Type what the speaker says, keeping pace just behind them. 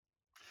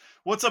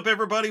What's up,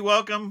 everybody?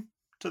 Welcome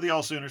to the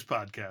AllSooners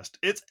Podcast.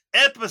 It's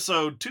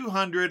episode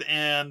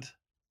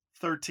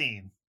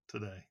 213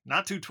 today.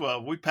 Not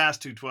 212. We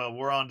passed 212.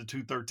 We're on to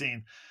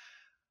 213.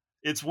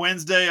 It's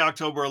Wednesday,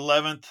 October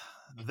 11th.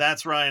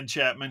 That's Ryan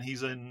Chapman.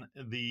 He's in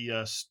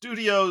the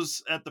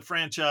studios at the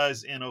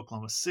franchise in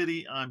Oklahoma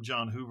City. I'm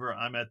John Hoover.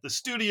 I'm at the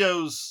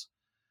studios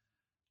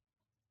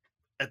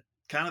at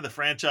kind of the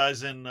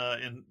franchise in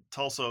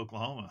Tulsa,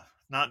 Oklahoma.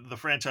 Not the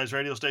franchise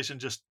radio station,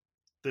 just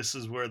this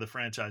is where the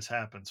franchise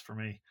happens for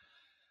me.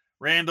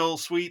 Randall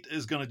Sweet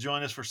is going to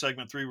join us for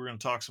segment 3. We're going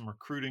to talk some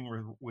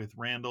recruiting with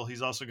Randall.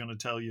 He's also going to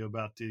tell you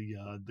about the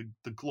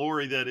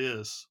glory that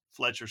is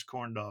Fletcher's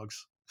Corn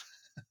Dogs.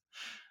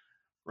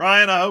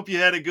 Ryan, I hope you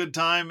had a good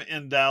time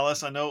in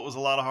Dallas. I know it was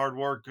a lot of hard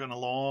work and a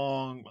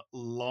long,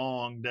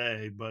 long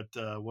day, but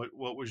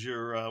what was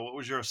your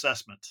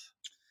assessment?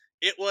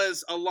 It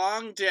was a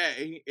long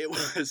day. It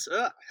was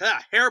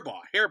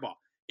hairball.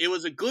 It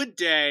was a good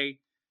day.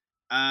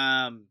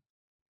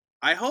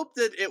 I hope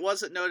that it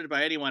wasn't noted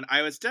by anyone.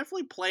 I was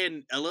definitely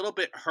playing a little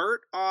bit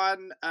hurt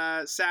on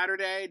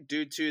Saturday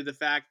due to the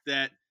fact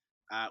that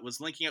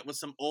was linking up with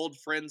some old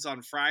friends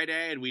on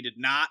Friday, and we did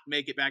not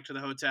make it back to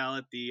the hotel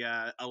at the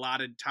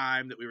allotted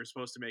time that we were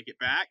supposed to make it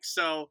back.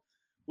 So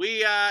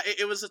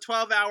it was a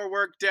 12-hour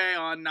work day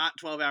on not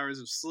 12 hours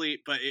of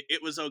sleep, but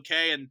it was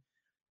okay. And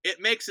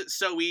it makes it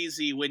so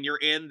easy when you're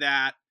in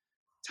that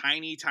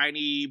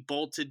tiny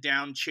bolted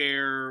down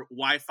chair,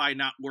 Wi-Fi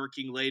not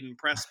working laden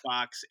press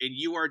box, and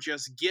you are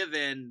just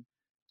given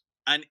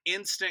an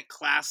instant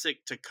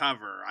classic to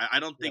cover. I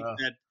don't think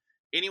that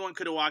anyone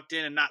could have walked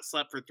in and not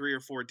slept for 3 or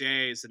 4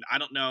 days. And I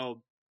don't know if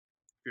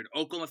you're an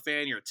Oklahoma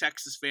fan, you're a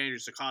Texas fan, you're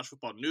just a college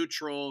football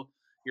neutral,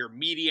 you're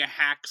media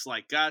hacks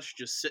like us,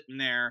 just sitting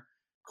there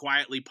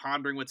quietly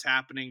pondering what's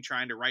happening,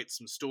 trying to write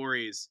some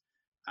stories.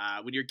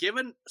 When you're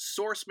given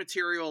source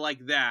material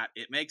like that,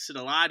 it makes it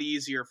a lot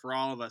easier for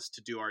all of us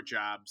to do our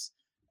jobs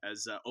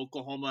as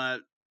Oklahoma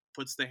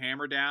puts the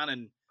hammer down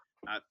and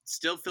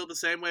still feel the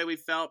same way we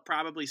felt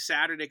probably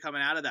Saturday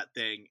coming out of that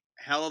thing.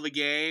 Hell of a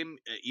game,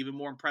 even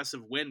more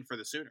impressive win for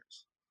the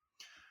Sooners.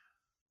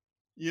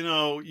 You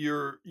know,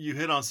 you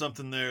hit on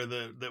something there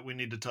that we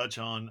need to touch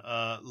on.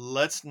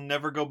 Let's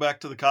never go back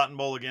to the Cotton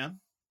Bowl again.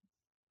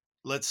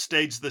 Let's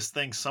stage this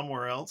thing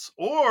somewhere else.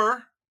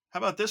 Or how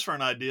about this for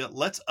an idea?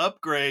 Let's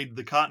upgrade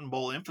the Cotton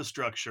Bowl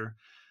infrastructure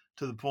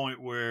to the point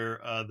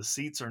where the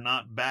seats are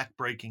not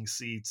back-breaking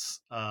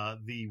seats.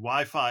 The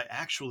Wi-Fi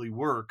actually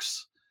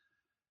works.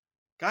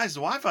 Guys, the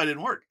Wi-Fi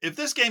didn't work. If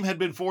this game had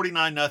been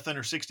 49-0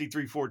 or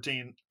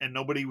 63-14 and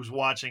nobody was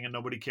watching and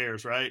nobody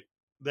cares, right?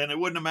 Then it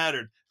wouldn't have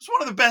mattered. It's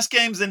one of the best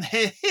games in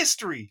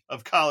history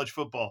of college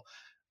football.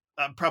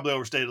 I probably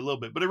overstated a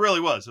little bit, but it really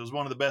was. It was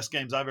one of the best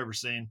games I've ever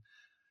seen.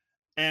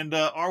 And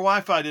our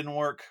Wi-Fi didn't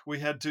work. We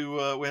had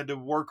to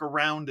work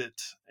around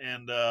it,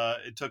 and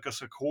it took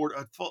us a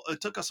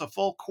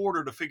full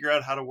quarter to figure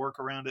out how to work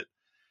around it.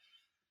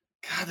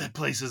 God, that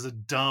place is a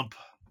dump.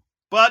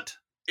 But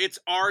it's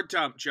our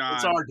dump, John.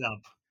 It's our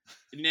dump.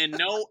 And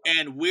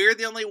we're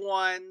the only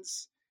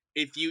ones.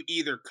 If you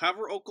either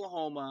cover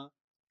Oklahoma,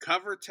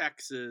 cover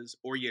Texas,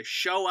 or you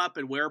show up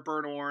and wear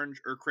burnt orange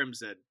or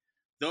crimson,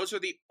 those are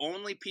the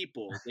only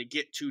people that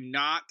get to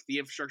knock the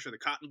infrastructure of the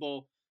Cotton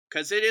Bowl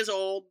because it is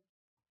old.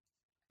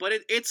 But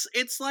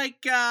it's like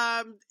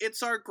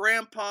it's our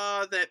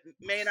grandpa that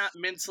may not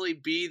mentally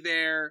be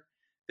there,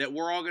 that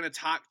we're all going to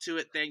talk to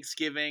at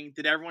Thanksgiving,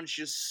 that everyone's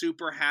just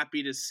super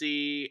happy to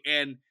see.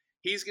 And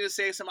he's going to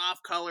say some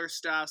off-color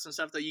stuff, some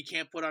stuff that you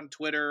can't put on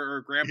Twitter,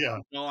 or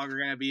grandpa's no longer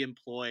going to be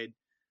employed.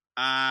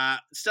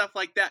 Stuff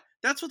like that.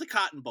 That's what the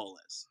Cotton Bowl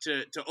is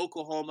to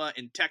Oklahoma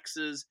and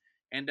Texas.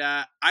 And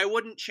I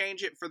wouldn't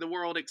change it for the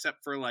world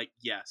except for,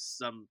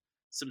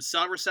 some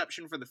cell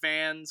reception for the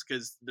fans,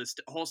 because the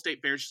whole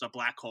state fair is just a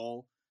black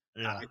hole.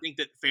 Yeah. I think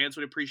that fans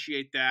would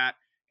appreciate that,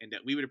 and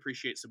that we would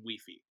appreciate some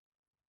Wi-Fi.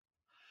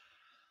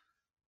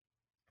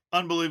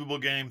 Unbelievable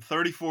game,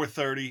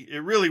 34-30. It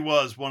really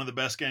was one of the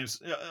best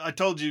games. I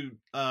told you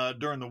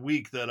during the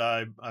week that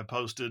I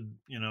posted,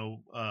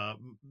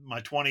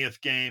 my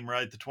 20th game,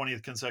 right? The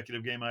 20th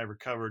consecutive game I ever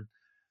covered.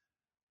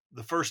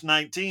 The first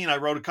 19, I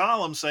wrote a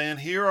column saying,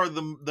 here are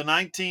the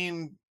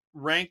 19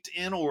 ranked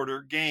in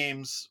order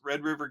games,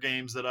 Red River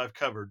games that I've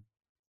covered.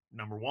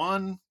 Number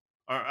 1,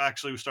 or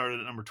actually we started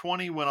at number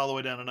 20, went all the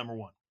way down to number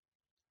 1.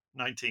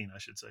 19, I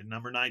should say,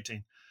 number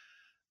 19.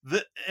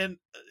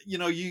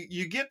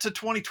 You get to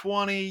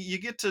 2020, you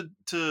get to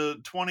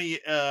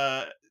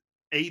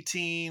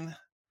 2018,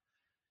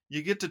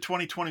 you get to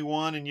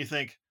 2021, and you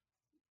think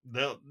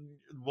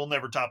we'll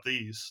never top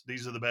these.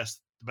 These are the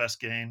best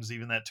games.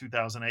 Even that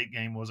 2008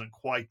 game wasn't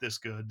quite this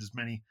good. As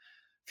many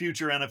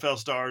future NFL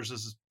stars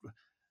as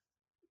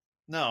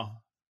no.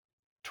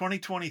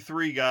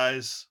 2023,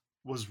 guys,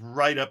 was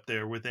right up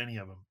there with any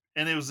of them,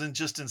 and it was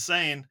just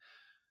insane.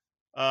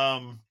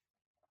 You're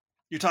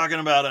talking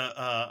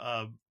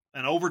about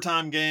an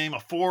overtime game, a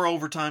 4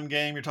 overtime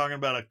game. You're talking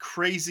about a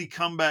crazy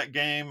comeback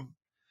game.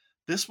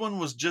 This one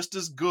was just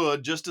as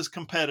good, just as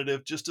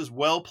competitive, just as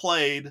well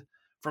played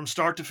from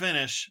start to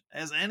finish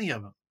as any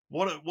of them.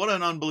 What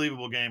an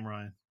unbelievable game,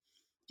 Ryan.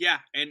 Yeah,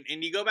 and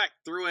you go back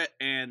through it,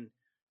 and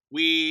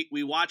we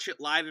watch it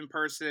live in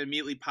person,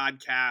 immediately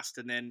podcast,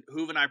 and then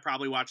Hoove and I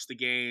probably watch the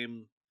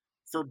game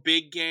for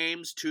big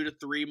games 2 to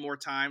 3 more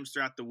times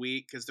throughout the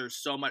week because there's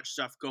so much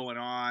stuff going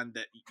on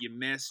that you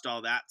missed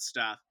all that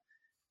stuff.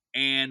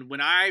 And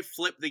when I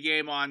flipped the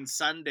game on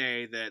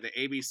Sunday, the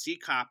ABC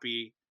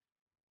copy,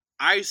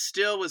 I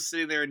still was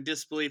sitting there in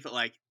disbelief at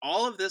like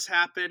all of this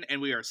happened,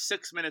 and we are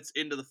 6 minutes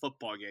into the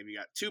football game. You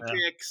got 2 Yeah.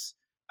 picks,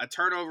 a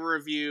turnover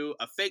review,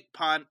 a fake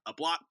punt, a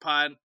block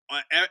punt,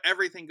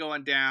 everything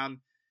going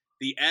down.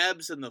 The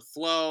ebbs and the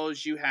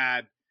flows. You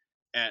had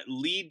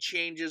lead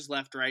changes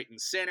left, right,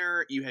 and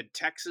center. You had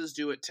Texas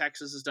do what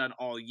Texas has done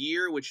all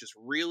year, which is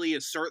really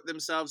assert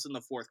themselves in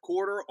the fourth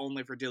quarter,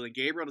 only for Dylan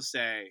Gabriel to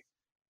say,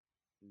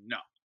 no,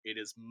 it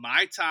is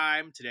my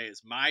time. Today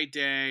is my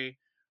day.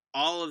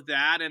 All of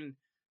that. And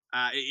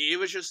it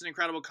was just an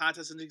incredible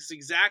contest. And it's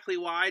exactly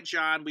why,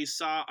 John, we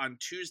saw on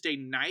Tuesday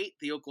night,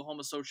 the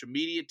Oklahoma social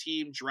media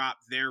team drop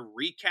their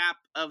recap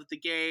of the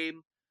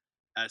game,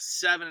 a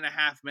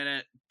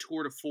 7.5-minute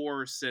tour de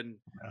force. And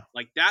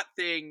like that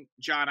thing,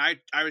 John,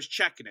 I was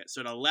checking it.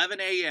 So at 11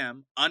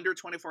 a.m., under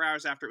 24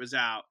 hours after it was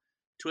out,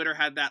 Twitter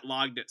had that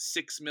logged at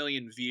 6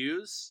 million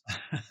views.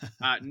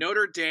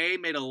 Notre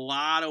Dame made a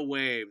lot of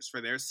waves for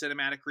their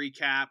cinematic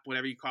recap,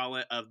 whatever you call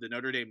it, of the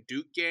Notre Dame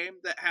Duke game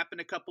that happened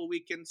a couple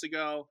weekends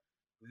ago.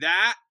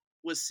 That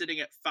was sitting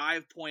at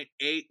 5.8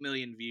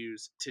 million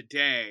views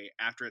today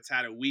after it's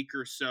had a week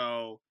or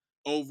so,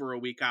 over a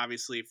week,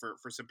 obviously, for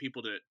some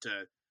people to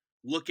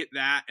look at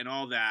that and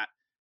all that,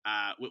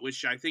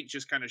 which I think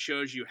just kind of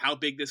shows you how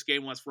big this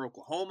game was for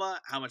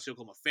Oklahoma, how much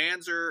Oklahoma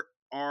fans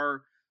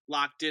are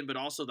locked in, but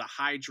also the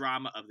high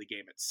drama of the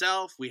game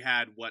itself. We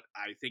had what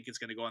I think is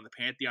going to go on the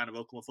pantheon of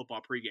Oklahoma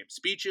football pregame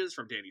speeches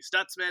from Danny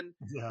Stutzman,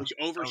 which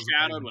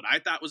overshadowed what I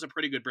thought was a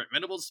pretty good Brent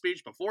Venables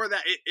speech. Before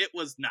that, it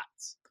was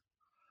nuts.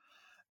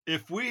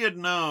 If we had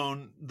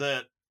known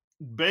that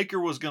Baker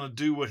was going to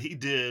do what he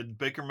did,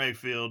 Baker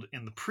Mayfield,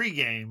 in the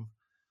pregame,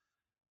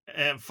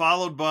 and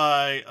followed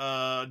by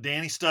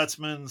Danny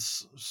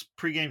Stutzman's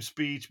pregame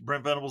speech,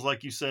 Brent Venables,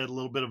 like you said, a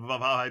little bit of a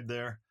vibe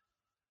there.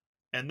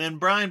 And then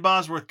Brian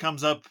Bosworth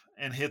comes up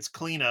and hits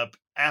cleanup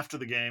after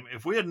the game.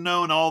 If we had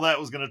known all that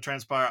was going to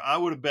transpire, I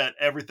would have bet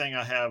everything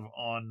I have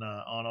on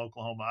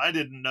Oklahoma. I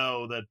didn't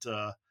know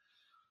that.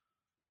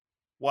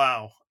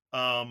 Wow.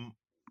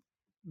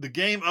 The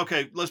game.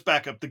 Okay, let's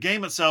back up. The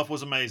game itself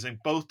was amazing.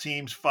 Both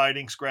teams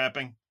fighting,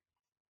 scrapping.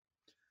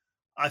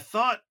 I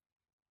thought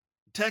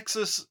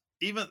Texas,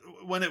 even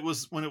when it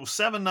was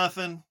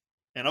 7-0,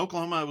 and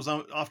Oklahoma was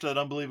off to that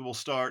unbelievable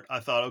start, I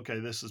thought, okay,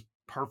 this is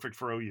perfect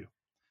for OU.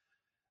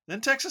 Then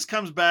Texas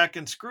comes back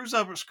and screws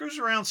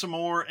around some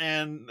more,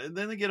 and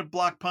then they get a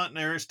block punt and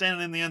they're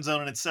standing in the end zone,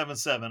 and it's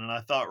 7-7. And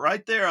I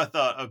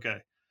thought, okay,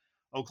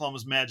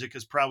 Oklahoma's magic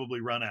has probably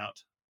run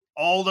out.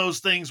 All those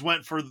things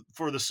went for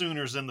the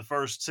Sooners in the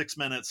first 6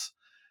 minutes,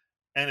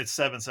 and it's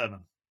 7-7.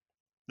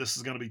 This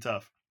is going to be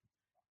tough.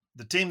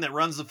 The team that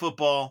runs the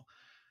football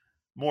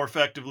more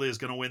effectively is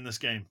going to win this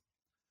game.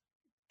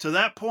 To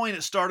that point,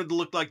 it started to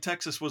look like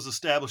Texas was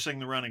establishing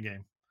the running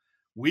game.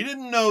 We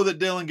didn't know that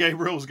Dylan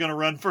Gabriel was going to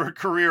run for a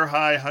career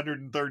high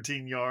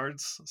 113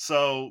 yards.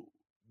 So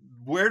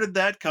where did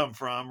that come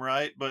from,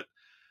 right? But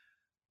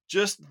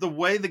just the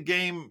way the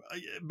game,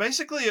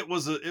 basically it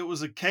was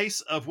a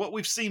case of what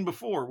we've seen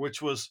before,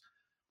 which was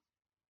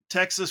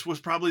Texas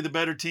was probably the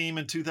better team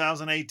in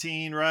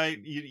 2018, right?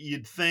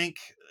 You'd think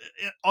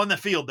on the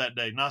field that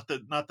day, not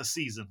the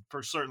season,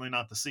 for certainly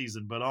not the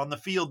season, but on the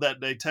field that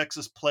day,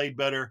 Texas played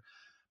better.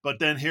 But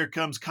then here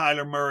comes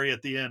Kyler Murray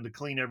at the end to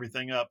clean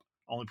everything up.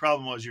 Only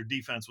problem was your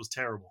defense was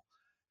terrible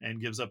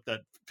and gives up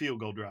that field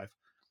goal drive.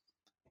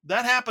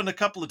 That happened a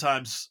couple of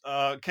times.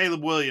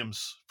 Caleb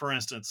Williams, for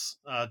instance,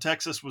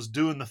 Texas was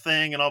doing the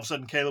thing, and all of a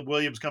sudden Caleb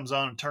Williams comes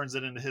on and turns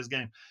it into his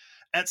game.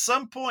 At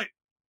some point,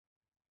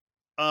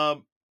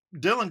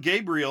 Dylan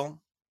Gabriel,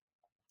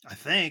 I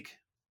think,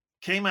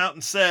 came out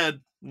and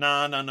said,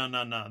 "No,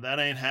 that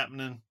ain't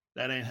happening.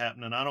 That ain't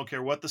happening. I don't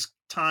care what the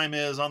time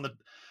is on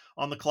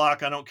the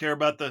clock. I don't care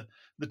about the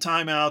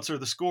timeouts or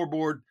the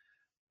scoreboard.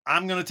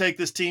 I'm going to take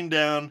this team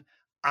down.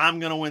 I'm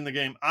going to win the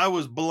game." I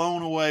was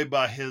blown away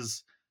by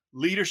his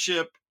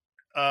leadership.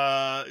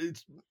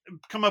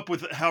 Come up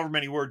with however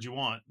many words you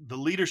want. The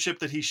leadership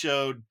that he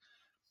showed,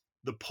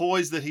 the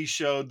poise that he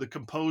showed, the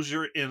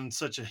composure in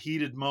such a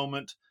heated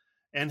moment,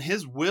 and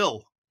his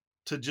will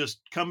to just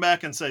come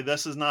back and say,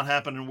 this is not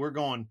happening. We're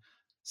going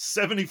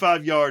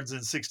 75 yards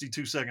in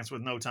 62 seconds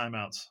with no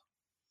timeouts.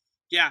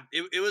 Yeah,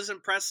 it was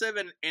impressive,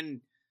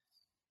 and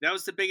that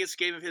was the biggest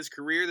game of his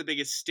career, the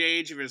biggest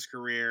stage of his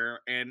career,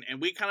 and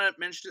we kind of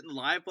mentioned it in the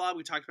live blog.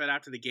 We talked about it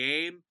after the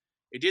game.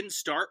 It didn't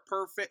start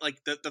perfect.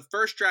 Like the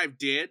first drive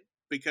did,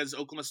 because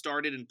Oklahoma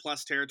started in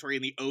plus territory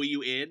in the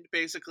OU end,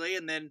 basically,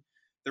 and then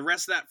the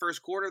rest of that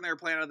first quarter, and they were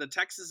playing out of the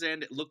Texas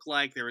end, it looked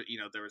like there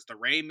was the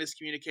Ray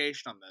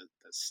miscommunication on the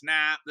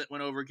snap that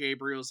went over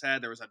Gabriel's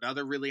head. There was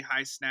another really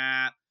high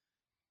snap,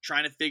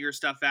 trying to figure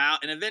stuff out.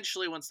 And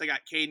eventually, once they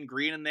got Caden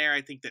Green in there,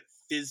 I think that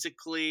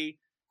physically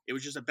it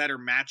was just a better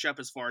matchup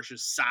as far as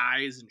just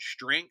size and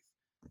strength.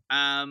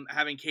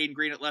 Having Caden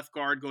Green at left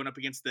guard going up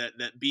against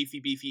that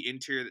beefy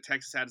interior that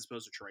Texas had as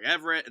opposed to Troy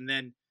Everett. And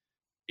then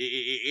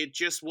it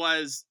just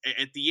was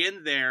at the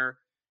end there,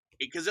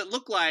 because it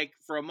looked like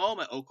for a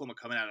moment Oklahoma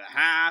coming out of the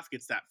half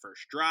gets that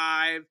first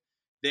drive.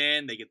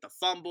 Then they get the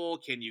fumble.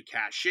 Can you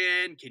cash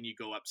in? Can you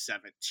go up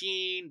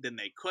 17? Then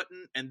they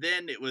couldn't. And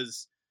then it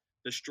was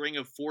the string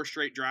of 4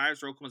 straight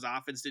drives where Oklahoma's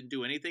offense didn't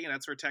do anything. And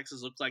that's where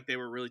Texas looked like they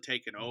were really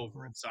taking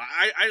over. And so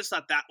I just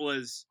thought that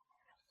was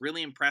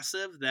really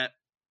impressive that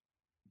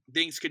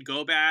things could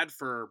go bad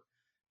for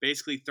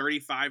basically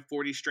 35,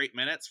 40 straight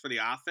minutes for the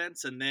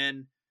offense. And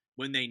then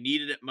when they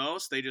needed it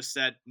most, they just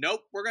said,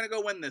 nope, we're going to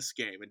go win this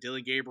game. And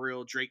Dylan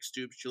Gabriel, Drake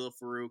Stoops, Jalil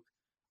Farouk,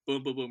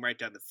 boom, boom, boom, right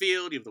down the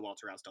field. You have the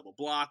Walter House double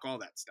block, all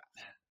that stuff.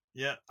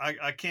 Yeah,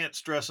 I can't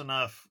stress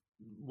enough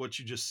what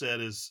you just said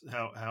is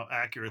how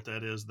accurate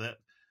that is. That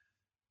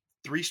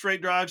 3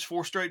 straight drives,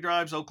 4 straight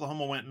drives,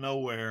 Oklahoma went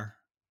nowhere.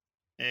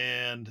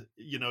 And,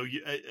 you know,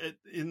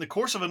 in the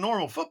course of a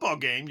normal football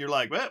game, you're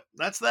like, well,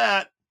 that's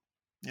that.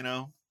 You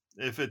know,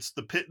 if it's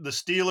the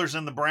Steelers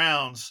and the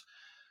Browns,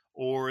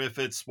 or if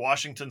it's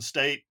Washington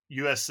State,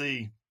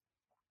 USC,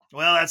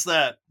 well, that's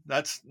that.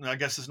 I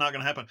guess it's not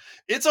going to happen.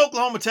 It's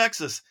Oklahoma,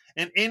 Texas,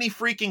 and any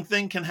freaking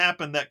thing can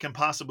happen that can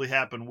possibly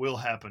happen will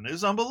happen.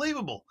 It's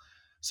unbelievable.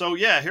 So,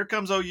 yeah, here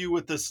comes OU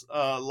with this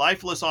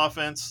lifeless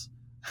offense,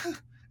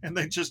 and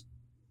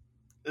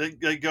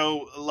they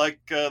go like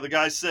the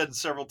guys said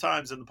several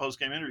times in the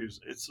post-game interviews.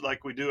 It's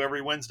like we do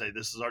every Wednesday.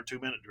 This is our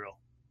 2-minute drill.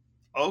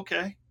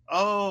 Okay.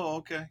 Oh,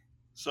 okay.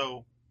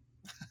 So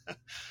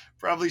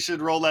probably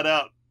should roll that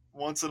out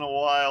once in a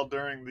while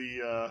during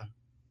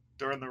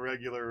the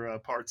regular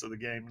parts of the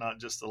game, not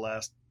just the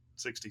last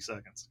 60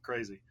 seconds.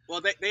 Crazy.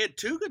 Well, they had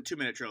 2 good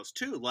 2-minute drills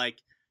too. Like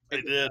they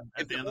did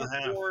at the end of the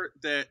half. For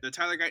the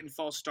Tyler Guyton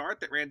false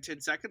start that ran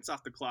 10 seconds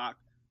off the clock,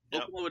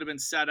 Oklahoma would have been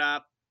set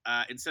up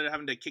instead of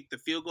having to kick the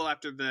field goal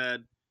after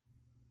the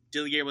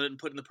Dylan Gabriel didn't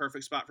put in the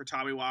perfect spot for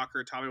Tommy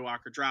Walker. Tommy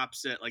Walker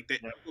drops it. Like they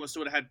almost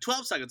would have had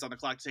 12 seconds on the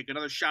clock to take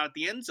another shot at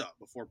the end zone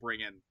before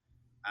bringing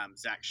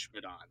Zach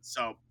Schmidt on.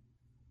 So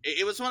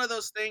it was one of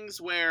those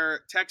things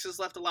where Texas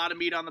left a lot of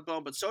meat on the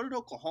bone, but so did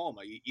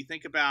Oklahoma. You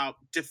think about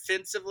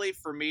defensively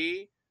for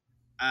me,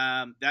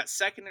 that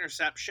second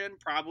interception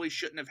probably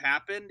shouldn't have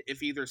happened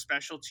if either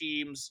special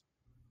teams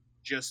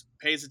just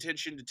pays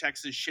attention to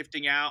Texas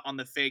shifting out on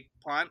the fake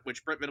punt,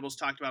 which Brent Venables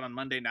talked about on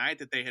Monday night,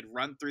 that they had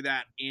run through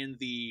that in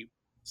the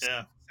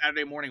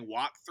Saturday morning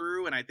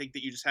walkthrough. And I think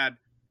that you just had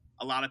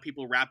a lot of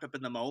people wrapped up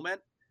in the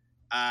moment.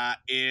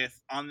 If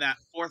on that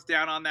 4th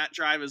down on that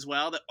drive as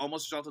well, that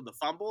almost resulted in the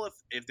fumble,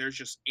 if there's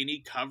just any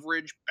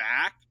coverage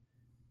back,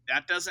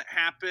 that doesn't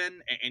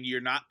happen and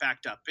you're not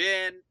backed up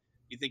in.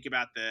 You think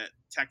about the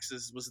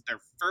Texas, was it their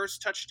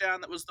first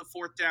touchdown that was the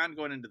 4th down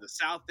going into the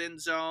south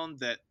end zone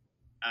that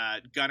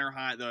Gunnar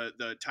Hine,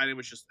 the tight end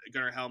was just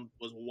Gunnar Helm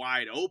was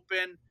wide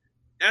open.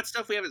 That's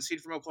stuff we haven't seen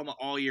from Oklahoma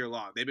all year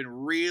long. They've been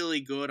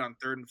really good on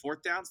 3rd and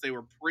 4th downs. They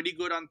were pretty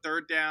good on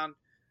 3rd down.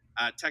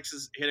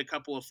 Texas hit a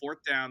couple of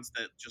 4th downs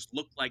that just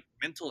looked like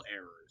mental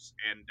errors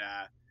and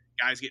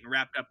guys getting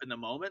wrapped up in the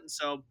moment. And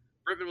so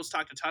Brittman was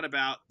talking a ton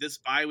about this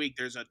bye week.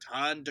 There's a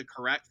ton to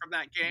correct from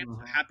that game.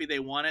 Mm-hmm. I'm happy they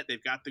won it.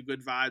 They've got the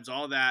good vibes,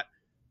 all that.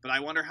 But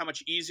I wonder how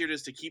much easier it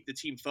is to keep the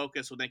team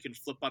focused when they can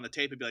flip on the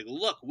tape and be like,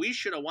 look, we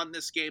should have won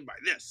this game by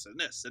this and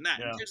this and that.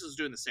 Yeah. And Texas is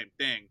doing the same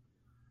thing.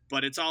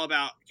 But it's all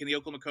about, can the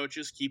Oklahoma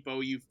coaches keep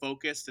OU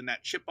focused and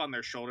that chip on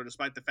their shoulder,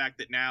 despite the fact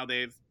that now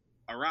they've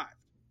arrived?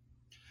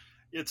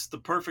 It's the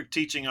perfect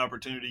teaching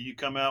opportunity. You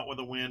come out with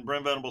a win.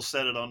 Brent Venables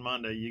said it on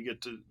Monday. You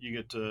get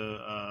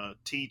to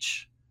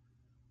teach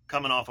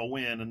coming off a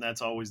win, and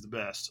that's always the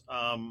best.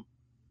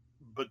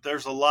 But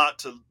there's a lot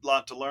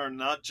to learn.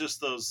 Not just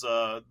those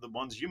the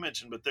ones you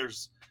mentioned, but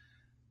there's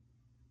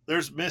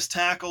missed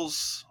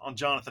tackles on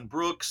Jonathan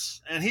Brooks,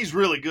 and he's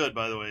really good,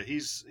 by the way.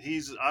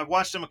 I've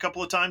watched him a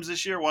couple of times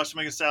this year. Watched him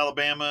against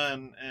Alabama,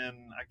 and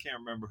I can't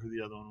remember who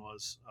the other one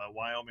was.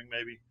 Wyoming,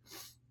 maybe.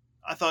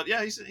 I thought,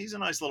 yeah, he's a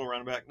nice little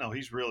running back. No,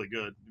 he's really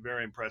good.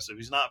 Very impressive.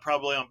 He's not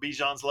probably on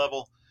Bijan's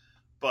level,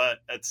 but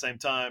at the same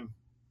time,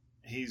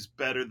 he's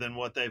better than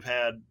what they've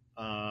had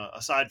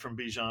aside from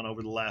Bijan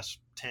over the last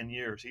 10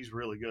 years. He's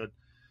really good.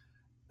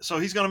 So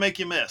he's going to make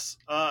you miss.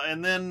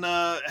 And then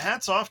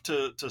hats off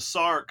to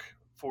Sark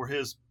for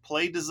his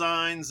play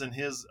designs and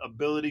his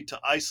ability to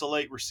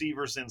isolate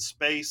receivers in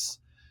space,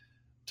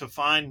 to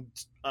find,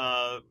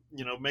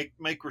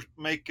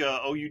 make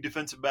OU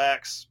defensive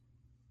backs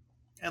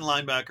and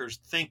linebackers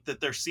think that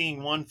they're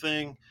seeing one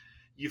thing.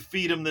 You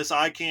feed them this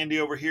eye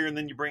candy over here, and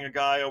then you bring a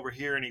guy over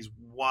here, and he's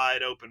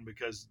wide open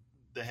because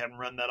they haven't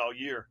run that all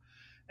year.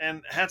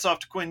 And hats off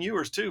to Quinn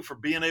Ewers, too, for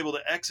being able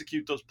to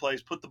execute those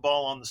plays, put the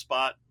ball on the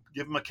spot,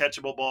 give them a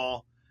catchable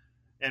ball,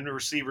 and the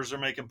receivers are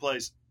making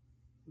plays.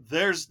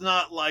 There's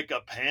not like a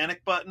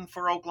panic button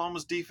for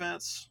Oklahoma's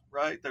defense,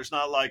 right? There's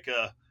not like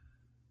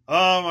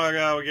oh, my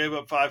God, we gave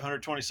up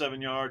 527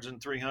 yards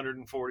and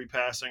 340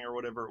 passing or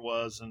whatever it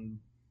was, and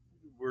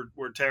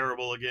we're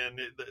terrible again.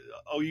 The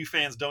OU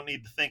fans don't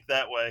need to think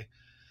that way.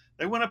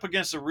 They went up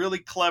against a really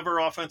clever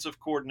offensive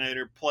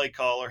coordinator, play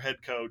caller,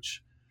 head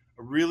coach,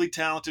 a really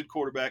talented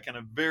quarterback, and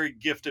a very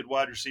gifted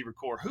wide receiver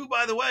core. Who,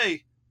 by the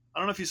way, I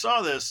don't know if you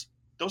saw this,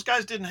 those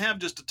guys didn't have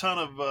just a ton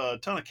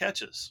of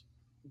catches.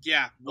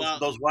 Yeah, well,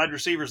 Those wide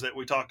receivers that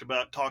we talked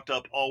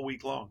up all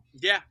week long.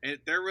 yeah,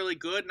 they're really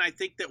good, and I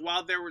think that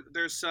while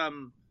there's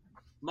some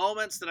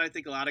moments that I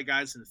think a lot of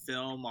guys in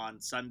film on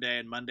Sunday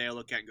and Monday will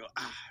look at and go,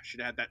 should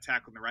have had that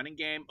tackle in the running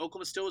game.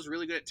 Oklahoma still was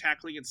really good at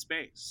tackling in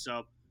space.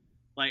 So,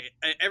 like,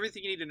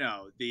 everything you need to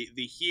know, the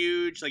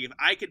huge, like, if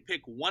I could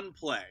pick one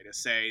play to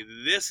say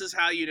this is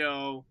how you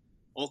know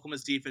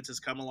Oklahoma's defense has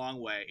come a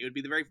long way, it would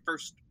be the very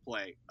first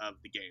play of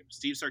the game.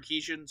 Steve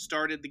Sarkisian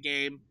started the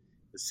game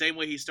the same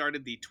way he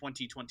started the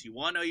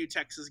 2021 OU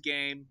Texas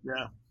game.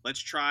 Yeah. Let's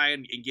try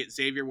and get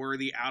Xavier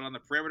Worthy out on the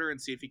perimeter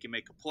and see if he can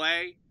make a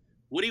play.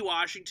 Woody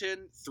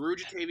Washington threw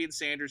Jatavian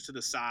Sanders to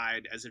the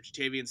side as if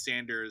Jatavian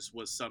Sanders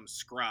was some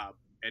scrub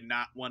and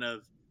not one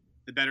of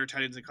the better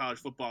tight ends in college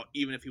football,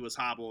 even if he was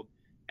hobbled,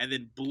 and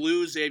then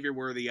blew Xavier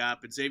Worthy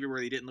up, and Xavier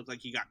Worthy didn't look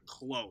like he got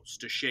close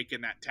to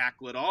shaking that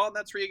tackle at all, and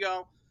that's where you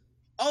go,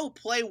 oh,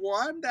 play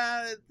one?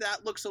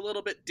 That looks a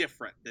little bit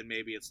different than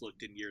maybe it's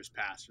looked in years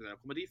past for the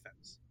Oklahoma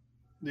defense.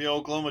 The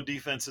Oklahoma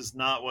defense is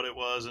not what it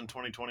was in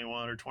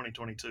 2021 or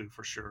 2022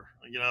 for sure.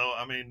 You know,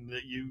 I mean,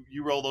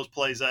 you roll those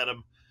plays at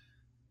them.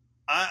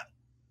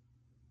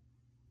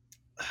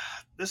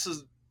 This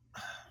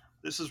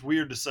is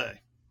weird to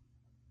say.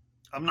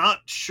 I'm not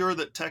sure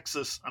that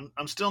Texas.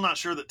 I'm still not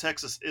sure that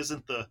Texas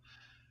isn't the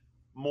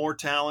more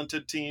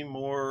talented team,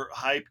 more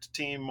hyped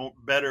team,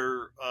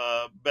 better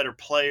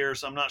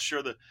players. I'm not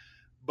sure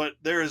but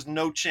there is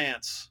no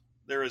chance.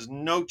 There is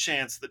no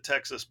chance that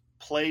Texas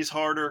plays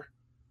harder,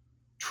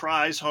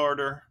 tries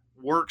harder,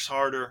 works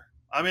harder.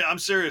 I mean, I'm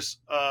serious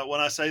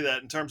when I say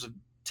that in terms of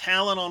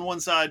talent on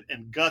one side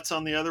and guts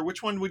on the other.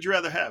 Which one would you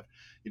rather have?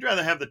 You'd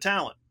rather have the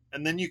talent,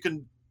 and then you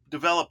can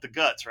develop the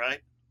guts,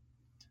 right?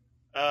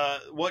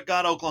 What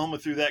got Oklahoma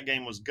through that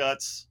game was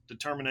guts,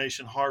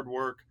 determination, hard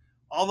work,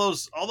 all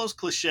those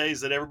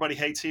cliches that everybody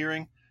hates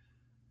hearing.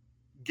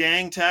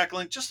 Gang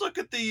tackling. Just look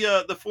at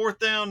the fourth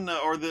down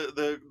or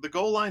the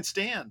goal line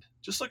stand.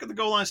 Just look at the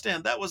goal line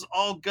stand. That was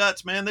all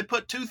guts, man. They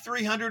put 2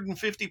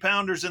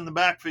 350-pounders in the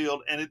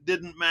backfield, and it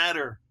didn't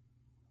matter.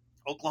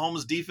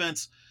 Oklahoma's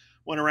defense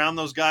went around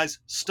those guys,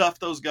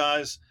 stuffed those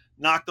guys,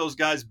 knocked those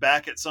guys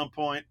back at some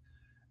point,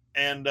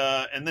 and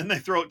then they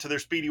throw it to their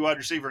speedy wide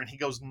receiver, and he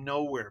goes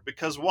nowhere.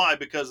 Because why?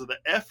 Because of the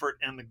effort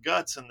and the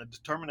guts and the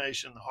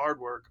determination, the hard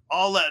work,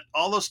 all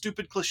those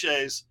stupid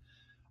cliches.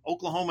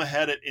 Oklahoma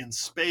had it in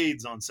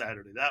spades on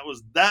Saturday.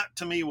 That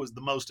to me was the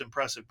most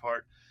impressive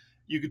part.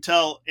 You could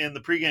tell in the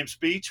pregame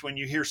speech when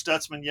you hear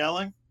Stutzman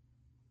yelling.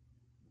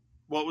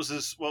 What was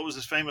his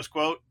famous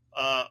quote?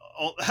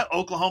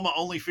 Oklahoma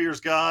only fears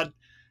God.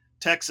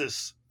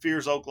 Texas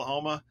fears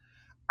Oklahoma.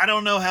 I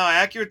don't know how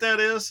accurate that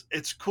is.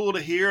 It's cool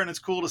to hear and it's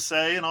cool to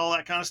say and all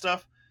that kind of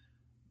stuff.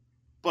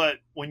 But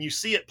when you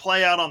see it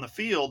play out on the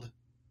field,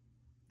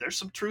 there's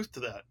some truth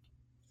to that.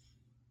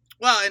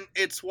 Well, and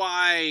it's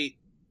why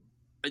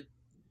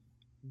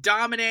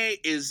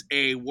dominate is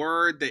a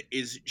word that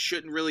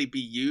shouldn't really be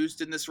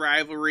used in this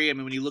rivalry. I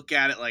mean, when you look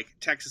at it, like,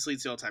 Texas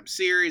leads the all-time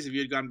series. If you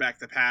had gone back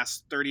the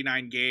past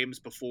 39 games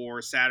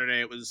before Saturday,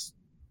 it was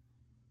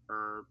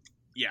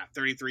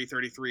 33,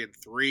 33, and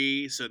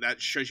 3. So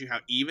that shows you how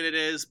even it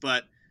is.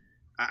 But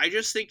I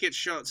just think it's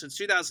shown since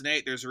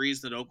 2008. There's a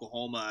reason that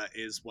Oklahoma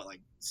is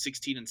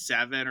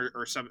 16-7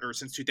 or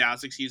since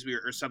 2000,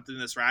 or something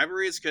in this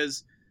rivalry, is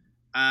because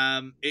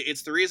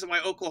it's the reason why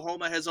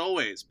Oklahoma has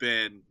always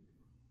been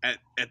at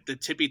the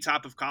tippy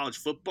top of college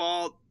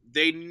football.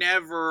 They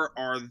never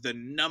are the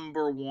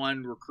number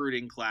one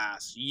recruiting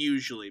class,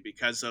 usually,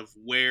 because of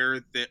where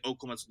the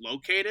Oklahoma's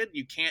located.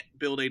 You can't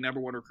build a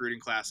number one recruiting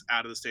class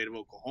out of the state of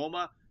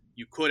Oklahoma.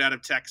 You could out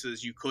of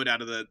Texas. You could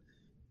out of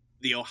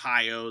the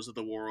Ohio's of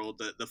the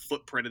world, the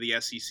footprint of the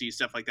SEC,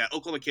 stuff like that.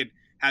 Oklahoma can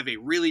have a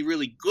really,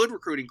 really good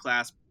recruiting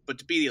class, but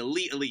to be the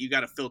elite, you got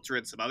to filter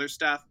in some other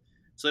stuff.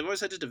 So they've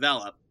always had to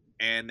develop,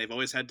 and they've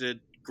always had to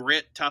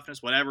grit,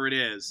 toughness, whatever it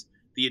is.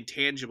 The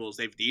intangibles,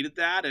 they've needed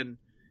that, and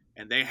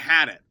they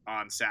had it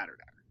on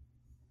Saturday.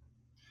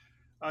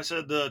 I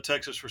said the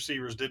Texas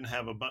receivers didn't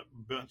have a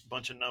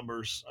bunch of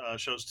numbers.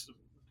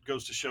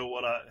 Goes to show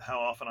how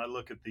often I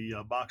look at the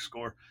box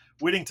score.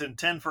 Whittington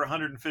 10 for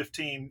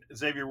 115,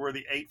 Xavier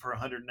Worthy 8 for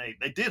 108.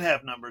 They did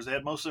have numbers. They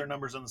had most of their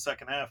numbers in the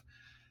second half.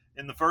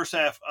 In the first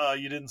half,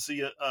 you didn't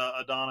see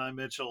Adonai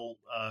Mitchell.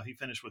 He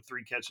finished with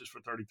 3 catches for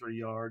 33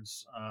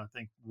 yards. I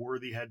think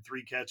Worthy had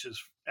 3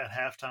 catches at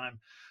halftime.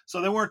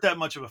 So they weren't that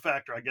much of a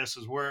factor, I guess,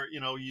 is where,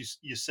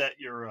 you set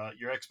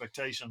your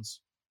expectations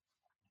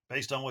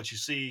based on what you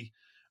see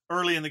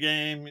early in the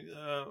game.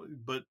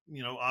 But,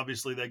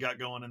 obviously they got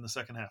going in the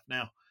second half.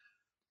 Now,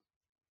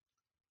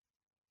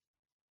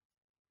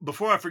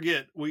 before I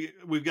forget,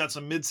 we've got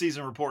some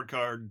midseason report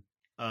card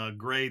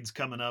grades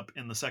coming up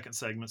in the second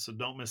segment, so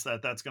don't miss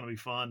that. That's going to be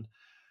fun.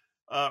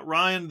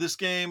 Ryan, this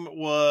game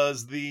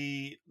was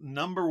the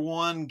number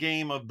one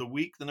game of the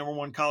week, the number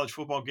one college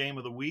football game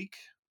of the week.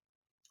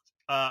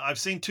 I've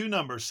seen two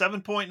numbers,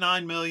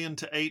 7.9 million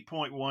to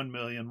 8.1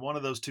 million. One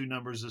of those two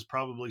numbers is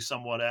probably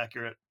somewhat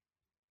accurate.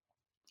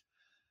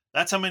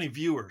 That's how many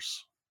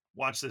viewers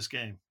watch this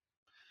game.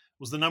 It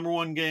was the number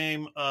one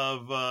game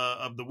of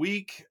the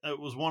week. It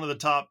was one of the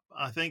top,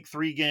 I think,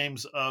 3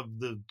 games of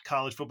the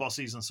college football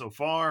season so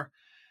far.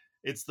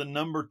 It's the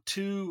number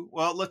 2.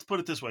 Well, let's put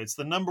it this way. It's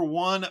the number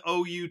 1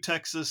 OU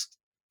Texas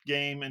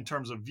game in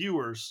terms of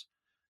viewers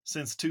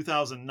since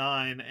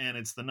 2009, and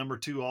it's the number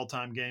 2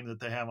 all-time game that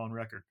they have on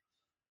record.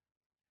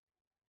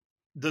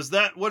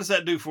 What does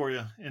that do for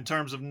you in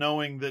terms of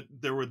knowing that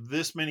there were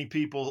this many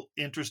people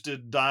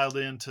interested, dialed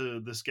into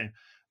this game?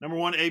 Number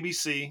 1,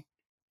 ABC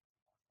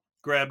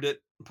grabbed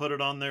it, put it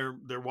on their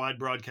wide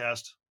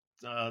broadcast,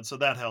 so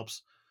that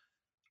helps.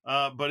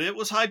 But it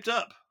was hyped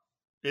up.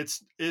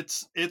 It's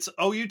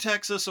OU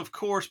Texas, of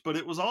course, but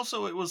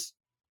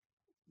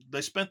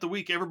they spent the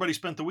week. Everybody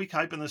spent the week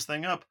hyping this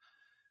thing up,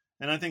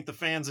 and I think the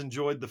fans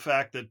enjoyed the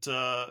fact that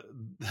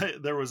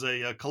there was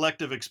a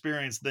collective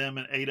experience. Them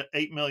and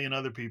 8 million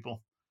other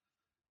people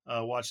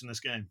watching this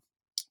game.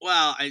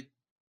 Well,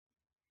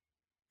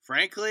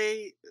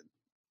 frankly,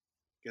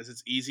 because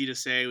it's easy to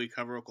say we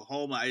cover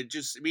Oklahoma, it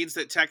just means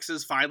that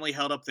Texas finally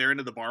held up their end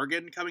of the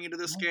bargain coming into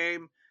this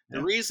game. Yeah.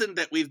 The reason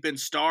that we've been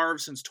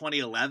starved since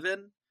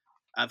 2011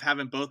 of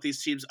having both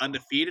these teams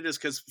undefeated is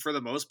because, for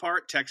the most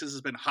part, Texas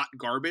has been hot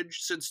garbage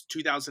since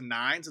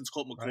 2009, since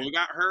Colt McCoy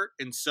got hurt.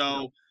 And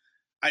so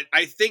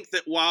I think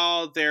that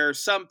while there are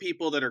some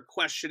people that are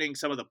questioning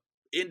some of the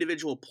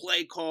individual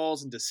play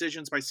calls and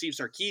decisions by Steve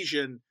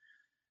Sarkisian,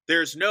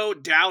 there's no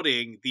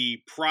doubting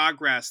the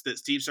progress that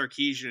Steve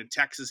Sarkisian and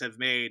Texas have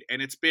made.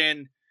 And it's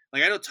been,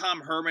 like, I know Tom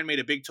Herman made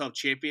a Big 12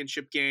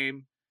 championship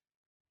game,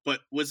 but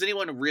was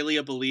anyone really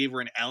a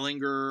believer in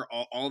Ellinger,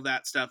 all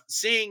that stuff?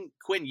 Seeing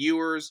Quinn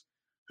Ewers,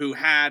 who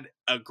had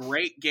a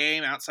great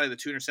game outside of the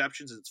 2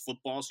 interceptions, it's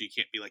football, so you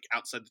can't be like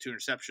outside the 2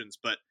 interceptions,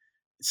 but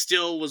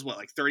still was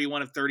like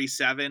 31 of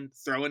 37,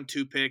 throwing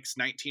 2 picks,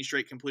 19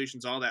 straight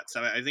completions, all that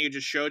stuff. I think it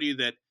just showed you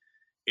that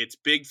it's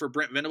big for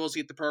Brent Venables to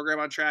get the program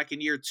on track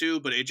in year 2,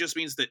 but it just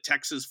means that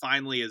Texas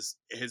finally has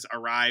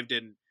arrived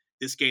and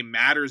this game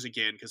matters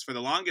again, because for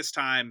the longest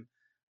time,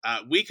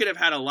 we could have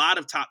had a lot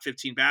of top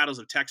 15 battles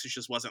if Texas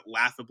just wasn't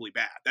laughably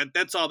bad.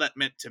 That's all that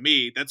meant to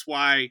me. That's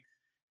why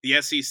the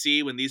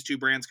SEC, when these two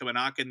brands come a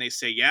knocking, they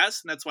say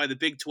yes. And that's why the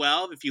Big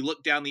 12, if you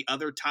look down the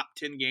other top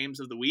 10 games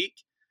of the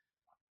week,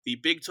 the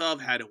Big 12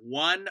 had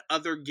one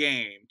other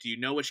game. Do you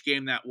know which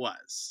game that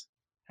was?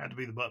 Had to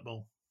be the Butt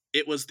Bowl.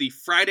 It was the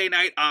Friday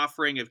night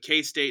offering of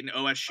K-State and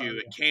OSU. Oh, yeah.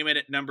 It came in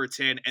at number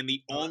 10, and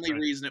the only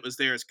reason it was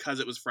there is because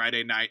it was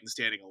Friday night and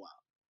standing alone.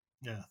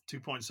 Yeah,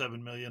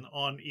 2.7 million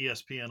on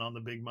ESPN on the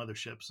big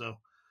mothership. So,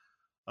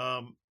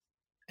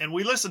 and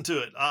we listened to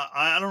it.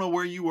 I don't know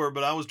where you were,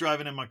 but I was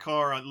driving in my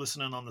car,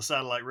 listening on the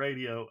satellite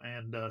radio,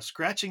 and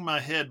scratching my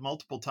head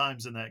multiple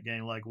times in that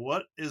game. Like,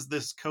 what is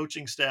this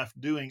coaching staff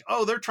doing?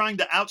 Oh, they're trying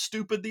to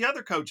out-stupid the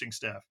other coaching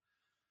staff.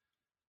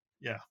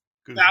 Yeah.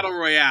 Battle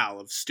Royale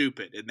of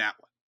stupid in that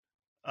one.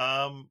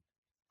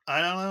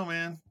 I don't know,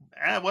 man.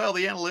 Well,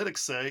 the analytics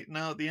say,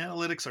 no, the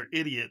analytics are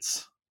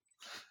idiots.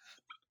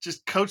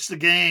 Just coach the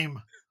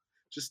game.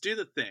 Just do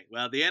the thing.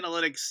 Well, the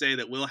analytics say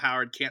that Will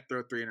Howard can't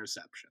throw 3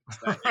 interceptions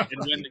and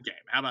win the game.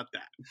 How about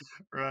that?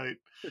 Right.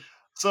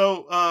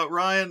 So,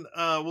 Ryan,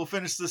 we'll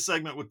finish this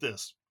segment with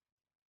this.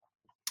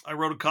 I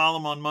wrote a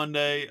column on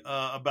Monday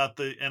about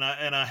and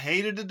I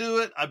hated to do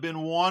it. I've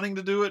been wanting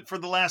to do it for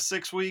the last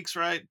 6 weeks,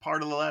 right?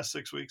 Part of the last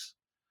 6 weeks.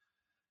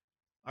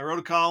 I wrote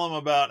a column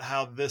about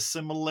how the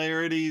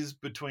similarities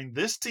between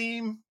this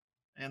team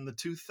and the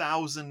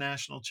 2000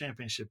 national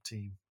championship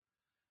team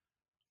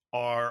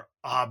are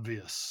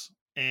obvious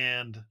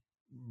and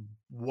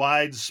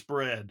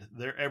widespread.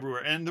 They're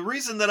everywhere. And the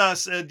reason that I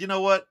said, you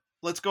know what,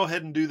 let's go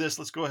ahead and do this.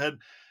 Let's go ahead.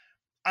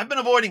 I've been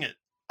avoiding it.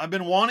 I've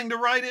been wanting to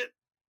write it,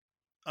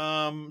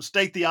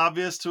 state the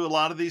obvious to a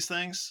lot of these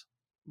things,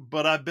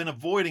 but I've been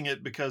avoiding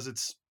it because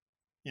it's,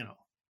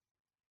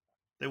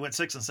 they went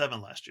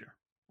 6-7 last year,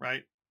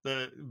 right?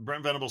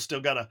 Brent Venables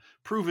still got to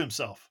prove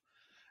himself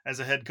as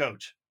a head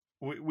coach.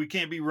 We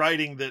can't be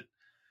writing that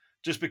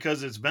just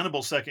because it's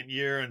Venables' second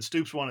year and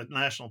Stoops won a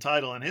national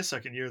title in his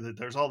second year that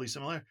there's all these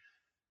similarities.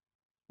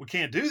 We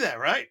can't do that,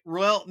 right?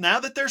 Well, now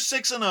that they're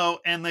 6-0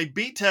 and they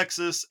beat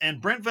Texas,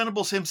 and Brent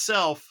Venables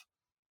himself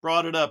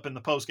brought it up in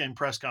the post-game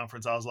press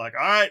conference, I was like,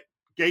 all right,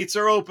 gates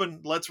are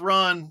open. Let's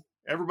run.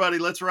 Everybody,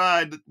 let's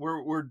ride.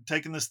 We're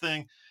taking this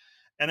thing.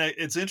 And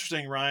it's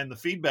interesting, Ryan, the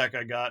feedback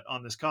I got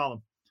on this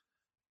column.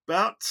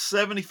 About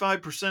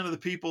 75% of the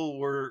people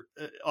were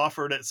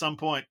offered at some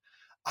point,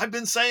 I've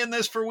been saying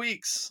this for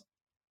weeks.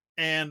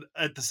 And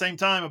at the same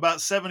time, about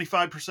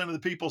 75% of the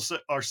people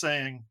are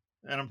saying,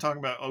 and I'm talking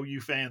about OU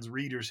fans,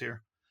 readers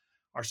here,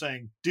 are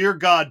saying, dear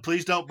God,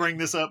 please don't bring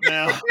this up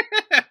now.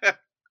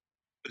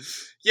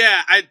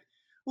 Yeah,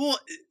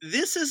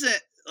 this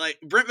isn't, like,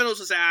 Brent Venables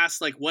was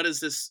asked, like, what is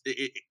this?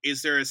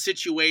 Is there a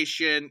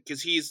situation?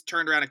 Because he's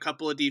turned around a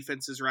couple of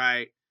defenses,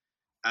 right?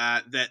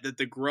 That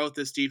the growth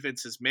this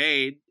defense has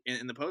made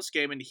in the post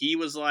game, and he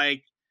was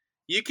like,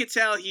 you could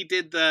tell he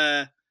did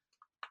the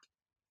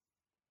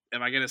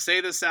am I going to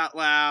say this out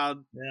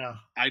loud? Yeah.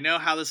 I know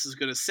how this is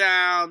going to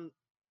sound.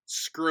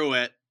 Screw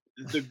it.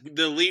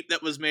 The leap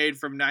that was made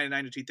from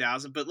 99 to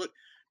 2000. But look,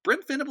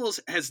 Brent Venables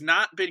has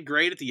not been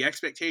great at the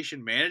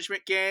expectation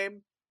management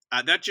game.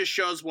 That just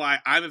shows why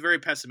I'm a very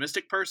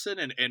pessimistic person,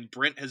 and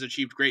Brent has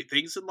achieved great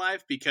things in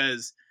life,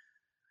 because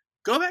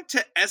go back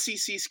to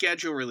SEC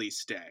schedule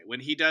release day when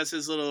he does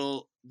his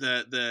little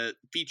the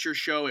feature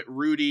show at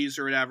Rudy's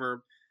or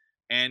whatever,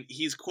 and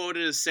he's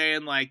quoted as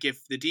saying, like,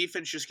 if the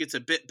defense just gets a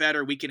bit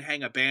better, we can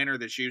hang a banner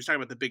this year. He's talking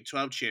about the Big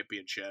 12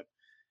 championship.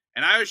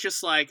 And I was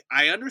just like,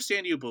 I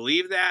understand you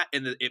believe that,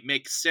 and that it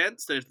makes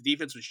sense that if the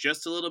defense was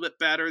just a little bit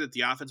better, that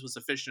the offense was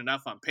efficient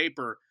enough on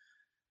paper.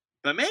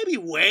 But maybe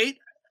wait,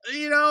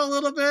 a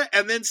little bit,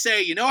 and then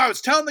say, I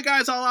was telling the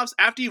guys all off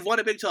after you've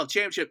won a Big 12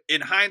 championship, in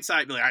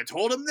hindsight, be like, I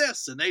told them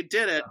this, and they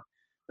did it.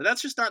 But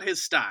that's just not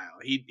his style.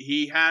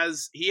 He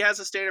has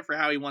a standard for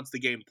how he wants the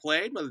game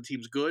played, whether the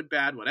team's good,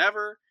 bad,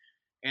 whatever.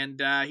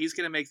 And he's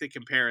going to make the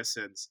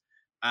comparisons.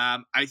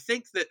 I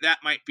think that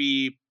might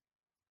be,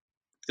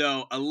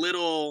 though, a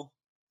little,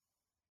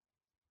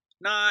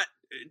 not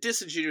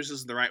disingenuous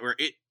isn't the right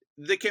word.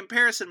 The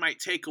comparison might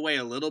take away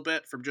a little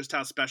bit from just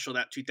how special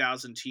that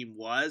 2000 team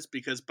was,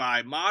 because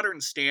by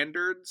modern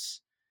standards,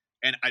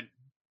 and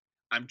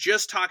I'm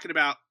just talking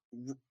about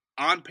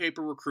on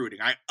paper recruiting.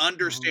 I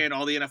understand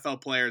all the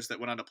NFL players that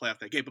went on to play off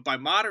that game, but by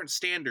modern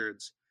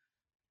standards,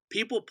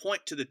 people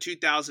point to the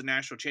 2000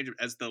 national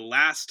championship as the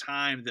last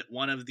time that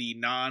one of the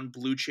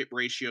non-blue chip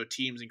ratio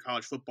teams in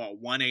college football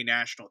won a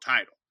national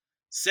title.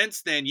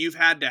 Since then, you've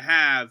had to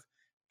have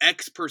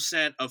X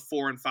percent of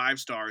 4 and 5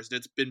 stars.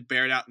 That's been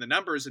bared out in the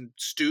numbers. And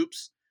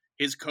Stoops,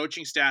 his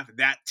coaching staff,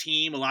 that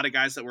team, a lot of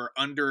guys that were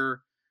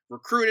under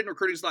recruited.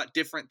 Recruiting's a lot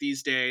different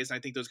these days. And I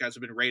think those guys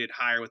have been rated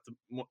higher with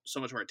so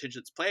much more attention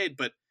that's played.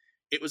 But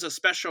it was a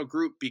special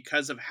group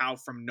because of how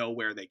from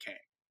nowhere they came.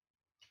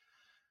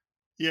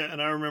 Yeah,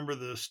 and I remember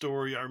the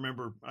story. I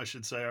remember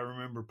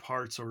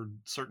parts or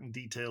certain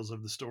details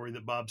of the story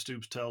that Bob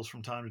Stoops tells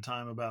from time to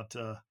time about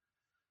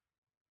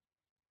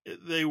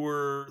they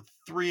were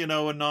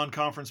 3-0 in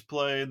non-conference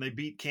play, and they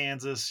beat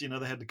Kansas. They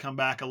had to come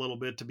back a little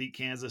bit to beat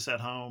Kansas at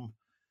home.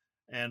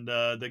 And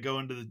they go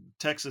into the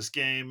Texas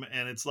game,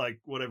 and it's like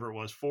whatever it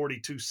was,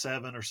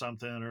 42-7 or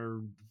something,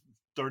 or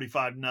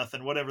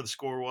 35-0, whatever the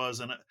score was.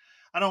 And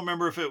I don't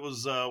remember if it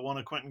was one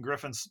of Quentin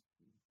Griffin's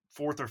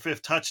 4th or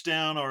 5th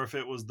touchdown, or if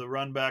it was the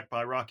run back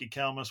by Rocky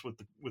Kelmus with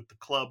the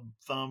club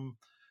thumb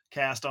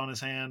cast on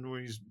his hand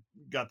where he's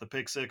got the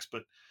pick six.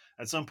 But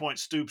at some point,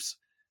 Stoops,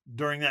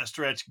 during that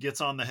stretch,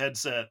 gets on the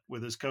headset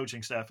with his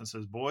coaching staff and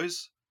says,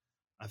 "Boys,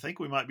 I think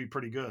we might be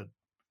pretty good."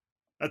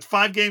 That's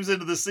 5 games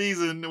into the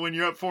season when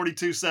you're up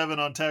 42-7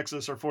 on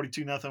Texas, or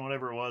 42-0,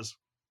 whatever it was,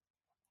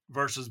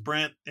 versus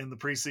Brent in the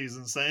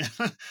preseason saying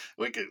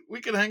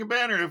we could hang a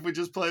banner if we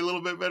just play a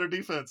little bit better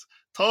defense.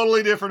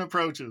 Totally different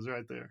approaches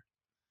right there.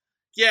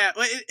 Yeah,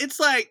 it's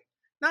like,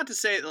 not to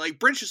say, like,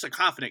 Brent's just a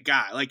confident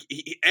guy. Like,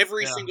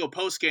 every single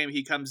post game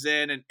he comes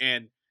in,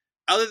 and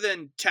other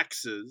than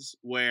Texas,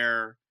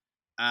 where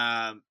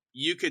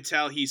you could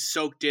tell he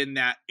soaked in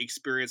that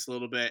experience a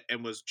little bit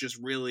and was just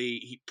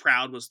really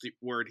proud was the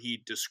word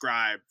he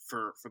described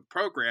for the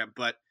program.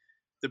 But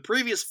the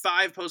previous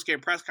 5 post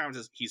game press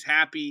conferences, he's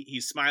happy,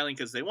 he's smiling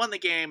because they won the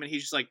game, and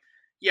he's just like,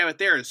 yeah, but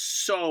there is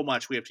so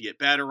much we have to get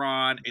better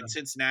on. In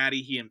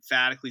Cincinnati, he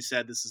emphatically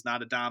said this is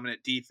not a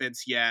dominant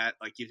defense yet.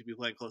 Like, you have to be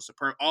playing close to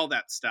all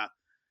that stuff.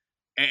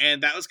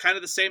 And that was kind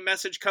of the same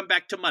message come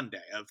back to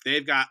Monday of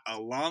they've got a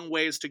long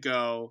ways to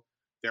go.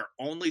 They're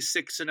only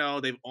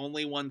 6-0. They've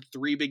only won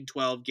 3 Big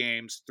 12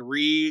 games.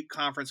 3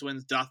 conference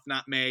wins doth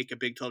not make a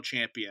Big 12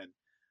 champion.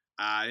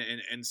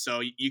 And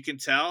so you can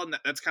tell, and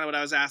that's kind of what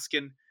I was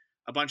asking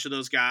a bunch of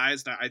those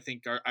guys. I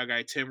think our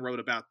guy Tim wrote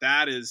about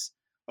that is,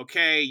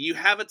 okay, you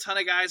have a ton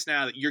of guys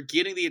now that you're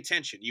getting the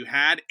attention. You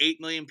had 8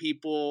 million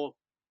people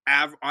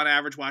on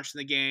average watching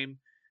the game.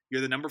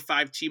 You're the number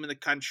 5 team in the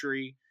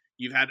country.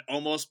 You've had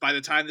almost, by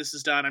the time this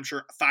is done, I'm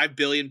sure 5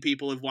 billion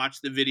people have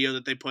watched the video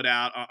that they put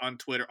out on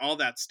Twitter, all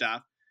that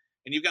stuff.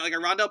 And you've got like a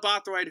Rondell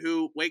Bothroyd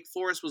who Wake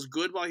Forest was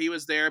good while he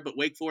was there, but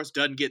Wake Forest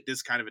doesn't get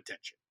this kind of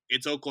attention.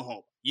 It's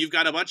Oklahoma. You've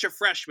got a bunch of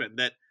freshmen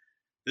that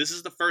this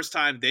is the first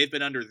time they've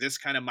been under this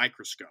kind of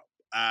microscope.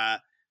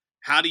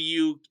 How do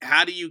you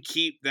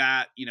keep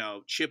that,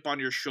 chip on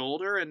your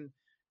shoulder? And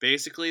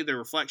basically the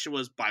reflection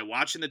was by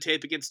watching the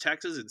tape against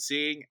Texas and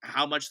seeing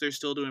how much they're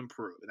still to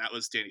improve. And that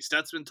was Danny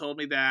Stutzman told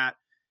me that.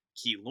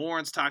 Key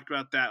Lawrence talked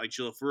about that. Like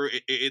Gila Faru.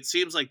 It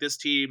seems like this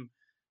team,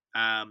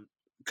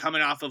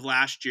 coming off of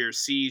last year,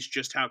 sees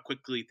just how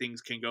quickly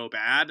things can go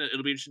bad.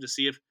 It'll be interesting to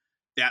see if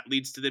that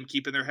leads to them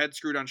keeping their head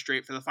screwed on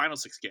straight for the final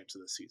 6 games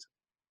of the season.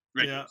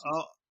 Yeah,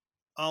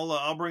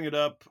 I'll bring it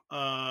up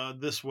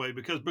this way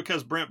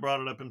because Brent brought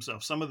it up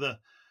himself. Some of the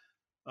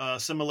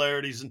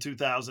similarities in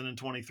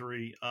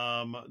 2023.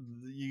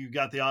 You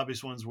got the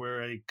obvious ones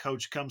where a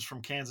coach comes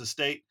from Kansas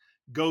State,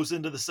 goes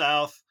into the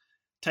South,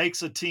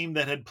 takes a team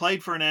that had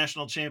played for a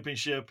national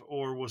championship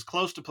or was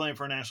close to playing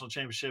for a national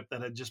championship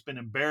that had just been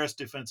embarrassed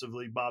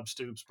defensively, Bob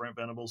Stoops, Brent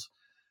Venables,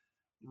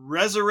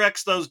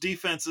 resurrects those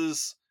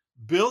defenses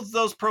builds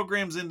those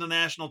programs into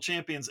national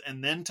champions,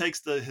 and then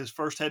takes his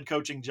first head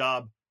coaching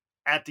job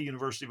at the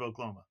University of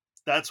Oklahoma.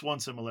 That's one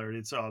similarity.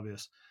 It's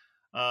obvious.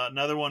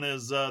 Another one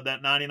is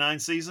that 99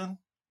 season.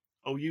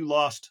 OU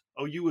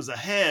was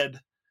ahead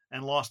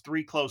and lost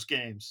 3 close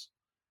games.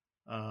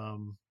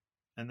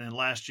 And then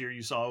last year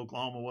you saw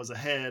Oklahoma was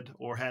ahead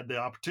or had the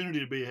opportunity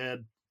to be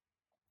ahead,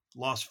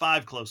 lost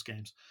 5 close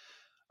games.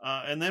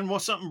 And then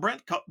something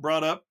Brent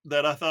brought up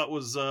that I thought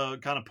was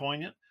kind of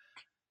poignant.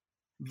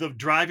 The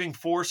driving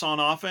force on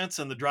offense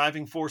and the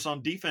driving force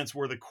on defense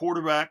were the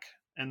quarterback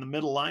and the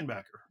middle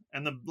linebacker.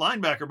 And the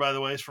linebacker, by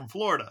the way, is from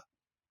Florida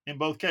in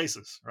both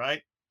cases,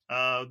 right?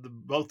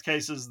 Both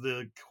cases,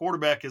 the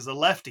quarterback is a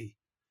lefty,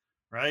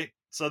 right?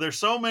 So there's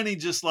so many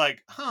just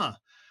like,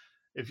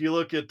 if you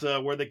look at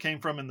where they came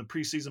from in the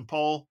preseason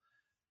poll,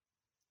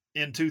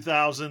 in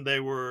 2000, they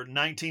were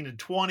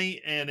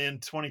 19-20, and in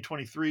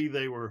 2023,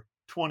 they were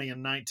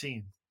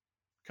 20-19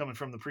 coming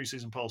from the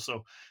preseason poll.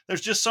 So there's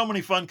just so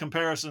many fun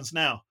comparisons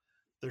now.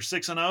 They're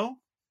 6-0.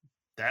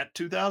 That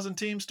 2000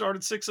 team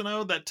started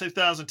 6-0. That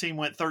 2000 team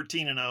went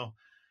 13-0.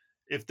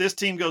 If this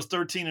team goes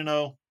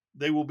 13-0,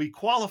 they will be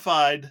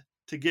qualified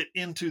to get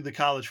into the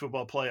college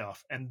football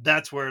playoff. And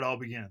that's where it all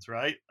begins,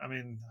 right? I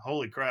mean,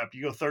 holy crap.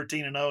 You go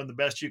 13-0, and the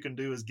best you can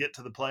do is get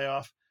to the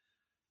playoff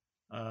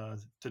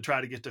to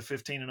try to get to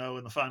 15-0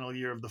 in the final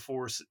year of the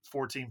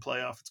 4-team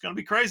playoff. It's going to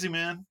be crazy,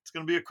 man. It's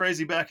going to be a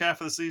crazy back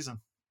half of the season.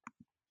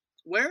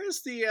 Where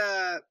is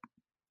the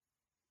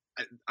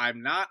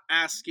I'm not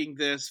asking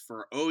this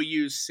for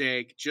OU's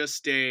sake,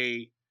 just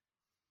is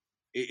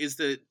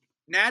the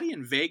Natty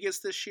in Vegas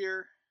this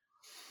year?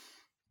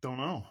 Don't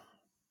know.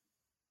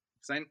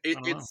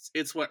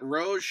 It's what,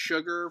 Rose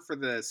Sugar for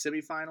the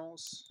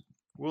semifinals?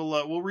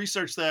 We'll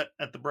research that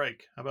at the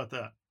break. How about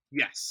that?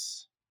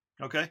 Yes.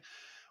 Okay.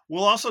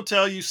 We'll also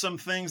tell you some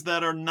things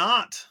that are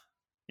not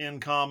in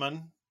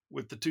common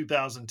with the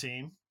 2000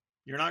 team.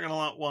 You're not going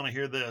to want to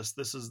hear this.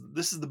 This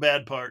is the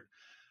bad part.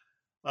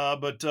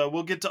 But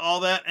we'll get to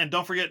all that. And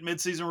don't forget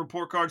midseason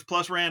report cards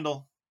plus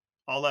Randall.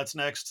 All that's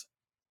next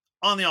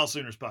on the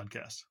AllSooners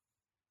Podcast.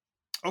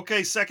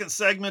 Okay, second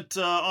segment.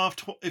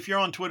 If you're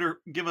on Twitter,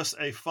 give us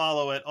a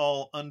follow at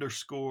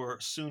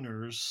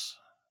all_Sooners.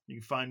 You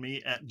can find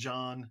me at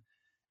John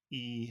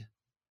E.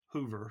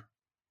 Hoover.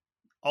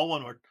 All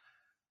one word.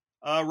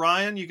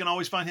 Ryan, you can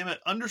always find him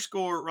at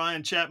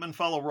 _Ryan Chapman.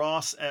 Follow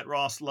Ross at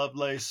Ross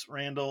Lovelace.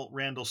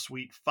 Randall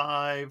Sweet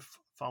 5.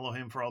 Follow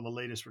him for all the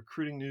latest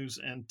recruiting news.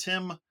 And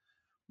Tim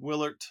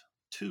Willert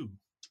 2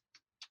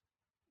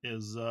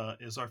 is our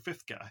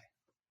 5th guy.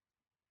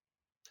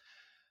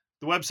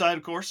 The website,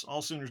 of course,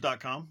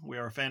 allsooners.com. We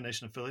are a Fan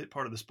Nation affiliate,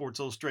 part of the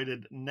Sports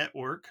Illustrated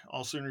network.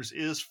 AllSooners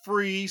is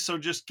free, so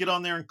just get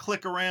on there and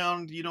click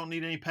around. You don't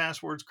need any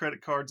passwords,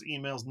 credit cards,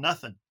 emails,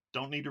 nothing.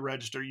 Don't need to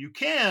register. You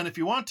can if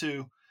you want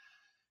to.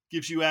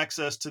 Gives you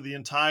access to the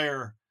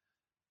entire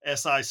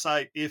SI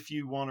site if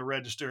you want to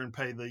register and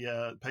pay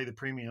the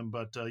premium,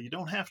 but you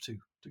don't have to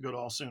go to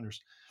AllSooners.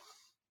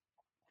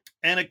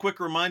 And a quick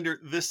reminder,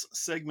 this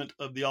segment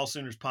of the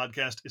AllSooners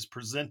Podcast is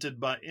presented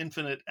by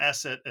Infinite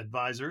Asset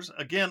Advisors.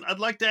 Again, I'd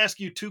like to ask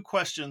you 2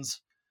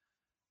 questions.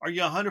 Are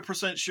you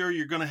 100% sure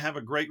you're going to have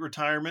a great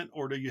retirement,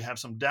 or do you have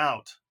some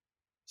doubt?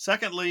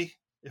 Secondly,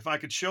 if I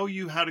could show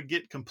you how to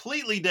get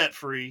completely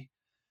debt-free,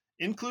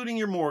 including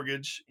your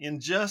mortgage, in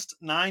just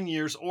 9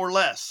 years or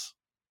less,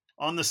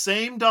 on the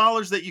same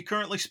dollars that you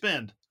currently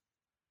spend,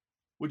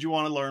 would you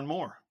want to learn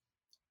more?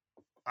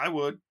 I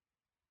would.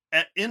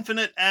 At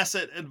Infinite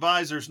Asset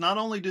Advisors, not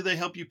only do they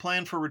help you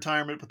plan for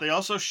retirement, but they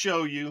also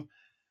show you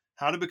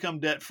how to become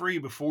debt-free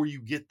before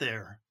you get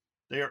there.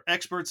 They are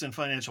experts in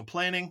financial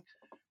planning,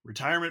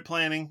 retirement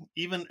planning,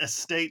 even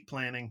estate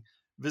planning.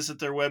 Visit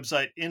their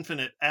website,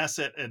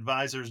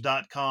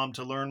 infiniteassetadvisors.com,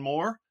 to learn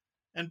more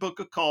and book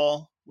a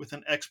call with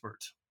an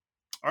expert.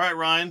 All right,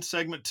 Ryan,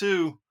 segment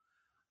 2.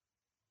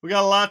 We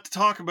got a lot to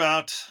talk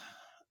about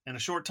and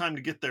a short time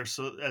to get there,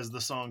 so as the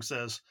song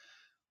says.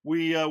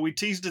 We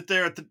teased it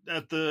there at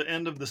the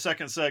end of the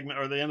second segment,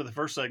 or the end of the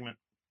first segment.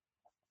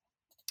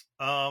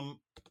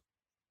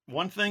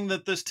 One thing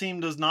that this team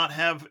does not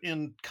have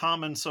in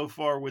common so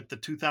far with the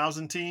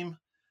 2000 team,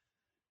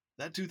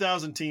 that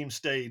 2000 team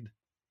stayed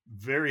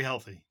very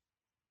healthy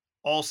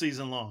all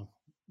season long.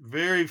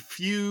 Very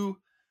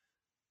few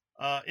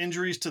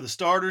injuries to the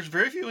starters,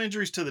 very few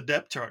injuries to the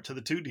depth chart, to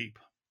the 2 deep.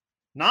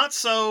 Not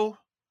so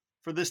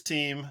for this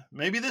team.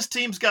 Maybe this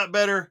team's got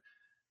better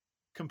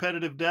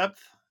competitive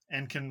depth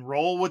and can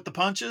roll with the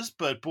punches,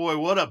 but boy,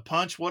 what a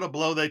punch, what a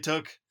blow they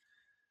took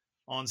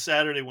on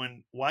Saturday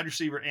when wide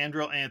receiver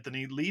Andrell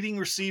Anthony, leading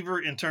receiver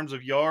in terms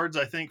of yards,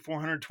 I think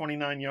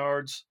 429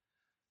 yards.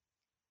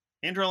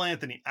 Andrell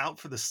Anthony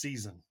out for the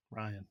season,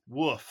 Ryan.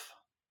 Woof.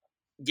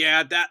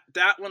 Yeah,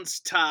 that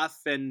one's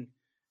tough, and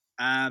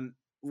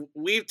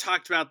we've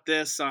talked about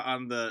this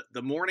on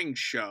the morning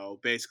show,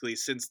 basically,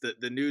 since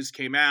the news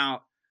came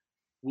out.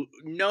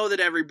 Know that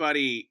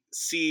everybody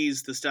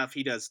sees the stuff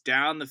he does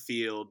down the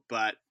field,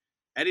 but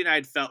Eddie and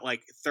I felt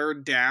like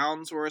third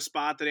downs were a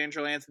spot that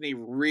Andrell Anthony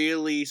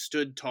really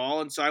stood tall,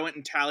 and so I went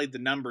and tallied the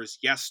numbers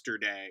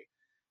yesterday.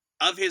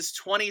 Of his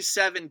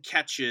 27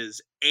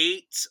 catches,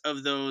 8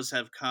 of those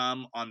have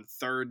come on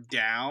third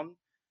down.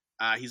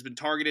 He's been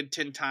targeted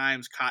 10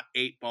 times, caught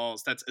 8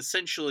 balls. That's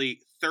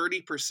essentially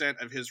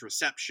 30% of his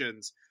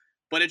receptions,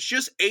 but it's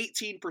just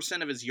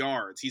 18% of his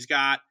yards. He's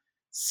got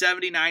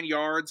 79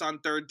 yards on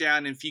third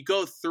down. And if you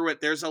go through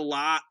it, there's a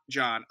lot,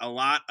 John,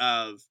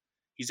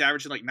 he's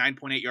averaging like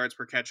 9.8 yards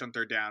per catch on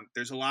third down.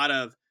 There's a lot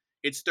of,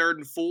 it's 3rd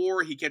and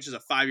 4, he catches a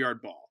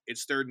 5-yard ball.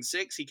 It's 3rd and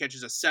 6, he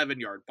catches a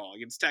 7-yard ball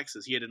against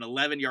Texas. He had an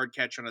 11-yard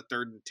catch on a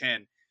 3rd and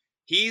 10.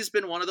 He's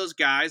been one of those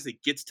guys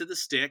that gets to the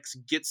sticks,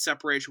 gets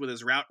separation with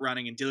his route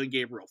running, and Dylan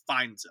Gabriel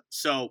finds him.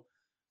 So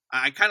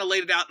I kind of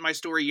laid it out in my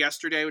story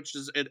yesterday, which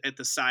is at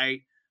the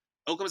site.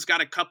 Oklahoma's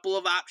got a couple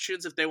of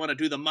options if they want to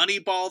do the money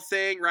ball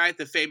thing, right?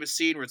 The famous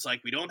scene where it's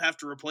like, we don't have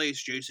to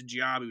replace Jason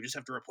Giambi, we just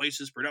have to replace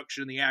his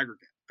production in the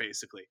aggregate,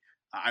 basically.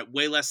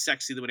 Way less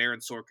sexy than when Aaron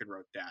Sorkin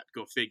wrote that.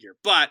 Go figure.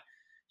 But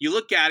you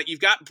look at it,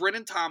 you've got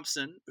Brennan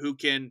Thompson, who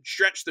can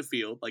stretch the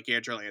field like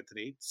Andrew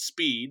Anthony,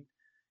 speed.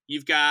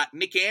 You've got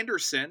Nick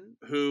Anderson,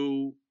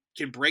 who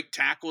can break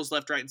tackles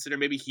left, right, and center.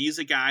 Maybe he's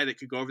a guy that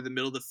could go over the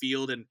middle of the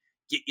field and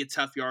get you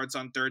tough yards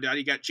on third down.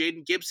 You got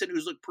Jaden Gibson,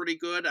 who's looked pretty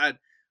good.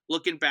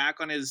 Looking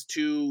back on his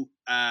 2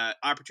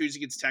 opportunities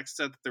against Texas,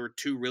 I thought there were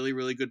 2 really,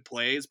 really good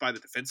plays by the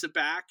defensive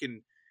back.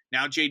 And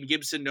now Jaden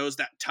Gibson knows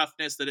that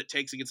toughness that it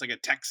takes against like a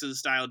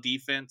Texas-style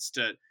defense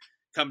to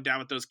come down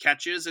with those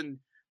catches. And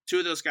 2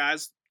 of those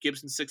guys,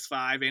 Gibson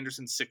 6'5",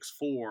 Anderson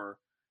 6'4",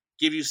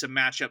 give you some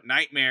matchup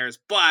nightmares.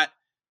 But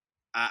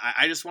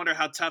I just wonder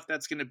how tough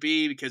that's going to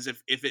be, because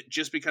if it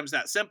just becomes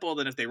that simple,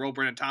 then if they roll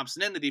Brennan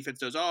Thompson in, the defense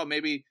goes, oh,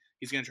 maybe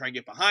he's going to try and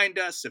get behind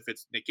us. If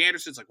it's Nick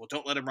Anderson, it's like, well,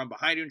 don't let him run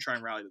behind you and try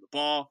and rally to the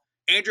ball.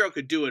 Andrew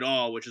could do it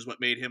all, which is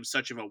what made him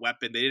such of a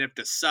weapon. They didn't have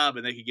to sub,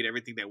 and they could get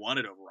everything they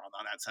wanted over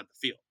on that side of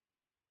the field.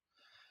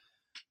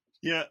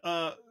 Yeah,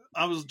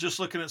 I was just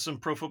looking at some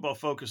Pro Football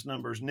Focus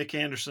numbers. Nick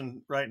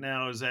Anderson right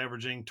now is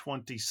averaging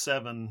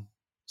 27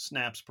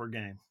 snaps per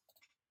game.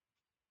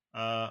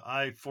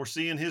 I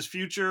foresee in his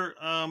future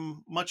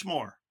much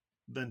more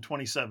than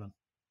 27.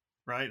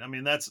 Right? I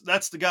mean, that's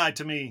the guy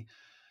to me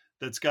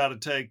that's got to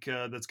take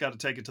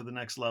it to the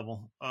next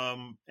level.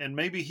 And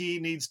maybe he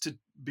needs to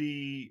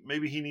be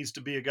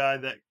a guy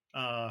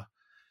that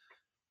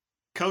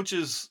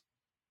coaches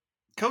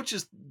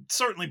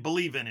certainly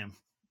believe in him.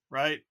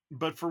 Right.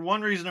 But for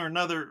one reason or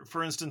another,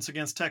 for instance,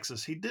 against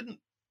Texas, he didn't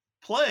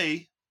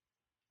play,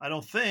 I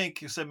don't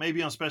think, except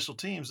maybe on special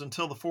teams,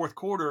 until the 4th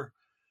quarter.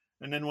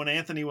 And then when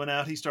Anthony went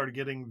out, he started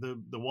getting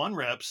the 1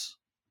 reps.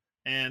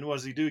 And what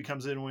does he do? He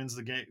comes in and wins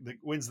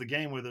the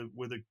game with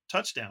a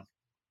touchdown.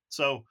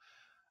 So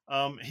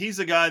he's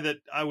a guy that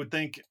I would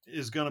think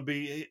is going to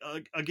be,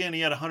 again, he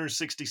had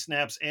 160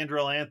 snaps.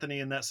 Andrew Anthony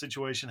in that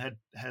situation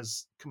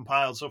has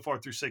compiled so far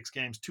through 6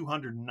 games,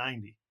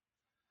 290.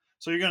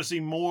 So you're going to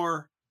see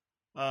more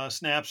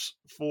snaps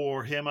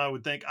for him, I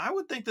would think. I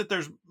would think that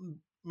there's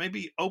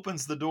maybe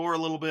opens the door a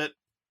little bit.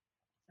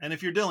 And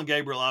if you're Dylan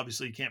Gabriel,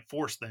 obviously you can't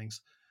force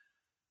things.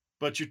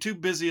 But your 2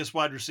 busiest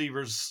wide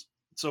receivers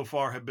so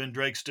far have been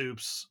Drake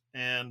Stoops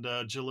and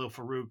Jalil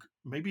Farouk.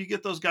 Maybe you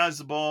get those guys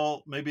the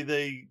ball. Maybe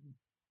they,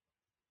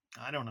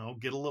 I don't know,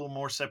 get a little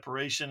more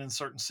separation in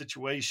certain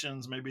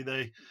situations. Maybe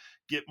they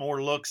get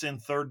more looks in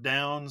third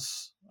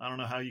downs. I don't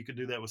know how you could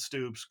do that with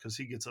Stoops, because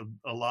he gets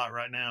a lot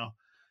right now.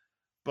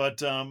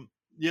 But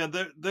yeah,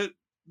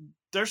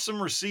 there's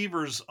some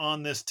receivers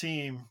on this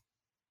team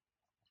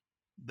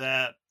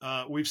that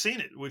we've seen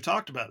it. We've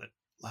talked about it,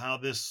 how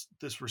this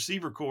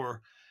receiver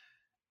core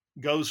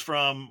goes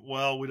from,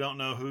 well, we don't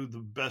know who the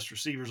best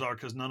receivers are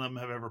because none of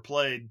them have ever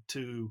played,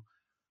 to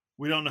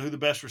we don't know who the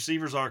best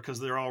receivers are because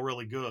they're all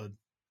really good.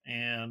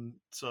 And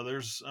so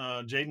there's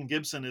Jaden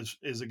Gibson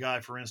is a guy,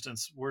 for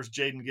instance. Where's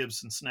Jaden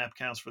Gibson's snap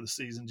counts for the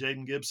season?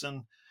 Jaden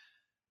Gibson,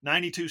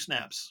 92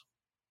 snaps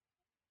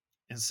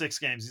in 6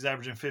 games. He's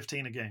averaging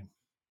 15 a game.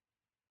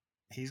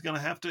 He's gonna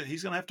have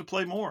to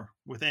play more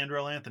with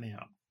Andrew Anthony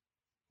out.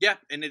 Yeah,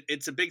 and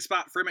it's a big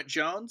spot for him at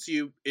Jones.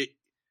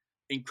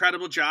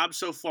 Incredible job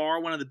so far.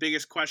 One of the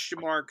biggest question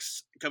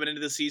marks coming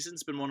into the season.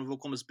 It's been one of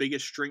Oklahoma's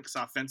biggest strengths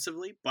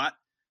offensively, but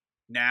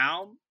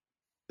now,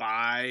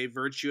 by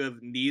virtue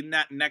of needing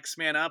that next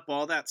man up,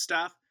 all that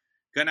stuff,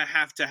 gonna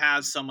have to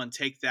have someone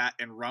take that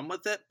and run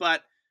with it.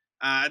 But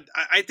I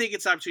think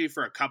it's opportunity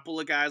for a couple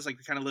of guys, like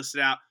we kind of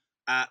listed out.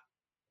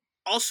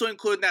 Also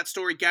included in that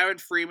story, Gavin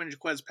Freeman and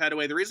Jaquez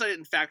Petaway. The reason I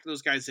didn't factor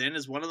those guys in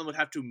is one of them would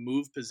have to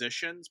move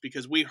positions,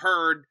 because we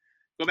heard,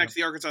 go back to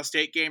the Arkansas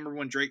State game, or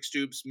when Drake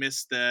Stoops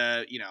missed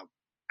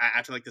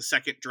after like the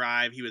second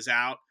drive, he was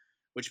out,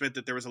 which meant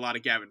that there was a lot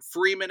of Gavin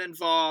Freeman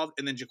involved.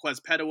 And then Jaquez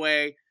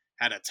Petaway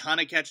had a ton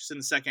of catches in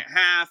the second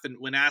half. And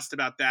when asked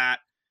about that,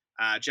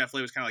 Jeff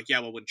Lay was kind of like, yeah,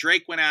 well, when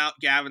Drake went out,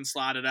 Gavin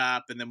slotted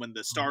up. And then when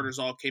the starters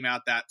all came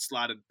out, that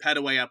slotted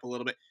Petaway up a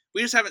little bit.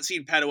 We just haven't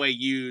seen Petaway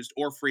used,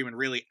 or Freeman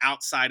really,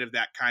 outside of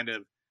that kind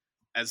of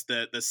as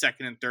the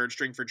second and third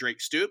string for Drake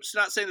Stoops.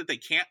 Not saying that they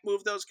can't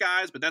move those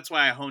guys, but that's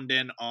why I honed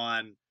in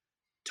on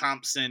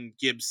Thompson,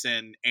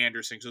 Gibson,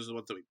 Anderson, because those are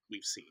what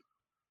we've seen.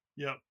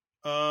 Yeah.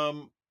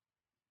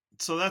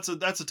 So that's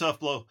a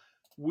tough blow.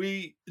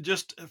 we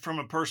just from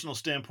a personal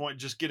standpoint,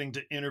 just getting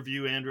to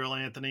interview Andrew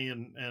Anthony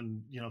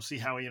and see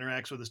how he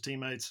interacts with his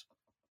teammates.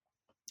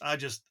 It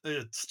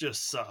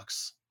just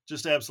sucks.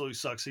 Just absolutely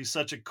sucks. He's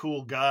such a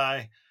cool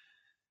guy.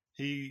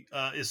 He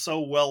is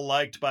so well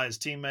liked by his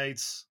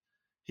teammates.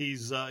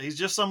 He's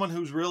just someone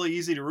who's really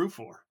easy to root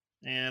for.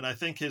 And I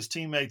think his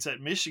teammates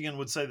at Michigan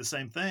would say the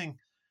same thing.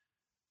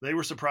 They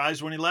were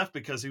surprised when he left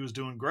because he was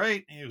doing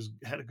great.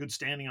 Had a good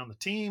standing on the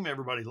team.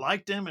 Everybody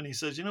liked him. And he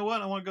says, you know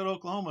what? I want to go to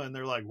Oklahoma. And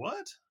they're like,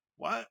 what?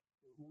 Why?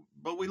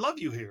 But we love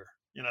you here,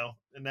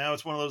 And now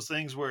it's one of those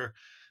things where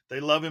they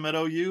love him at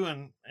OU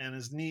and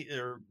his knee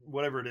or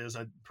whatever it is.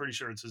 I'm pretty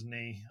sure it's his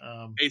knee.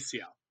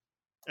 ACL.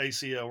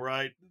 ACL,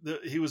 right?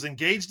 He was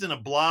engaged in a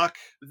block.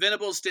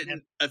 Venables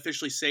didn't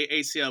officially say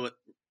ACL, but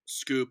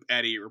Scoop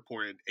Eddie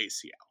reported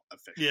ACL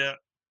officially. Yeah.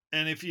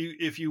 And if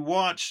you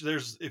watch the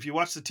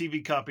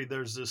TV copy,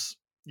 there's this,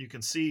 you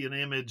can see an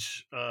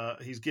image.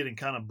 He's getting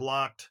kind of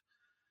blocked.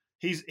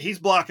 He's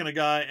blocking a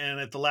guy,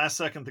 and at the last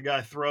second, the guy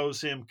throws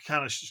him,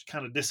 kind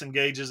of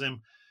disengages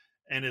him,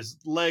 and his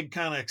leg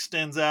kind of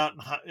extends out,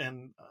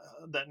 and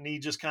that knee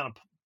just kind of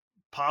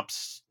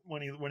pops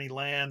when he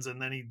lands,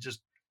 and then he just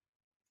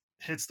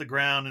hits the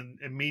ground and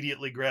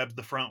immediately grabs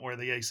the front where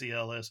the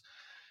ACL is.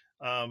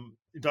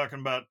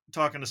 You're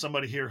talking to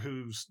somebody here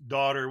whose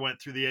daughter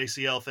went through the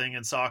ACL thing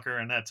in soccer,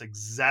 and that's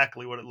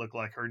exactly what it looked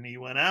like. Her knee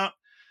went out,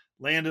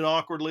 landed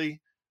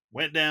awkwardly,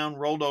 went down,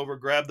 rolled over,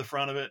 grabbed the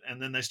front of it,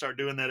 and then they start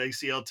doing that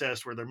ACL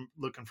test where they're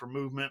looking for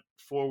movement,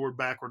 forward,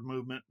 backward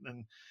movement,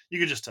 and you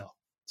can just tell.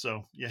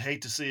 So you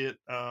hate to see it.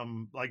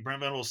 Like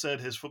Brent Venables said,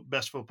 his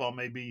best football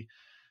may be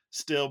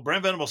still.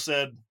 Brent Venables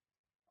said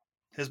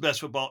his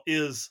best football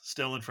is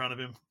still in front of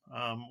him.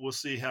 We'll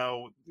see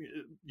how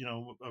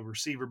a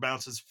receiver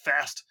bounces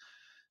fast,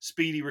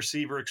 speedy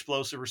receiver,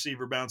 explosive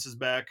receiver bounces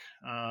back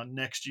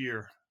next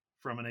year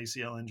from an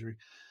ACL injury.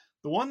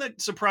 The one that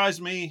surprised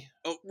me.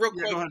 Oh, real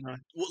quick. Go ahead,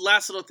 Ryan.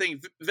 Last little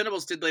thing.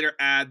 Venables did later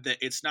add that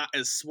it's not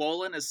as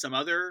swollen as some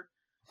other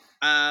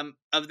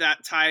of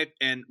that type.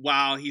 And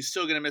while he's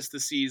still going to miss the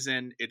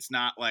season, it's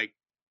not like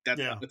that's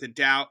without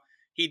doubt.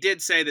 He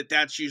did say that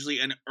that's usually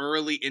an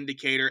early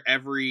indicator.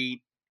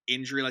 Every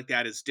injury like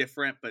that is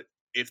different, but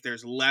if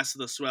there's less of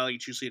the swelling,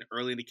 it's usually an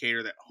early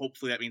indicator that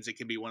hopefully that means it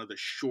can be one of the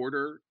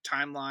shorter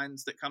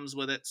timelines that comes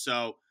with it.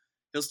 So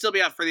he'll still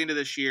be out for the end of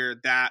this year.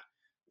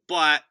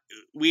 But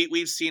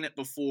we've seen it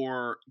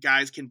before.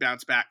 Guys can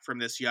bounce back from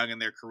this young in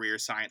their career.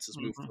 Science has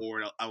moved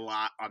forward a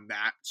lot on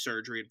that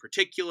surgery in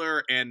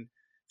particular. And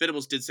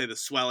Venables did say the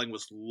swelling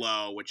was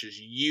low, which is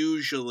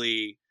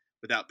usually,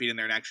 without being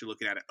there and actually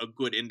looking at it, a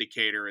good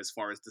indicator as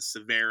far as the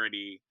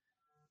severity,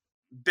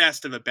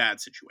 best of a bad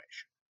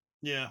situation.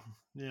 Yeah.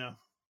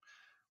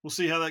 We'll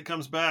see how that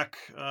comes back,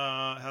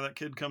 how that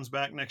kid comes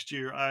back next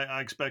year.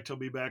 I expect he'll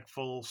be back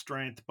full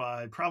strength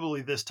by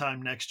probably this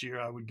time next year,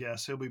 I would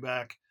guess. He'll be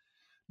back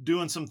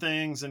doing some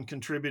things and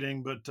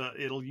contributing, but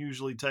it'll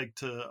usually take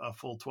to a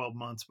full 12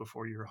 months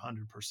before you're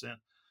 100%.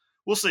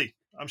 We'll see.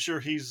 I'm sure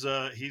he's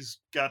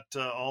got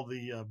all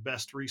the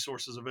best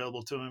resources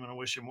available to him, and I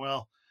wish him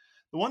well.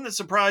 The one that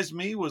surprised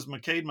me was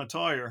McCade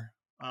Matoyer.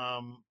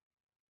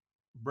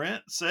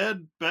 Brent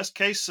said best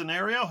case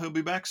scenario, he'll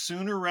be back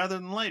sooner rather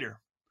than later.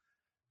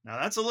 Now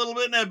that's a little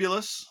bit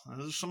nebulous.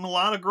 There's a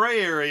lot of gray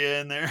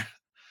area in there,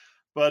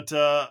 but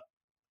the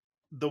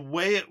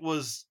way it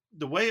was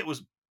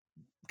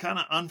kind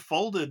of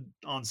unfolded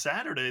on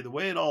Saturday, the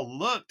way it all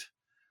looked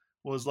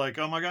was like,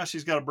 oh my gosh,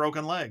 he's got a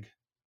broken leg.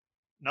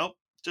 Nope,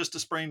 just a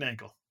sprained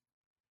ankle.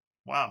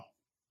 Wow.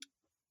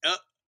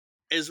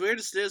 As weird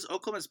as it is,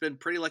 Oklahoma's been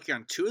pretty lucky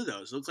on two of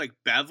those. It looks like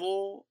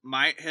Bevel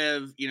might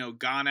have,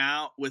 gone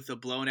out with a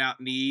blown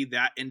out knee.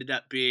 That ended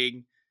up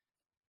being,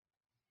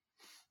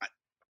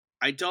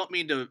 I don't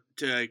mean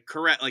to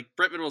correct, like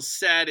Brent Venables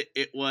said,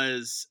 it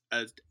was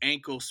an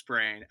ankle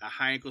sprain, a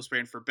high ankle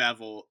sprain for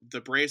Bevel.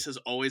 The brace has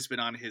always been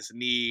on his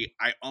knee.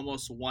 I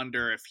almost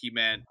wonder if he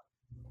meant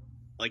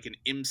like an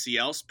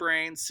MCL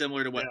sprain,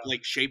 similar to what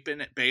Blake Shapen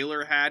at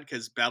Baylor had,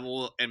 because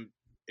Bevel and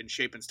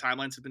Shapen's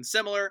timelines have been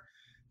similar.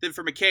 Then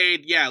for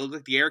McCade, it looked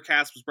like the air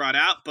cast was brought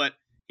out, but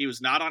he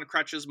was not on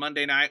crutches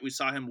Monday night. We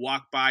saw him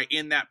walk by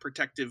in that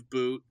protective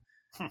boot.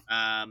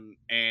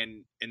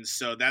 And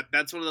so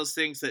that's one of those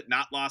things that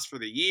not lost for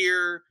the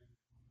year.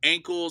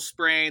 Ankle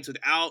sprains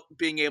without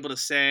being able to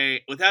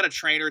say, without a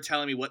trainer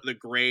telling me what the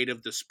grade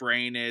of the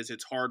sprain is,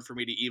 it's hard for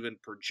me to even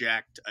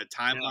project a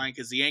timeline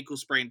because the ankle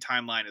sprain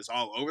timeline is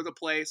all over the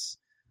place.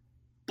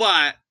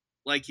 But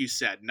like you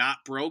said, not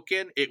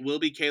broken. It will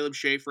be Caleb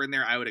Schaefer in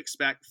there, I would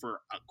expect,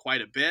 for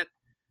quite a bit.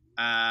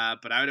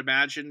 But I would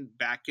imagine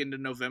back into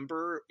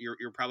November,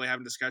 you're probably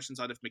having discussions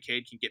on if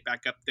McCade can get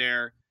back up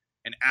there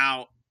and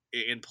out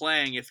in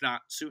playing, if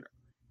not sooner.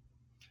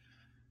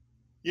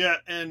 Yeah,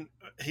 and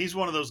he's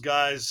one of those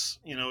guys,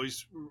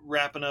 he's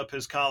wrapping up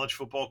his college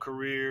football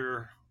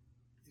career.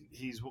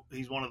 He's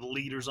one of the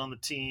leaders on the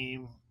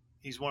team.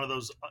 He's one of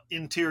those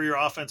interior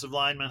offensive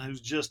linemen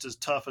who's just as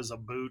tough as a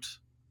boot,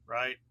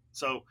 right?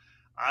 So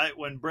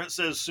when Brent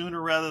says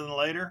sooner rather than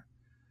later,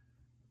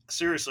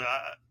 seriously,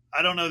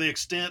 I don't know the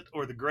extent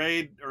or the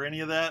grade or any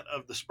of that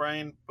of the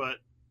sprain, but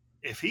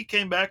if he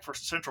came back for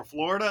Central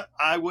Florida,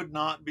 I would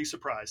not be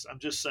surprised. I'm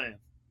just saying,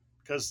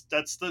 because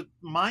that's the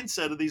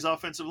mindset of these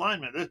offensive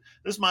linemen.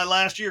 This is my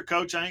last year,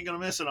 coach. I ain't going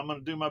to miss it. I'm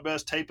going to do my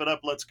best, tape it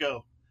up, let's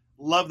go.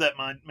 Love that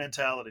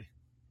mentality.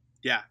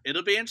 Yeah,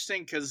 it'll be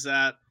interesting because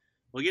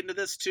we'll get into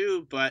this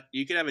too, but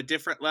you could have a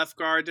different left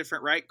guard,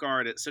 different right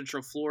guard at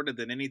Central Florida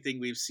than anything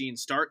we've seen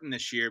starting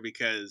this year,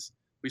 because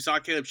we saw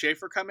Caleb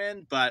Schaefer come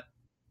in, but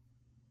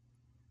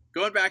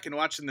going back and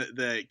watching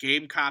the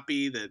game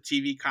copy, the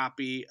TV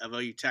copy of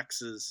OU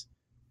Texas,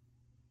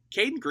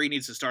 Caden Green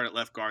needs to start at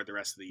left guard the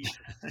rest of the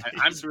year.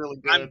 I'm really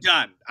good. I'm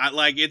done.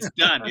 It's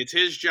done. It's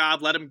his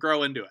job. Let him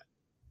grow into it.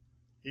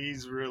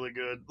 He's really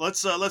good.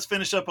 Let's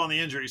finish up on the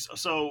injuries.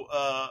 So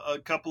a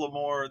couple of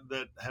more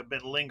that have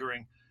been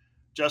lingering.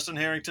 Justin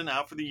Harrington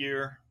out for the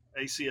year,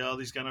 ACL.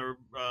 He's gonna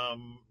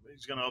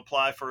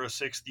apply for a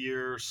 6th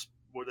year.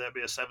 Would that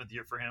be a 7th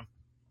year for him?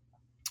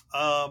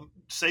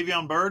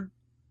 Savion Byrd.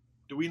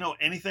 Do we know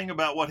anything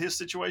about what his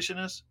situation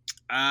is?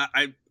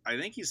 I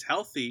think he's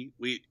healthy.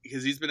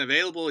 Because he's been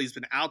available. He's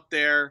been out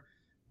there.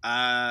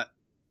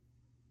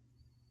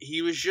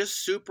 He was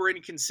just super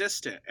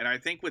inconsistent, and I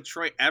think with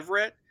Troy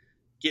Everett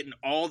getting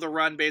all the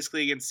run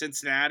basically against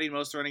Cincinnati,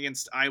 most of the run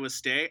against Iowa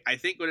State, I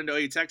think going into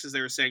OU Texas,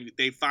 they were saying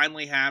they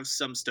finally have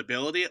some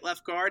stability at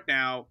left guard.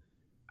 Now,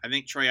 I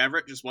think Troy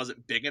Everett just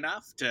wasn't big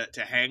enough to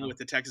hang with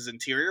the Texas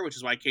interior, which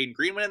is why Caden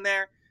Green went in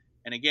there.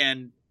 And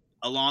again,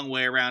 a long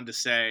way around to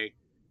say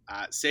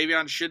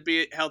Savion should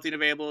be healthy and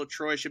available.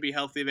 Troy should be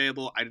healthy and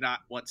available. I do not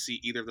want to see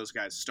either of those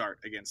guys start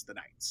against the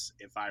Knights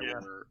if I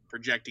were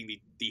projecting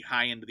the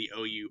high end of the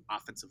OU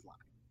offensive line.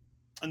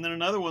 And then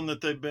another one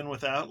that they've been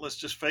without, let's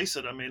just face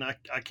it. I mean, I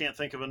can't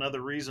think of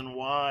another reason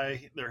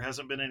why there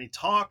hasn't been any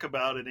talk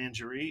about an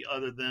injury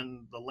other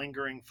than the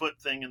lingering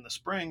foot thing in the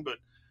spring. But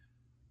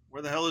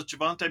where the hell is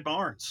Javonte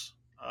Barnes?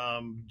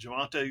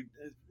 Javonte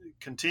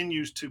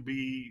continues to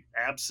be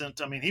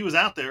absent. I mean, he was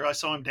out there. I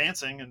saw him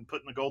dancing and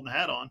putting the golden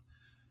hat on.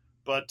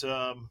 But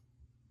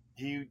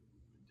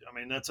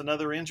that's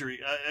another injury.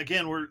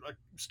 Again, we're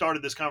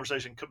started this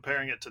conversation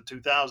comparing it to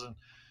 2000.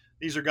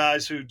 These are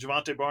guys who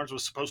Javonte Barnes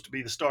was supposed to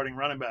be the starting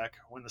running back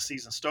when the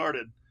season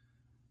started.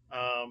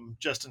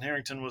 Justin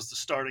Harrington was the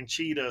starting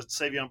cheetah.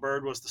 Savion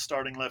Byrd was the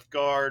starting left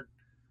guard.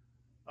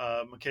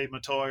 McCabe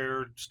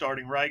Matoyer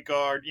starting right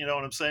guard. You know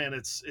what I'm saying?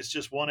 It's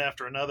just one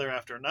after another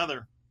after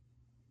another.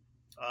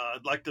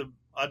 I'd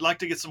like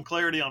to get some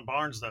clarity on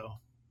Barnes though.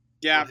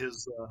 Yeah.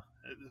 His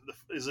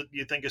is it?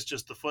 You think it's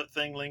just the foot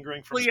thing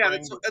lingering from? Well, yeah,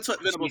 that's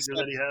what Venables said.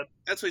 That he had.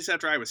 That's what he said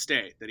after Iowa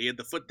State, that he had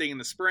the foot thing in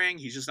the spring.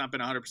 He's just not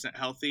been 100%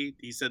 healthy.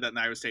 He said that in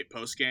the Iowa State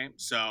post game.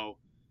 So,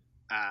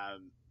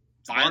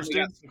 finally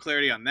got some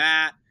clarity on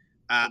that.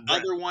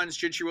 Other ones,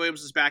 Gentry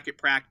Williams is back at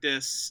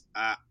practice.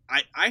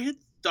 I had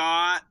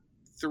thought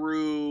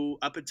through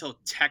up until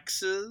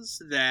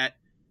Texas that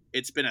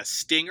it's been a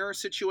stinger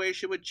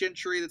situation with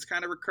Gentry that's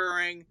kind of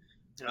recurring.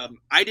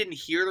 I didn't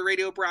hear the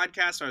radio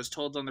broadcast. I was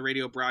told on the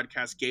radio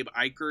broadcast, Gabe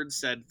Eichard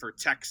said for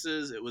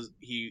Texas, it was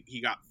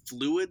he got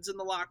fluids in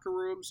the locker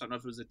room. So I don't know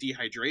if it was a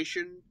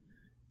dehydration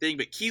thing,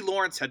 but Key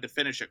Lawrence had to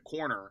finish at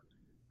corner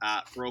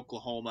for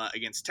Oklahoma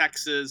against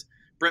Texas.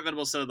 Brent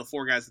Venables said of the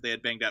 4 guys that they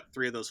had banged up,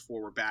 3 of those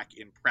 4 were back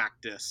in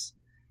practice.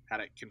 Had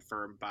it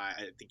confirmed by,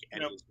 I think,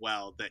 Eddie as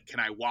well, that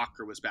Kenai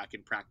Walker was back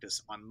in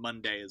practice on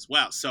Monday as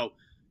well. So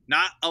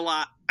not a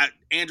lot.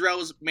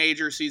 Andrell's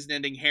major season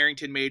ending,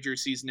 Harrington major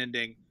season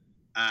ending.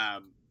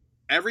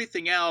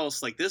 Everything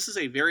else, like, this is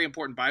a very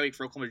important bye week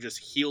for Oklahoma to just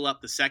heal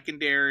up the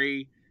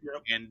secondary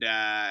and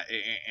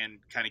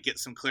kind of get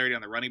some clarity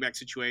on the running back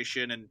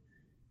situation.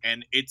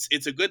 And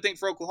it's a good thing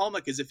for Oklahoma,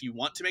 because if you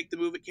want to make the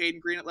move at Caden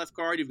Green at left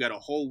guard, you've got a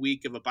whole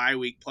week of a bye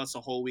week plus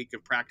a whole week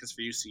of practice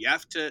for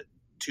UCF to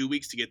 2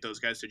 weeks to get those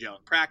guys to gel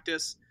in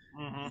practice.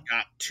 Mm-hmm. You've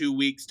got 2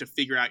 weeks to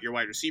figure out your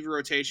wide receiver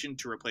rotation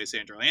to replace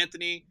Andrew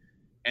Anthony.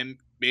 And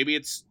maybe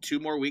it's 2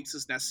 more weeks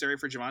is necessary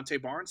for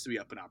Javonte Barnes to be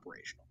up and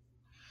operational.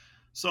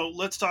 So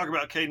let's talk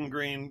about Caden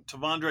Green.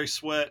 Tavondre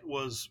Sweat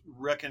was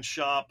wrecking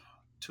shop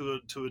to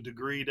a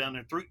degree down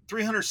there.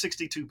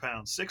 362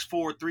 pounds,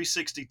 6'4",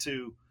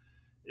 362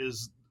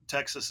 is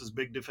Texas's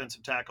big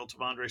defensive tackle,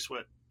 Tavondre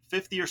Sweat.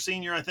 5th-year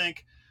senior, I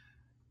think.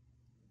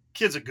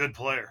 Kid's a good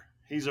player.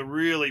 He's a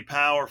really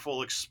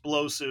powerful,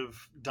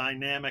 explosive,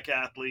 dynamic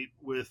athlete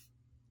with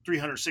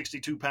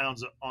 362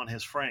 pounds on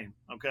his frame,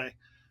 okay?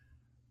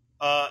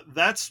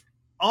 That's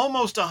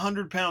almost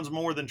 100 pounds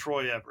more than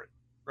Troy Everett.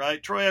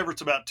 Right, Troy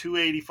Everett's about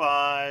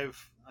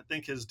 285. I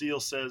think his deal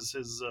says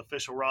his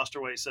official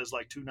roster weight says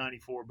like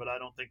 294, but I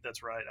don't think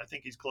that's right. I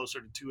think he's closer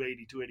to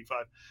 280,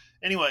 285.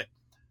 Anyway,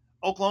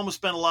 Oklahoma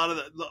spent a lot of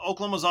the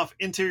Oklahoma's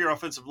interior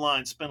offensive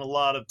line spent a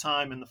lot of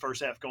time in the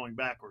first half going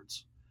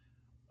backwards,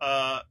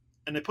 and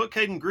they put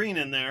Caden Green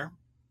in there,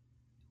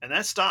 and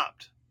that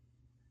stopped.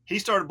 He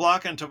started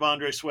blocking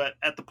Tavondre Sweat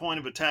at the point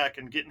of attack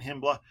and getting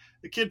him blocked.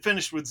 The kid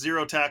finished with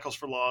 0 tackles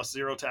for loss,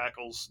 0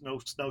 tackles,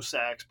 no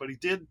sacks, but he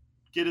did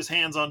get his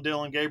hands on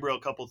Dylan Gabriel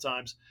a couple of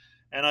times.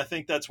 And I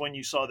think that's when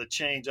you saw the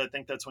change. I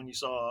think that's when you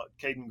saw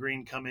Caden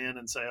Green come in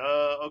and say,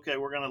 okay,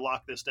 we're going to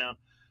lock this down.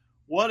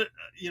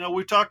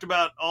 We've talked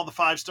about all the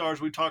 5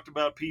 stars. We've talked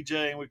about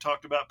PJ, and we've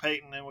talked about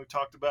Peyton, and we've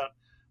talked about,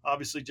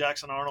 obviously,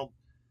 Jackson Arnold.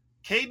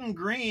 Caden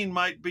Green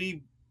might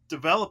be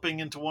developing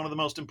into one of the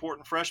most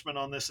important freshmen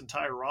on this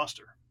entire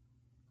roster.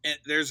 And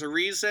there's a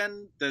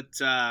reason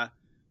that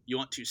you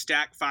want to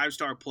stack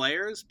 5-star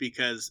players,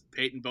 because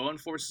Peyton Bowen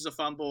forces a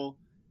fumble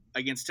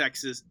against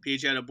Texas.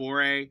 PJ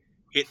Adebore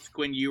hits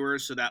Quinn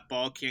Ewers so that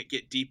ball can't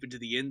get deep into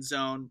the end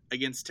zone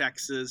against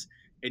Texas.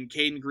 And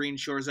Caden Green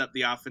shores up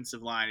the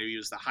offensive line. He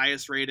was the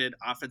highest rated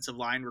offensive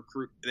line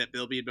recruit that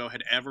Bill Beadbo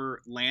had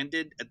ever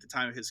landed at the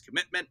time of his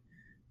commitment.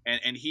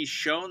 And he's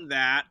shown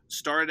that.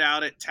 Started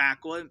out at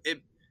tackle.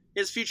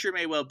 His future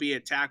may well be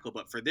at tackle,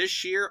 but for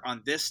this year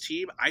on this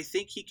team, I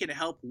think he can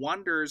help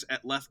wonders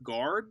at left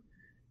guard.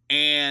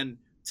 And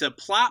to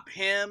plop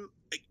him,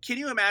 can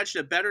you imagine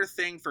a better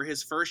thing for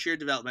his first year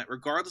development,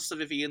 regardless of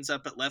if he ends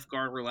up at left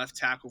guard or left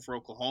tackle for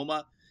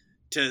Oklahoma,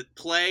 to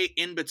play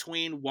in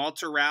between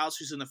Walter Rouse,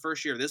 who's in the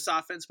first year of this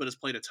offense, but has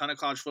played a ton of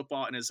college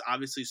football and is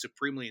obviously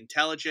supremely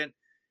intelligent,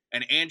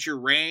 and Andrew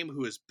Rame,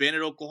 who has been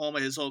at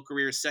Oklahoma his whole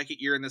career, second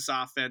year in this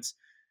offense,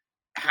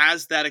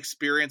 has that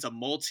experience, a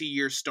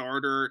multi-year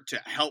starter to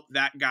help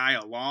that guy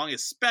along,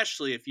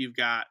 especially if you've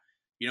got,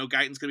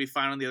 Guyton's going to be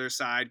fine on the other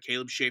side.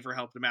 Caleb Schaefer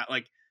helped him out.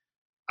 Like,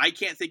 I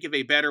can't think of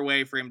a better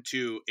way for him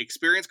to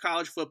experience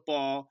college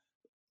football.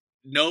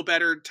 No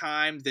better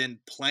time than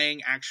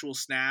playing actual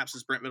snaps,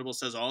 as Brent Venables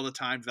says all the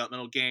time,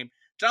 developmental game,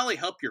 to not only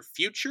help your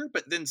future,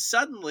 but then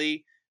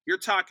suddenly you're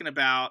talking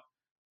about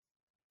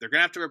they're going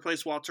to have to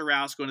replace Walter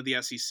Rouse going to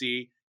the SEC.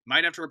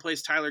 Might have to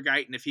replace Tyler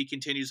Guyton if he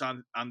continues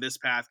on this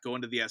path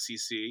going to the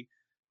SEC.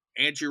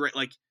 Andrew,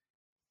 like,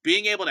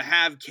 being able to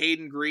have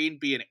Caden Green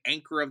be an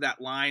anchor of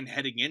that line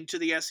heading into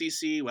the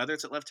SEC, whether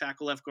it's at left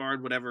tackle, left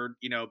guard, whatever,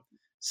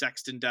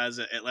 Sexton does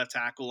at left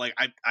tackle. Like,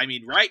 I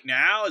mean, right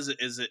now, as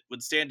it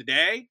would stand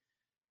today,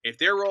 if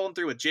they're rolling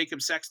through with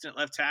Jacob Sexton at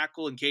left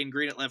tackle and Caden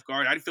Green at left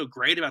guard, I'd feel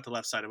great about the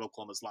left side of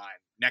Oklahoma's line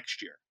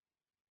next year.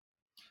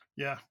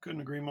 Yeah, couldn't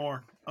agree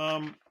more.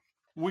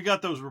 We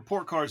got those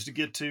report cards to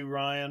get to,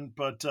 Ryan,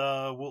 but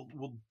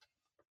we'll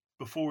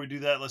before we do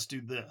that, let's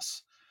do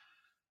this.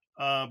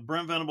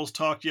 Brent Venables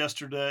talked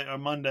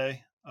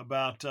Monday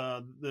about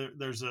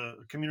there's a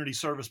community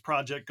service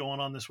project going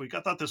on this week.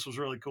 I thought this was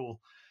really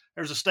cool.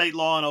 There's a state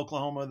law in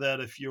Oklahoma that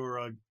if you're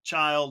a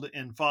child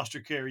in foster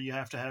care, you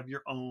have to have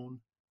your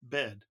own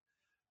bed.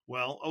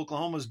 Well,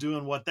 Oklahoma's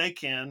doing what they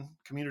can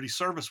community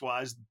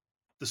service-wise.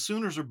 The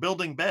Sooners are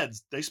building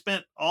beds. They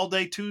spent all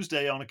day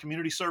Tuesday on a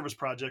community service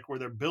project where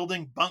they're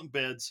building bunk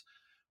beds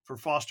for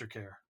foster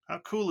care. How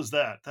cool is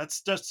that?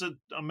 That's just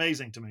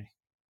amazing to me.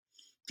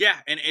 Yeah,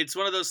 and it's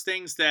one of those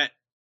things that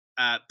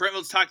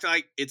Brentwood's talked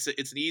like it's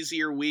an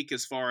easier week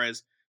as far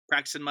as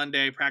practicing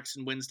Monday,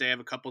 practicing Wednesday, have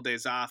a couple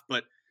days off,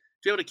 but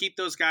to be able to keep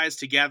those guys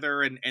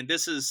together, and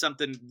this is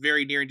something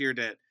very near and dear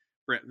to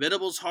Brent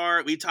Venables'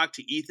 heart. We talked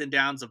to Ethan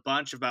Downs a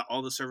bunch about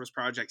all the service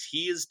projects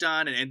he has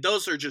done, and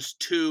those are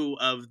just two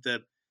of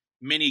the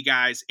many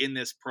guys in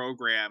this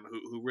program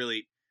who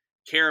really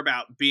care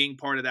about being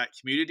part of that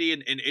community,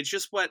 and it's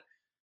just what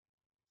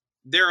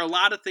there are a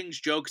lot of things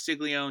Joe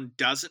Castiglione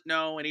doesn't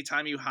know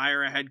anytime you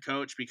hire a head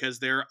coach, because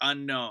they're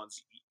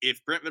unknowns.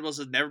 If Brent Venables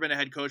has never been a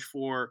head coach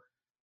for,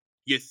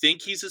 you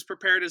think he's as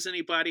prepared as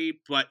anybody,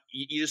 but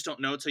you just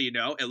don't know until you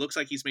know. It looks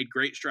like he's made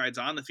great strides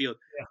on the field.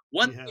 Yeah,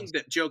 one thing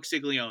that Joe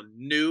Castiglione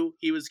knew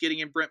he was getting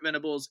in Brent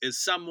Venables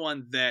is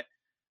someone that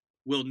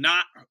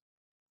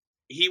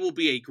he will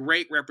be a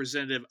great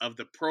representative of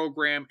the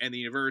program and the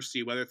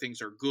university, whether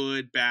things are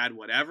good, bad,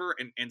 whatever,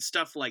 and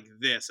stuff like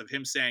this, of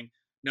him saying,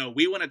 no,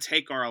 we want to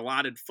take our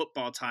allotted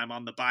football time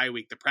on the bye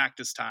week, the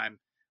practice time,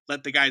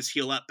 let the guys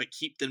heal up, but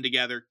keep them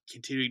together,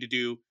 continuing to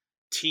do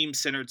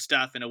team-centered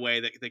stuff in a way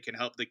that can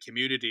help the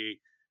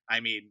community. I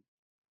mean,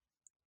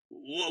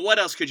 what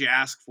else could you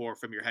ask for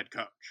from your head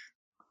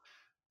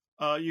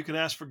coach? You could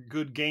ask for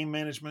good game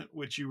management,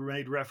 which you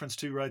made reference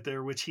to right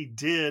there, which he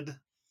did.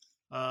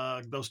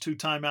 Those 2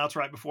 timeouts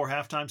right before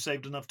halftime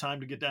saved enough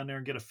time to get down there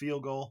and get a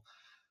field goal.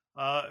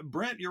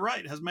 Brent, you're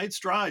right, has made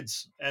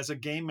strides as a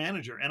game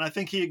manager. And I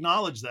think he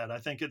acknowledged that. I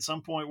think at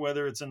some point,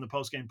 whether it's in the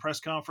post-game press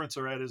conference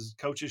or at his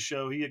coach's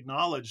show, he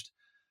acknowledged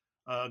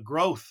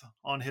growth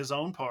on his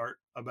own part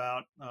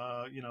about,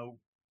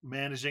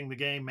 managing the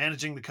game,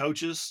 managing the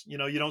coaches. You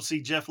don't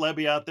see Jeff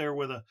Lebby out there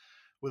with a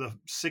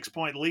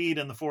 6-point lead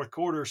in the fourth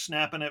quarter,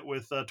 snapping it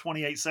with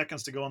 28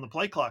 seconds to go on the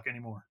play clock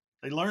anymore.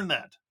 They learned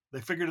that. They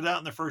figured it out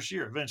in their first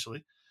year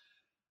eventually.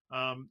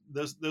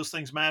 Those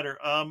things matter.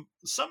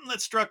 Something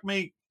that struck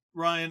me,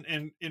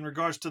 Ryan, in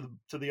regards to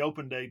the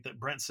open date that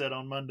Brent said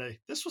on Monday,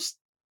 this is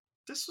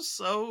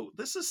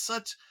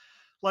such,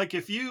 like,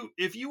 if you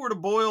were to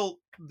boil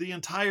the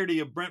entirety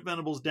of Brent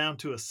Venables down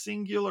to a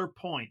singular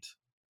point,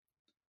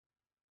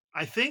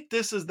 I think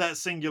this is that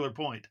singular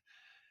point.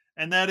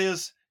 And that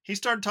is, he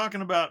started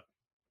talking about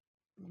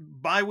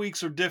bye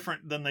weeks are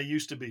different than they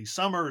used to be.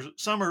 Summer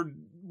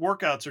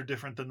workouts are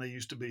different than they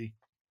used to be.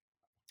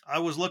 I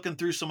was looking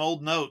through some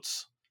old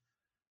notes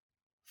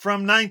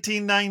from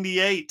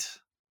 1998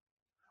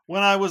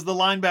 when I was the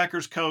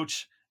linebackers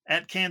coach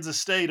at Kansas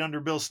State under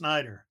Bill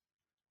Snyder.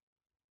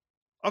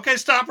 Okay,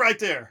 stop right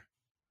there.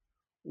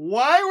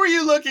 Why were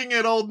you looking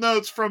at old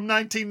notes from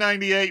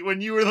 1998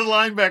 when you were the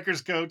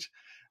linebackers coach?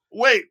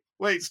 Wait,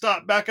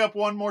 stop. Back up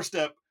one more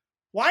step.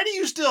 Why do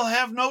you still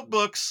have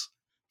notebooks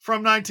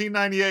from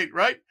 1998,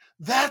 right?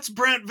 That's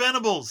Brent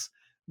Venables.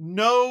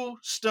 No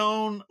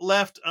stone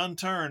left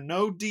unturned.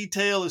 No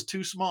detail is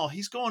too small.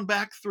 He's going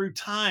back through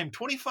time,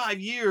 25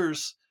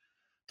 years,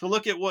 to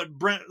look at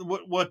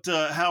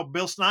how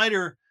Bill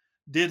Snyder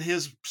did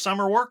his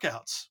summer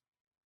workouts.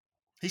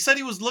 He said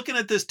he was looking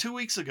at this 2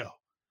 weeks ago.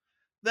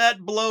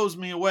 That blows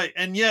me away.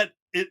 And yet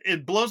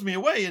it blows me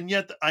away. And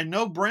yet I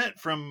know Brent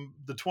from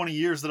the 20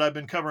 years that I've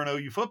been covering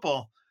OU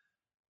football.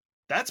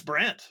 That's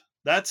Brent.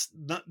 That's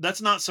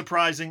not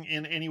surprising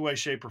in any way,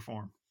 shape, or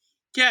form.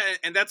 Yeah,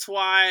 and that's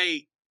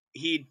why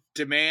he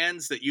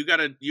demands that you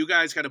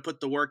guys got to put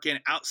the work in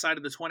outside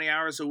of the 20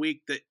 hours a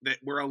week that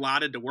we're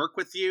allotted to work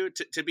with you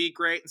to be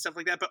great and stuff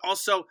like that. But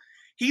also,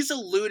 he's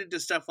alluded to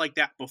stuff like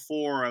that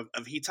before.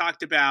 Of he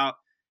talked about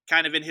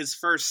kind of in his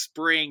first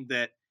spring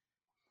that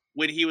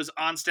when he was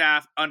on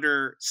staff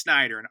under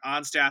Snyder and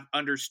on staff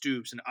under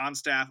Stoops and on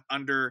staff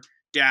under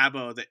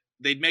Dabo, that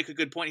they'd make a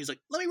good point. He's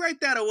like, let me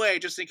write that away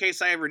just in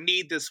case I ever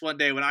need this one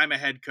day when I'm a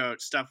head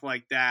coach, stuff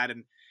like that.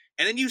 And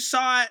then you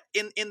saw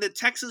it in the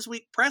Texas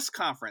Week press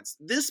conference.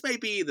 This may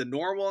be the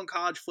normal in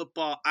college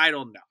football. I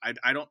don't know.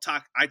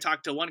 I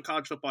talk to one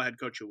college football head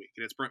coach a week,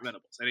 and it's Brent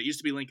Venables, and it used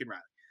to be Lincoln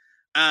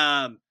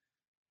Riley.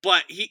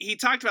 But he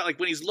talked about, like,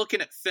 when he's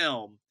looking at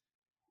film,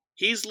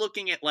 he's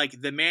looking at,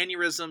 like, the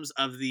mannerisms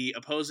of the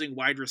opposing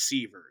wide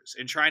receivers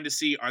and trying to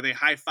see, are they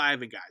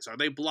high-fiving guys? Are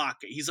they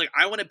blocking? He's like,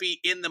 I want to be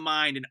in the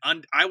mind,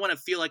 and I want to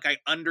feel like I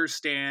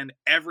understand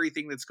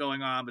everything that's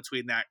going on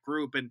between that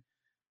group. And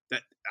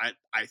that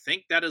I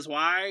think that is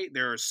why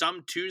there are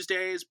some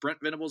Tuesdays Brent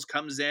Venables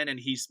comes in and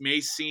he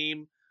may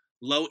seem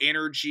low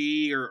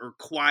energy or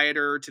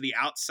quieter to the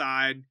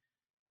outside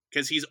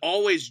because he's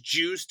always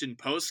juiced in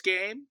post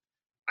game.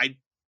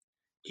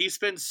 He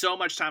spends so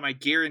much time. I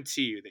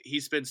guarantee you that he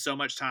spends so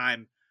much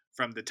time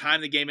from the time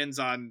the game ends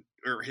on,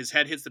 or his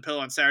head hits the pillow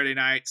on Saturday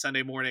night,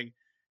 Sunday morning,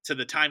 to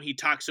the time he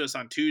talks to us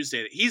on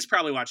Tuesday, that he's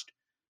probably watched,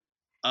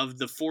 of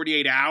the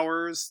 48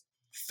 hours,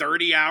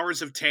 30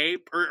 hours of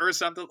tape or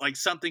something, like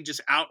something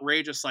just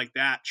outrageous like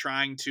that,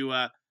 trying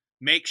to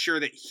make sure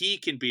that he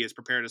can be as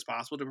prepared as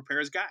possible to prepare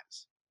his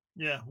guys.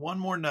 Yeah, one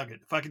more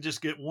nugget. If I could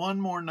just get one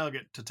more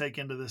nugget to take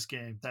into this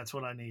game, that's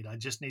what I need. I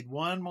just need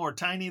one more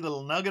tiny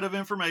little nugget of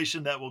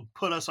information that will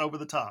put us over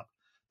the top.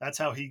 That's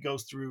how he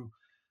goes through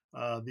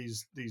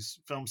these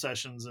film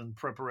sessions and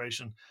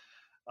preparation.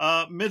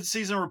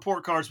 Mid-season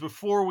report cards.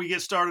 Before we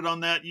get started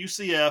on that,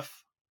 UCF,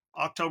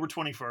 October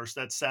 21st.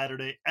 That's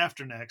Saturday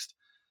after next.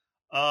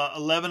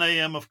 11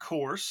 a.m., of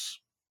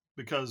course,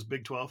 because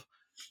Big 12.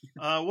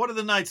 What are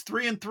the Knights?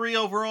 3-3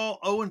 overall,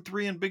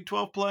 0-3 in Big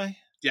 12 play?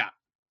 Yeah.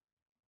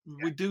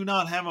 We do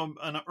not have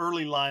an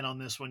early line on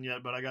this one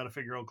yet, but I got to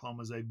figure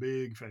Oklahoma's a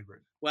big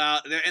favorite.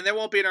 Well, there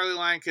won't be an early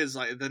line because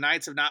the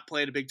Knights have not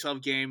played a Big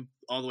 12 game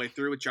all the way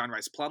through with John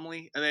Rice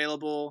Plumlee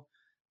available.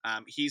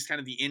 He's kind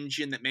of the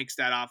engine that makes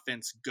that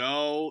offense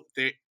go.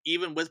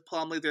 Even with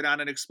Plumlee, they're not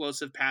an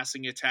explosive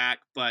passing attack,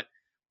 but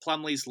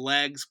Plumlee's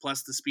legs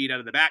plus the speed out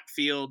of the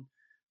backfield,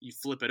 you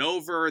flip it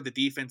over, the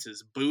defense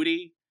is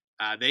booty.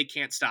 They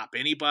can't stop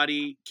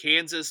anybody.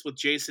 Kansas with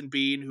Jason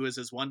Bean, who is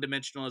as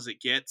one-dimensional as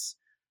it gets,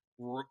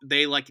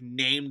 they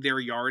named their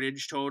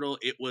yardage total.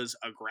 It was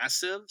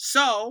aggressive.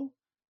 So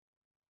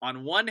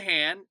on one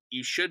hand,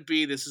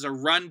 this is a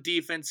run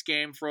defense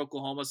game for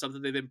Oklahoma,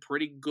 something they've been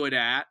pretty good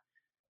at.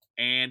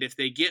 And if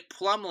they get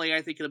Plumlee,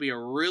 I think it'll be a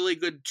really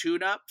good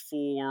tune-up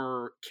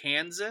for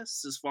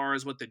Kansas as far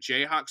as what the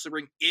Jayhawks will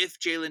bring. If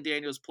Jalen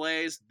Daniels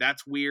plays,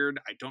 that's weird.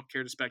 I don't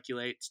care to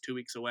speculate. It's 2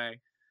 weeks away.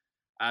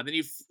 Then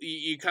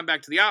you come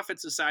back to the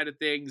offensive side of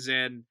things,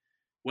 and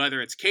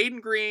whether it's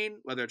Caden Green,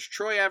 whether it's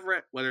Troy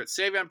Everett, whether it's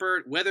Savion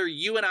Byrd, whether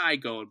you and I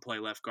go and play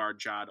left guard,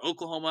 John,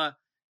 Oklahoma,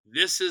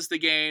 this is the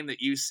game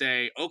that you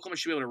say Oklahoma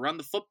should be able to run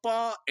the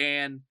football,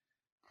 and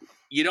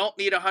you don't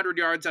need 100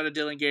 yards out of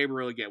Dylan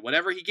Gabriel again.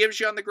 Whatever he gives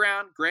you on the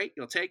ground, great,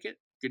 you'll take it.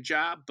 Good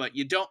job. But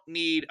you don't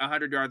need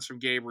 100 yards from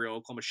Gabriel.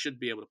 Oklahoma should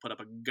be able to put up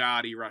a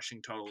gaudy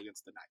rushing total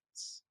against the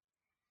Knights.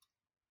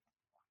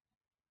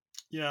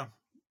 Yeah,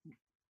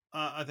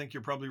 I think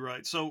you're probably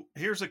right. So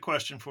here's a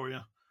question for you.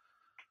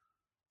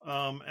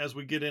 As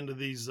we get into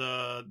these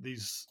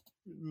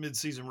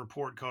mid-season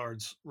report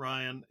cards,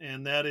 Ryan,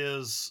 and that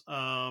is,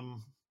 where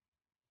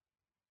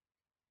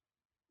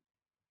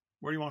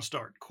do you want to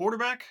start?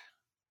 Quarterback?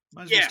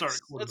 Might as well start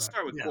at quarterback. Let's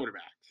start with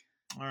quarterback.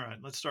 All right,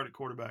 let's start at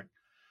quarterback.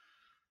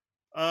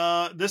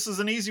 This is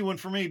an easy one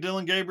for me.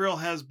 Dylan Gabriel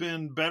has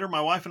been better. My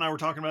wife and I were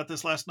talking about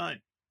this last night.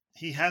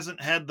 He hasn't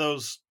had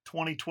those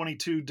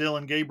 2022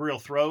 Dylan Gabriel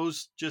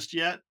throws just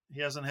yet. He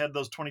hasn't had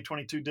those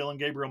 2022 Dylan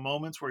Gabriel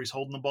moments where he's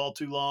holding the ball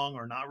too long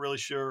or not really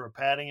sure or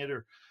patting it.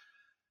 Or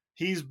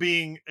he's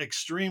being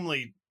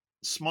extremely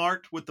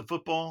smart with the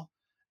football,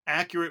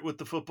 accurate with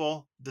the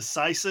football,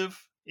 decisive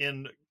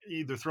in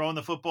either throwing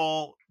the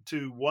football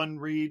to one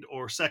read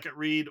or second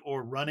read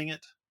or running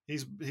it.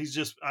 He's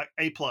just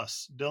A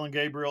plus. Dylan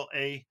Gabriel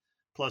A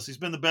plus. He's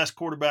been the best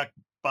quarterback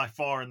by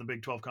far in the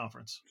Big 12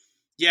 Conference.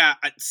 Yeah,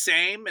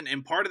 same.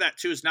 And part of that,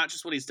 too, is not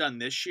just what he's done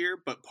this year,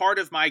 but part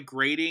of my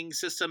grading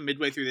system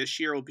midway through this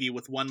year will be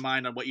with one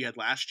mind on what you had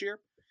last year.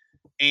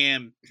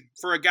 And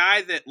for a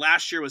guy that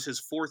last year was his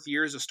fourth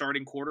year as a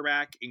starting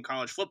quarterback in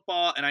college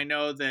football, and I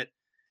know that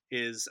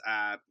his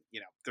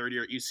third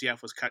year at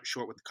UCF was cut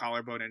short with the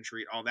collarbone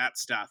injury, all that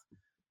stuff,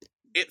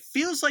 it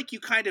feels like you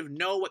kind of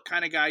know what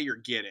kind of guy you're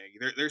getting.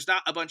 There's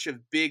not a bunch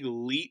of big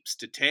leaps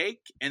to take.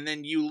 And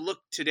then you look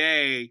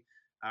today,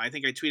 I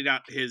think I tweeted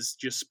out his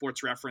just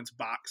sports reference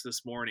box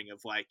this morning of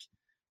like,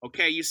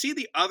 okay, you see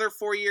the other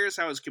 4 years,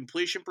 how his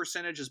completion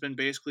percentage has been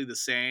basically the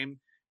same.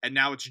 And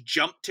now it's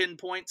jumped 10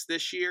 points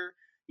this year.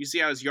 You see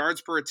how his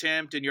yards per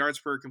attempt and yards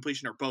per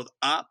completion are both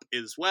up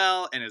as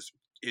well. And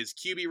his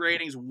QB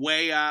ratings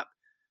way up.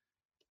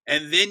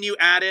 And then you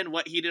add in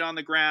what he did on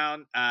the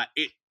ground.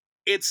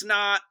 He's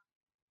not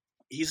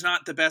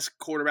the best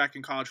quarterback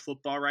in college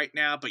football right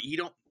now, but he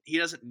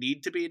doesn't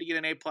need to be to get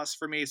an A plus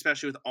for me,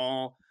 especially with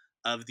all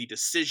of the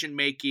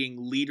decision-making,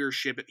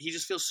 leadership. He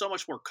just feels so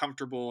much more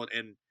comfortable,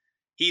 and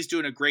he's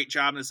doing a great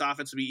job in this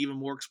offense to be even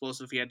more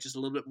explosive if he had just a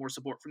little bit more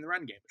support from the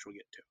run game, which we'll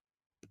get to.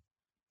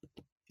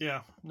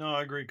 Yeah, no,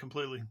 I agree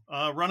completely.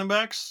 Running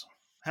backs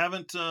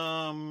haven't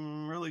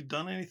really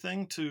done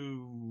anything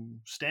to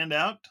stand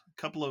out.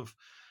 A couple of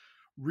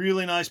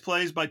really nice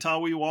plays by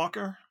Tawee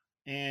Walker,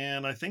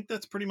 and I think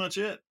that's pretty much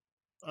it.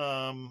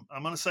 I'm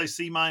going to say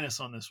C- on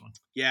this one.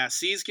 Yeah,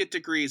 C's get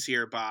degrees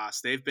here,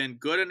 boss. They've been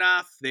good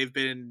enough.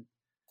 Tawee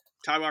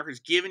Walker's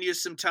given you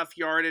some tough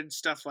yardage,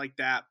 stuff like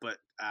that, but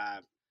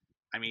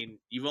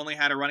you've only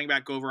had a running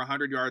back go over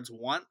 100 yards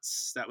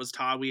once. That was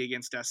Tawee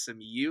against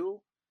SMU.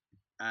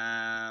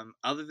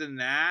 Other than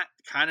that,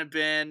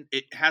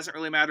 it hasn't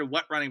really mattered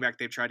what running back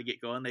they've tried to get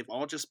going. They've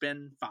all just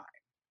been fine.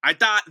 I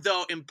thought,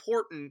 though,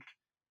 important,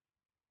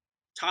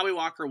 Tawee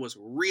Walker was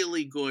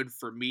really good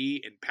for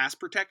me in pass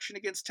protection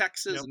against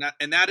Texas. Yep.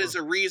 And that is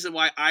a reason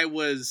why I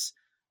was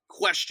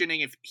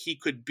questioning if he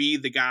could be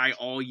the guy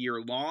all year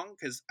long,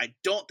 because I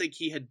don't think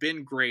he had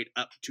been great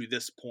up to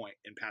this point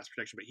in pass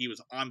protection, but he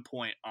was on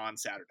point on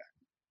Saturday.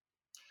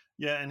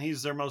 Yeah, and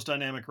he's their most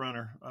dynamic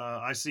runner.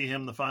 I see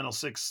him the final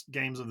 6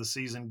 games of the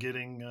season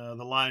getting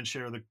the lion's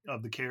share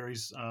of the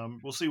carries.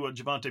 We'll see what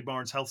Javante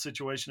Barnes' health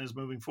situation is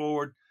moving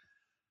forward.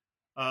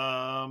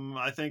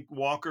 I think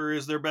Walker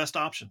is their best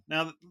option.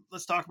 Now,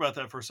 let's talk about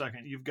that for a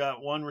second. You've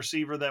got one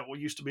receiver that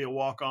used to be a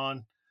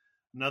walk-on,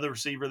 another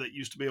receiver that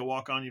used to be a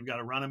walk-on. You've got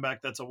a running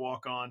back that's a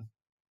walk-on.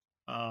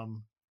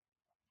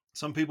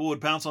 Some people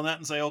would pounce on that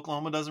and say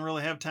Oklahoma doesn't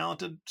really have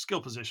talented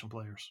skill position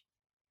players.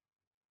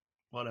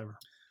 Whatever.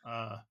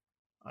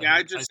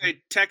 I'd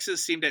say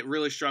Texas seemed to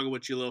really struggle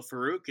with Jalil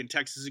Farouk, and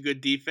Texas is a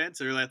good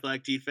defense, a really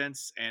athletic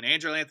defense, and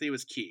Andrew Anthony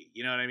was key.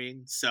 You know what I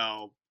mean?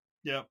 So,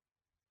 yep.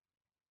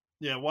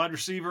 Yeah, wide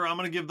receiver, I'm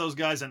going to give those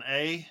guys an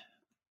A,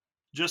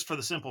 just for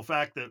the simple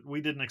fact that we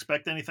didn't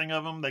expect anything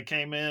of them. They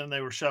came in, they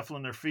were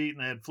shuffling their feet,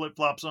 and they had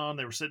flip-flops on.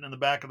 They were sitting in the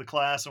back of the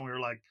class, and we were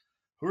like,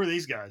 who are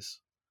these guys?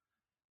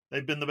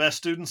 They've been the best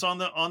students on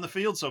the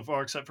field so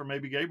far, except for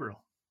maybe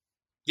Gabriel.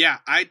 Yeah,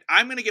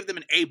 I'm going to give them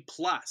an A+,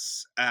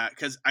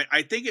 because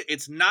I think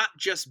it's not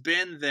just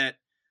been that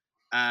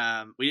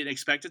we didn't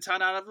expect a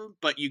ton out of them,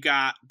 but you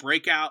got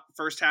breakout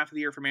first half of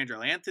the year from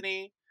Andrew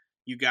Anthony.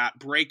 You got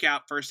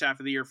breakout first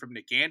half of the year from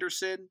Nick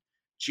Anderson.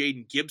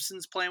 Jaden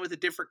Gibson's playing with a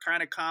different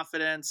kind of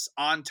confidence.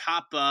 On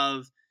top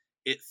of,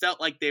 it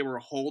felt like they were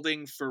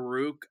holding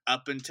Farouk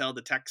up until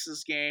the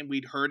Texas game.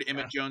 We'd heard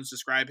Emmett Jones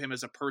describe him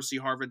as a Percy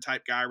Harvin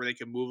type guy where they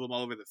can move him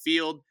all over the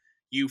field.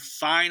 You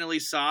finally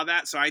saw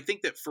that. So I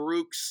think that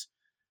Farouk's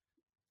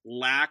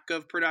lack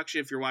of production,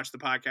 if you're watching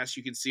the podcast,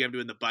 you can see I'm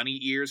doing the bunny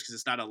ears because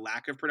it's not a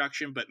lack of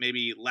production, but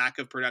maybe lack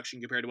of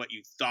production compared to what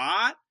you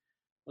thought.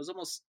 It was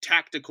almost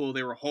tactical.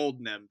 They were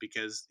holding him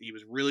because he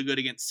was really good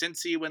against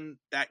Cincy when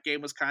that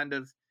game was kind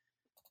of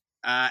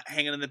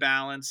hanging in the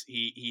balance.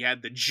 He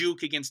had the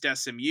juke against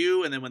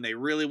SMU, and then when they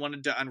really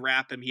wanted to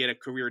unwrap him, he had a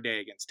career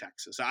day against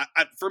Texas. So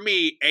for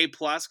me, A+,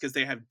 because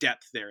they have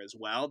depth there as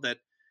well. That,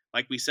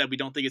 like we said, we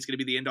don't think it's going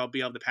to be the end-all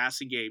be-all of the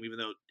passing game, even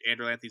though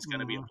Andrew Anthony's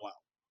going to be a blow.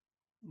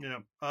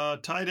 Yeah.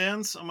 Tight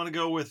ends, I'm going to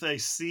go with a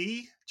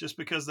C, just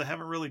because they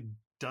haven't really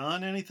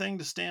done anything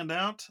to stand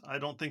out. I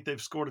don't think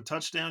they've scored a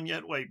touchdown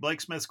yet. Wait, Blake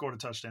Smith scored a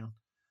touchdown.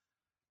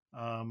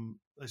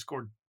 They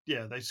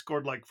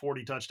scored like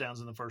 40 touchdowns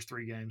in the first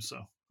 3 games.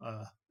 So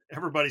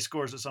everybody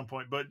scores at some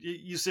point. But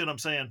you see what I'm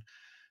saying?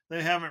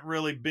 They haven't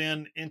really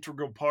been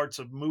integral parts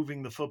of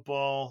moving the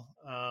football.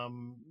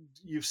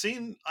 You've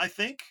seen, I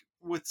think,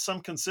 with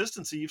some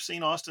consistency, you've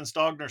seen Austin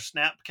Stogner's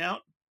snap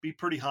count be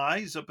pretty high.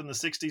 He's up in the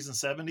 60s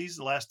and 70s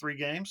the last 3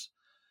 games.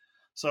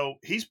 So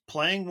he's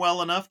playing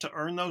well enough to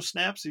earn those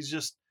snaps. He's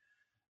just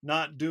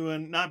not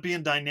being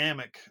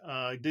dynamic.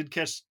 He did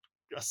catch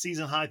a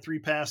season high 3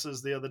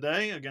 passes the other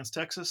day against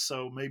Texas.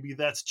 So maybe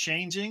that's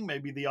changing.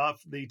 Maybe the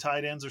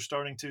tight ends are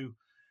starting to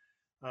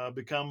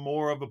become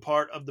more of a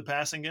part of the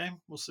passing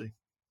game. We'll see.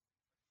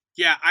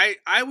 Yeah,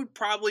 I would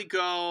probably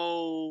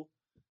go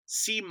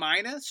C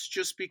minus,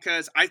 just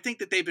because I think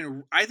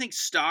that I think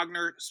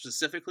Stogner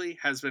specifically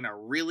has been a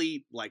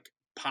really like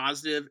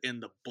positive in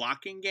the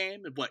blocking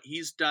game and what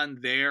he's done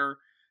there.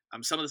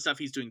 Some of the stuff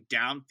he's doing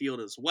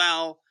downfield as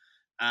well.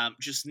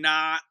 Just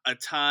not a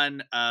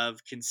ton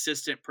of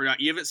consistent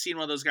production. You haven't seen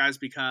one of those guys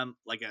become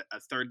like a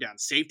third down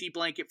safety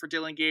blanket for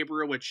Dylan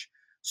Gabriel, which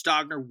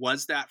Stogner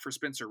was that for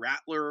Spencer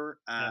Rattler.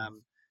 Yeah.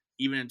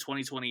 Even in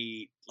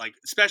 2020, like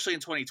especially in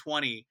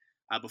 2020,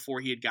 before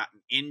he had gotten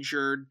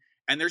injured.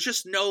 And there's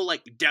just no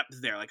like depth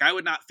there. Like I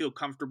would not feel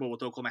comfortable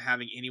with Oklahoma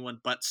having anyone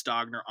but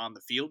Stogner on the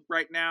field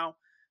right now.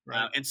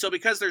 Right. And so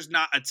because there's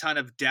not a ton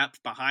of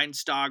depth behind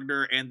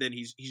Stogner, and then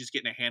he's just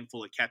getting a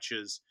handful of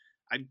catches,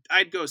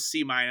 I'd go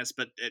C minus.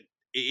 But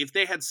if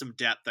they had some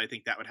depth, I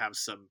think that would have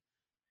some.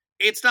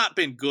 It's not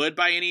been good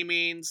by any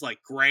means,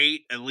 like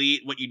great,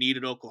 elite, what you need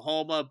at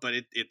Oklahoma, but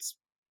it's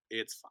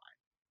fine.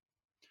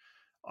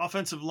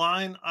 Offensive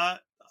line,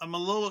 I'm a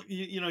little,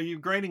 you're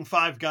grading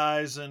 5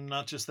 guys, and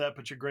not just that,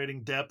 but you're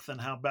grading depth and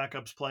how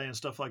backups play and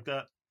stuff like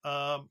that.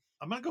 I'm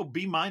going to go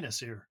B minus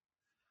here.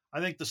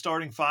 I think the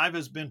starting 5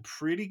 has been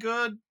pretty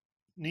good.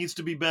 Needs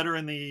to be better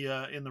in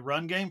the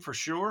run game for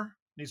sure.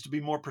 Needs to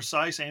be more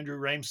precise. Andrew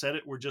Rames said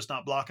it. We're just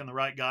not blocking the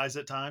right guys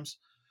at times.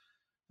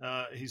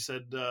 He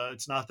said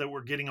it's not that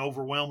we're getting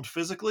overwhelmed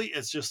physically.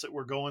 It's just that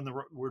we're going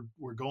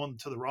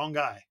to the wrong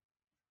guy.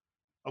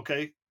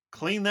 Okay,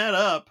 clean that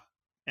up,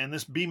 and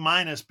this B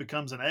minus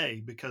becomes an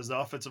A because the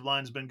offensive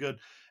line has been good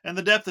and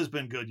the depth has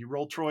been good. You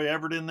roll Troy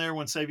Everett in there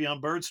when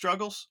Savion Byrd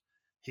struggles.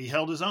 He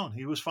held his own.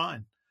 He was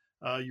fine.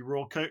 You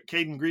roll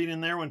Caden Green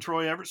in there when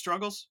Troy Everett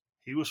struggles.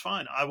 He was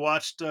fine. I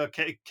watched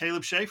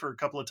Caleb Schaefer a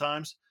couple of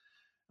times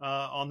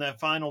on that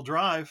final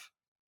drive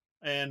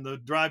and the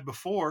drive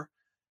before.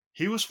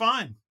 He was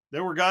fine.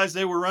 There were guys,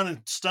 they were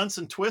running stunts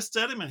and twists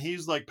at him, and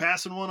he's like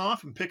passing one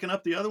off and picking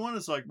up the other one.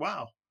 It's like,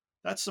 wow,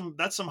 that's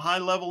some high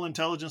level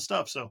intelligent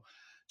stuff. So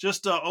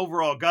just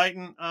overall,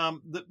 Guyton,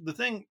 the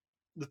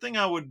thing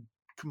I would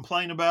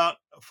complain about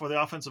for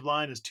the offensive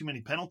line is too many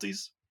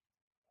penalties.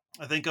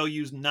 I think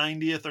OU's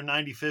 90th or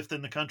 95th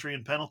in the country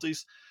in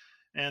penalties,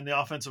 and the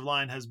offensive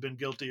line has been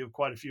guilty of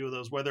quite a few of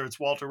those, whether it's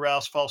Walter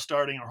Rouse false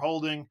starting or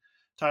holding,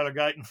 Tyler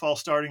Guyton false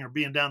starting or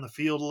being down the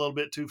field a little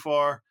bit too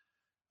far.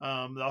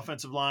 The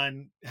offensive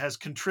line has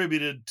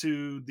contributed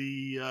to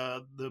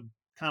the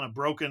kind of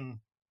broken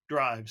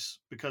drives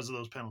because of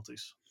those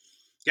penalties.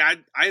 Yeah,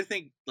 I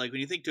think like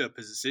when you think to a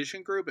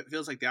position group, it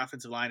feels like the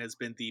offensive line has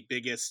been the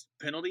biggest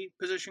penalty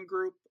position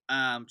group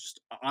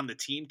just on the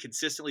team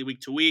consistently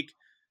week to week.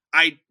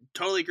 I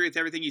totally agree with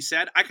everything you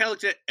said. I kind of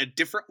looked at it a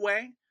different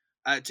way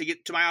to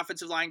get to my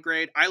offensive line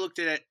grade. I looked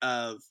at it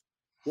of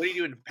what do you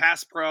do in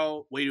pass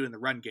pro, what do you do in the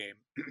run game.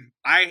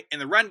 In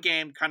the run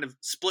game, kind of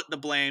split the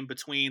blame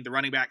between the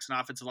running backs and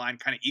offensive line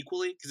kind of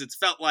equally, because it's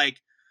felt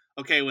like,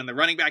 okay, when the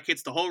running back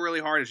hits the hole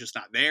really hard, it's just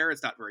not there.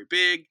 It's not very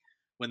big.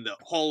 When the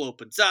hole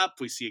opens up,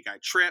 we see a guy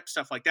trip,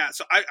 stuff like that.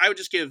 So I would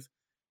just give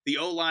the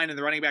O-line and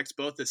the running backs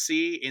both a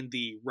C in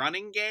the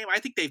running game. I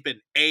think they've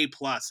been A+ in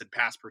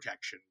pass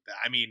protection.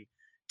 I mean,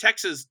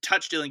 Texas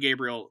touched Dylan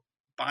Gabriel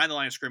behind the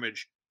line of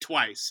scrimmage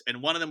twice,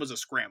 and one of them was a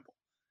scramble.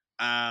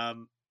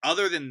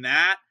 Other than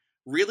that,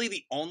 really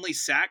the only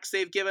sacks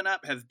they've given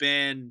up have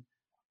been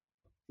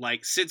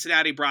like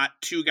Cincinnati brought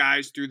 2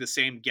 guys through the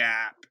same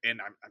gap, and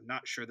I'm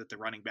not sure that the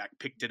running back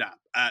picked it up.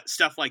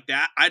 Stuff like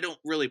that. I don't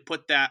really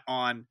put that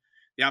on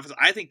the offense.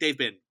 I think they've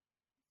been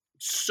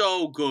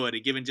so good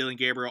at giving Dylan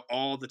Gabriel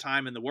all the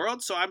time in the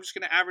world, so I'm just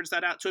going to average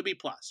that out to a B+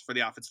 for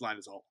the offensive line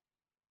as a whole.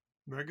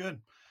 Very good.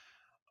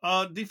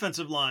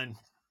 Defensive line.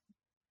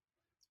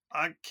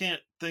 I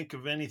can't think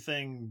of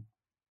anything.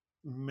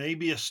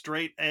 Maybe a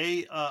straight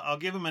A. I'll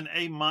give him an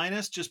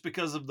A- just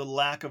because of the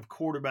lack of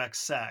quarterback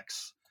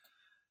sacks.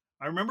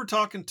 I remember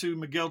talking to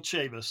Miguel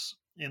Chavis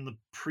in the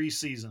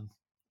preseason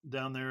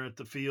down there at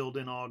the field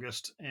in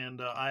August,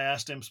 and I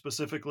asked him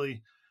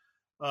specifically,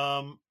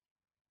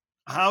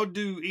 how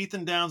do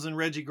Ethan Downs and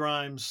Reggie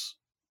Grimes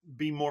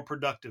be more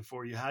productive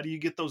for you? How do you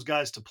get those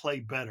guys to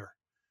play better?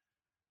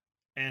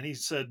 And he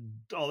said,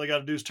 all they got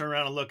to do is turn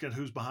around and look at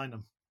who's behind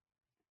them.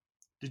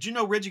 Did you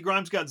know Reggie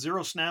Grimes got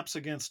 0 snaps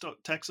against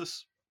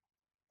Texas?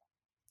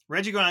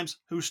 Reggie Grimes,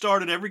 who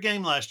started every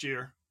game last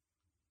year,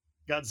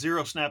 got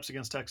 0 snaps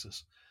against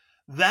Texas.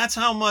 That's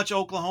how much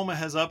Oklahoma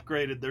has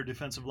upgraded their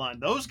defensive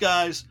line. Those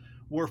guys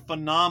were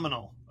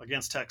phenomenal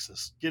against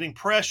Texas, getting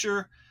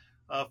pressure,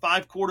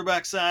 5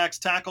 quarterback sacks,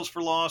 tackles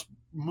for loss,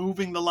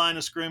 moving the line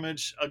of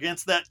scrimmage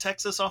against that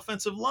Texas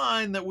offensive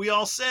line that we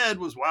all said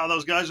was, wow,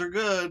 those guys are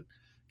good.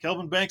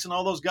 Kelvin Banks and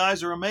all those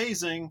guys are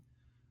amazing.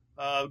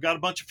 Got a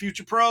bunch of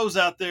future pros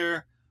out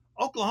there.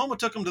 Oklahoma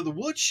took them to the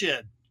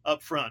woodshed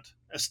up front,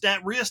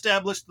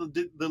 reestablished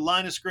the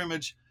line of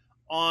scrimmage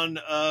on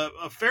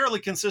a fairly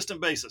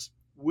consistent basis,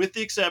 with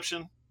the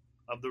exception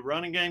of the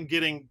running game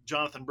getting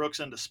Jonathan Brooks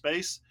into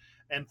space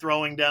and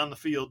throwing down the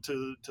field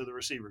to the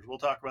receivers. We'll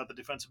talk about the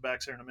defensive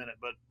backs here in a minute,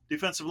 but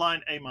defensive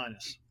line, A-.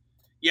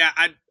 Yeah,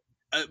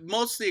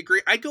 mostly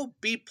agree. I go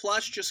B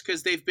plus just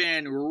because they've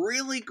been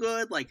really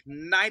good, like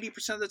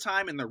 90% of the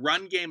time in the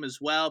run game as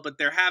well. But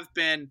there have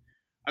been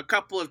a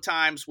couple of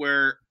times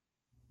where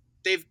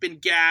they've been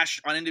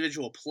gashed on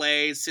individual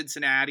plays.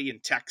 Cincinnati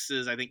and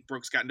Texas. I think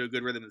Brooks got into a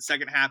good rhythm in the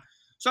second half.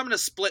 So I'm going to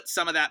split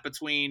some of that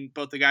between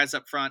both the guys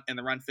up front and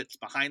the run fits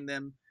behind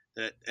them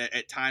that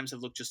at times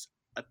have looked just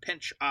a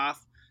pinch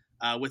off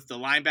with the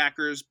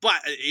linebackers.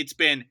 But it's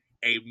been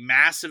a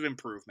massive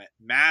improvement.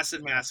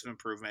 Massive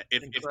improvement.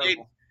 If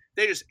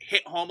they just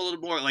hit home a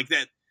little more like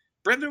that.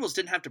 Brent Venables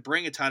didn't have to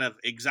bring a ton of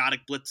exotic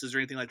blitzes or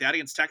anything like that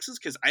against Texas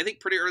because I think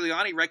pretty early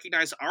on he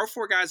recognized our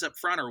four guys up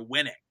front are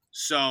winning.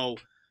 So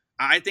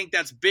I think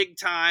that's big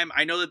time.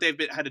 I know that they've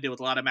had to deal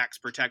with a lot of max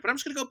protect, but I'm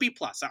just going to go B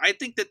plus. I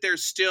think that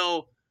there's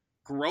still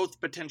growth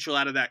potential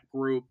out of that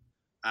group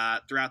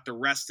throughout the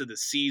rest of the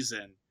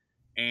season.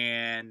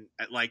 And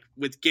like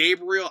with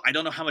Gabriel, I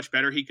don't know how much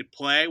better he could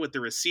play with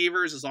the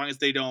receivers as long as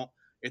they don't.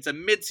 It's a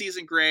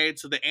midseason grade,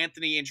 so the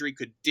Anthony injury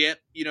could dip.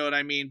 You know what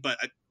I mean? But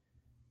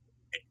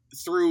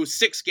through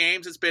 6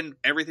 games, it's been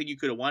everything you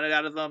could have wanted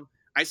out of them.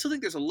 I still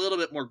think there's a little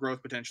bit more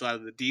growth potential out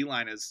of the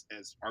D-line as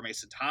our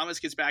Mason Thomas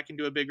gets back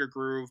into a bigger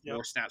groove,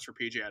 more snaps for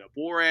PJ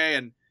Adebore,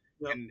 and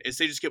as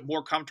they just get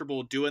more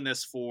comfortable doing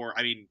this for,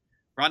 I mean,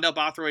 Rondell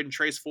Bothroyd and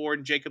Trace Ford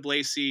and Jacob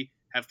Lacey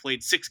have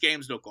played 6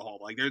 games in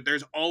Oklahoma. Like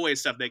there's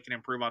always stuff they can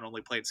improve on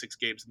only playing 6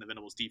 games in the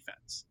Venables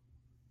defense.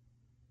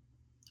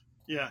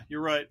 Yeah,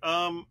 you're right.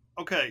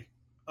 Okay.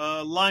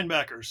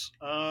 Linebackers.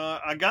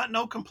 I got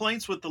no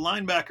complaints with the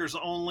linebackers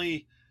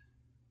only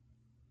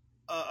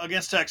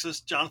against Texas,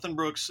 Jonathan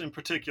Brooks in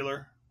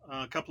particular,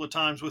 a couple of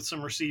times with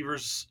some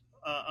receivers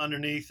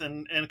underneath,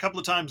 and a couple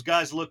of times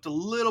guys looked a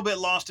little bit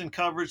lost in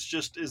coverage.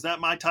 Just, is that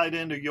my tight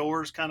end or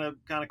yours kind of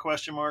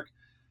question mark.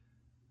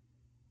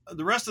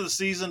 The rest of the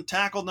season,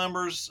 tackle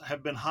numbers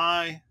have been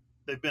high.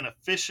 They've been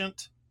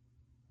efficient.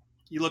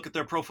 You look at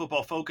their Pro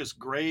Football Focus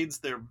grades,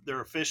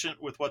 they're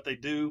efficient with what they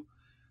do.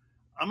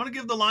 I'm going to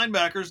give the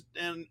linebackers,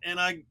 and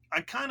I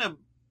kind of,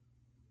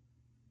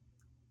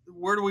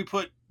 where do we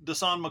put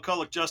Dasan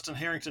McCulloch, Justin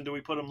Harrington? Do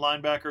we put him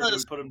linebacker or do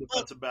we put him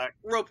defensive back?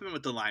 Rope him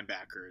with the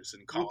linebackers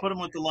and we'll put him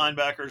with the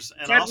linebackers.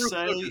 And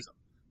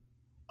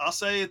I'll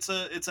say it's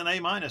an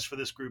A- for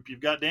this group.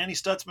 You've got Danny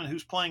Stutzman,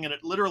 who's playing at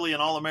literally an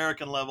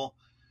All-American level.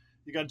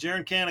 You got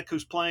Jaron Kanak,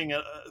 who's playing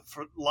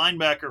for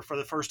linebacker for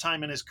the first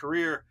time in his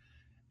career,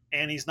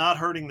 and he's not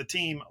hurting the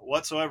team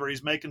whatsoever.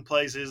 He's making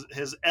plays.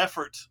 His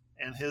effort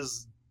and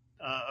his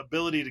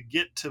ability to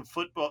get to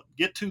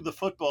the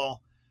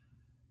football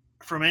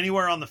from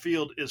anywhere on the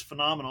field is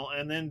phenomenal.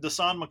 And then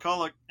Dasan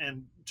McCulloch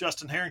and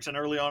Justin Harrington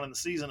early on in the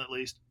season, at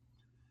least,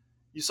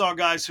 you saw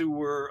guys who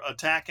were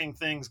attacking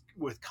things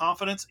with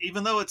confidence,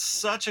 even though it's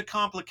such a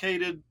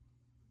complicated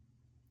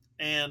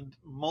and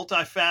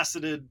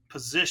multifaceted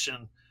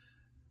position.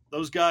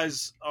 Those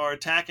guys are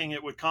attacking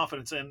it with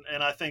confidence. And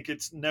I think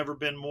it's never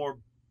been more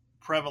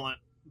prevalent,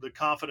 the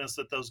confidence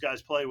that those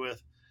guys play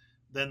with,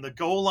 than the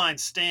goal line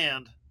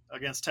stand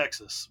against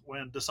Texas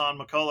when Dasan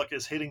McCulloch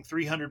is hitting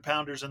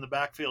 300-pounders in the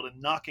backfield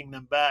and knocking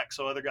them back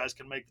so other guys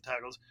can make the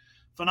tackles.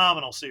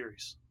 Phenomenal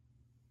series.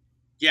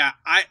 Yeah,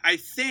 I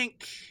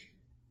think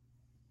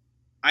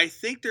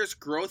there's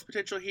growth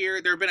potential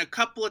here. There have been a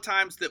couple of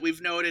times that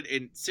we've noted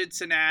in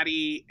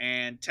Cincinnati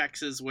and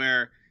Texas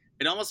where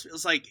it almost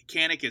feels like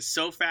Kanak is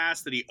so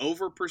fast that he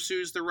over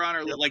pursues the run,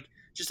 or like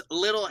just a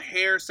little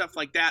hair, stuff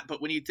like that.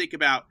 But when you think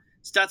about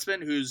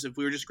Stutzman, who's, if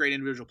we were just great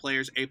individual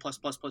players, A++++++,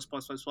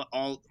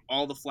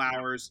 all the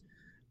flowers.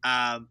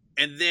 And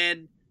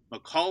then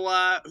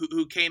McCullough,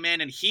 who came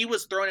in, and he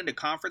was thrown into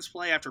conference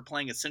play after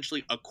playing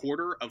essentially a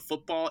quarter of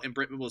football in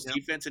Brent Venables'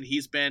 defense, and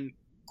he's been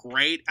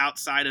great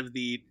outside of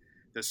the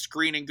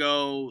screen and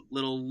go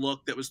little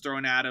look that was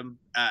thrown at him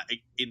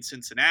in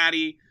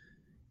Cincinnati.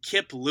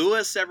 Kip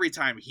Lewis, every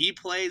time he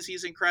plays,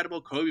 he's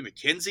incredible. Kobe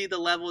McKenzie, the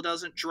level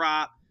doesn't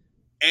drop.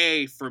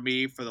 A for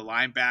me for the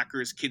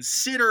linebackers,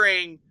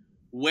 considering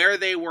where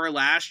they were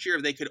last year,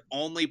 if they could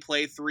only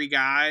play 3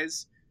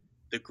 guys,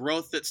 the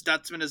growth that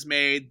Stutzman has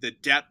made, the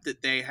depth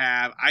that they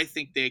have, I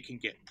think they can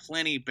get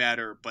plenty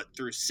better. But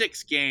through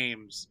 6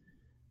 games,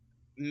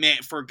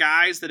 man, for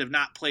guys that have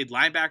not played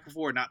linebacker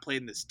before, not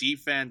played in this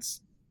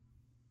defense,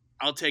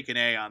 I'll take an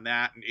A on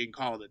that and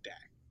call it a day.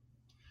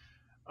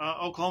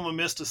 Oklahoma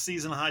missed a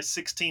season-high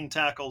 16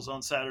 tackles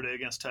on Saturday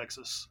against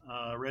Texas.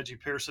 Reggie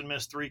Pearson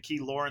missed 3, Key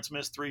Lawrence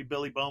missed 3,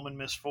 Billy Bowman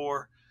missed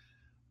 4.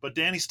 But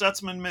Danny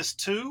Stutzman missed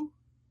 2,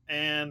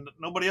 and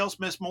nobody else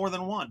missed more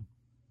than 1.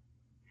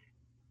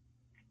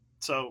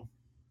 So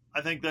I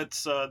think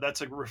that's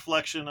a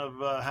reflection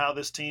of how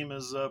this team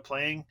is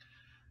playing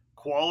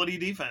quality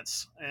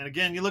defense. And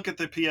again, you look at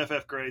the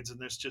PFF grades,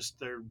 and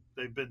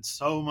they've been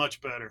so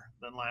much better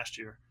than last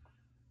year.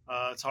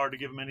 It's hard to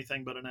give them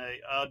anything but an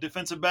A.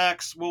 Defensive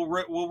backs, we'll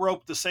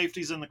rope the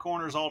safeties and the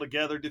corners all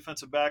together.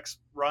 Defensive backs,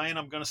 Ryan,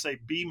 I'm going to say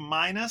B-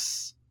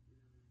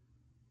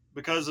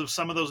 because of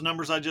some of those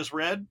numbers I just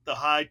read, the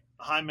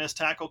high missed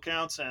tackle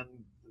counts and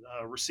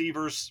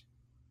receivers,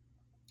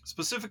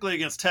 specifically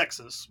against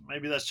Texas.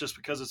 Maybe that's just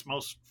because it's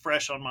most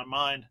fresh on my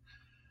mind.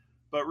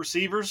 but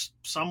receivers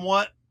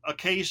somewhat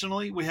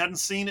occasionally. We hadn't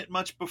seen it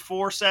much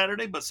before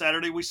Saturday, but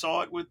Saturday we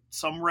saw it with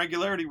some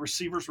regularity.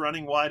 Receivers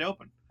running wide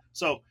open.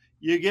 So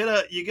you get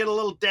a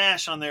little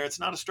dash on there. It's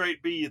not a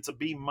straight B; it's a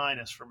B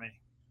minus for me.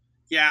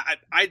 Yeah,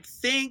 I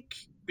think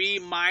B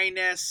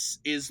minus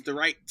is the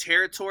right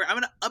territory. I'm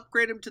going to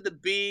upgrade him to the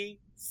B,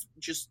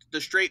 just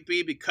the straight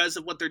B, because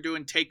of what they're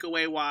doing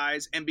takeaway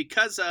wise, and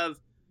because of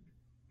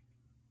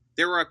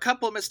there were a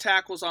couple of missed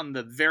tackles on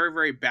the very,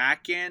 very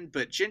back end,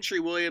 but Gentry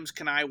Williams,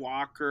 Kenai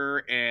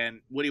Walker,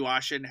 and Woody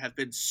Washington have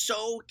been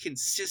so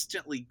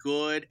consistently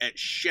good at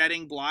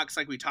shedding blocks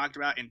like we talked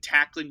about and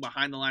tackling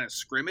behind the line of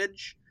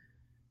scrimmage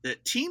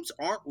that teams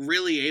aren't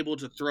really able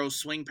to throw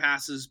swing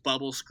passes,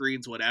 bubble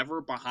screens,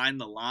 whatever, behind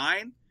the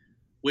line,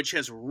 which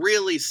has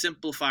really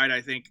simplified,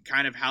 I think,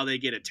 kind of how they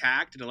get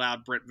attacked and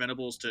allowed Brent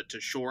Venables to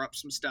shore up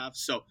some stuff.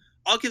 So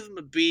I'll give them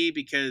a B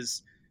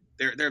because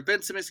there have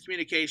been some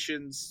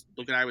miscommunications.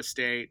 Look at Iowa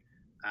State,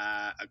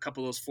 a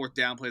couple of those fourth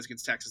down plays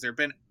against Texas. There have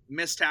been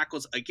missed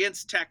tackles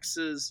against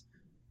Texas,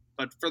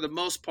 but for the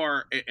most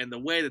part, and the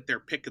way that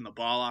they're picking the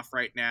ball off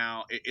right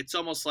now, it's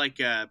almost like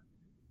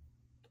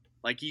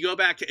you go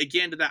back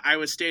again to that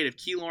Iowa State. If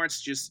Key Lawrence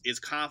just is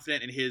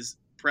confident in his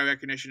play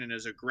recognition and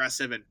is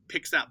aggressive and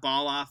picks that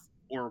ball off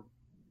or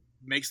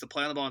makes the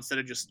play on the ball instead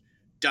of just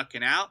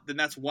ducking out, then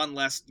that's one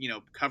less,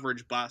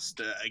 coverage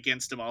bust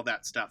against him, all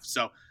that stuff.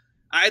 So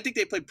I think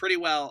they played pretty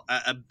well,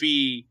 a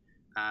B,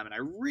 and I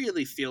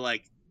really feel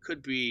like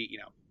could be,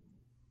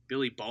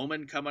 Billy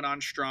Bowman coming on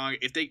strong.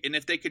 If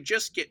they could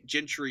just get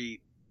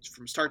Gentry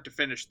from start to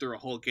finish through a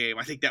whole game,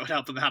 I think that would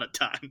help them out a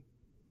ton.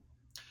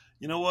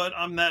 You know what?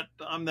 I'm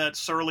that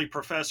surly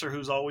professor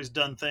who's always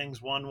done things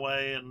one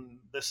way, and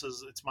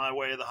it's my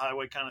way or the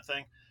highway kind of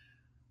thing.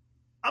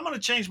 I'm going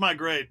to change my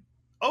grade.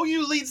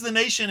 OU leads the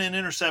nation in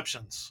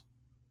interceptions.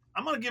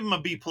 I'm going to give them a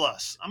B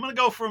plus. I'm going to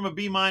go from a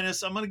B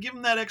minus. I'm going to give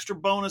them that extra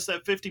bonus,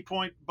 that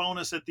 50-point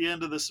bonus at the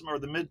end of this or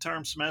the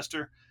midterm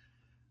semester.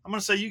 I'm going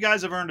to say you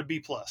guys have earned a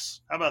B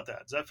plus. How about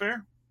that? Is that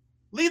fair?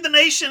 Lead the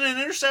nation in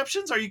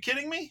interceptions? Are you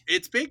kidding me?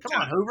 It's big time.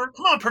 Come on, Hoover.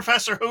 Come on,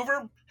 Professor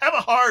Hoover. Have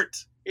a heart.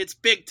 It's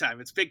big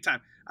time. It's big time.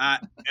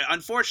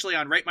 Unfortunately,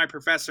 on Rate My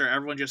Professor,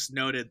 everyone just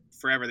noted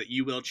forever that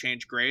you will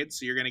change grades,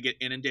 so you're going to get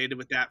inundated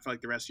with that for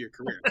like the rest of your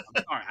career.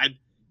 I'm sorry. I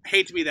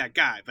hate to be that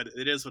guy, but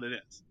it is what it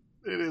is.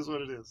 It is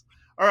what it is.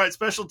 All right,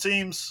 special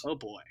teams. Oh,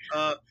 boy.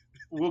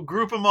 We'll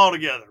group them all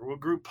together. We'll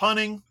group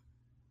punting,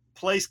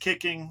 place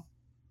kicking,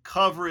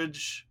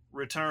 coverage,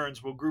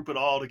 returns. We'll group it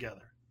all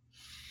together.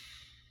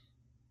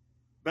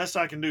 Best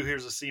I can do here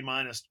is a C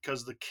minus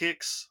because the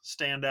kicks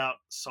stand out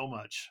so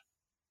much.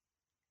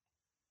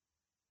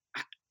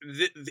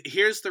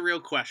 Here's the real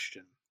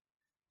question.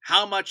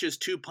 How much is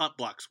 2 punt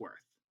blocks worth?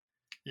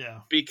 Yeah.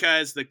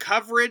 Because the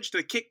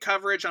kick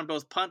coverage on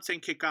both punts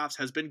and kickoffs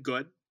has been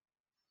good.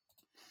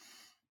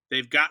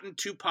 They've gotten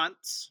 2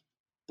 punts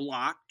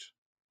blocked.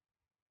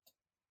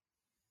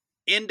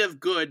 End of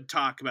good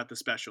talk about the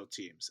special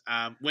teams.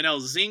 When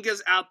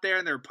Elzinga's out there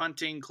and they're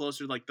punting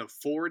closer to like the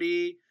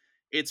 40,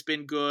 it's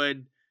been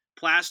good.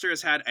 Plaster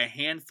has had a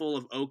handful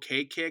of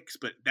okay kicks,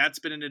 but that's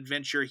been an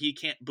adventure. He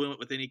can't boom it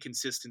with any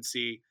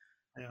consistency.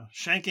 Yeah,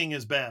 shanking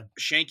is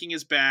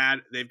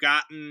bad. They've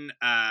gotten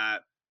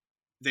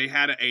they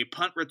had a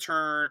punt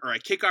return or a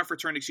kickoff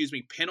return,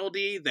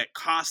 penalty that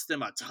cost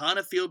them a ton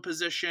of field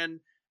position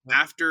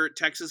after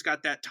Texas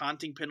got that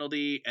taunting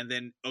penalty, and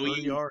then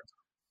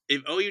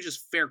if OU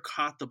just fair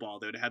caught the ball,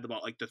 they would have had the ball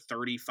at like the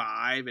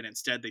 35, and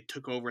instead they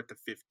took over at the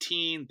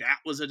 15. That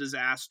was a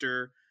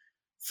disaster.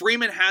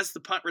 Freeman has the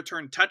punt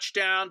return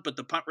touchdown, but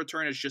the punt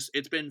return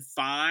it's been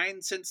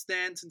fine since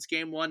then, since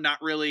game 1,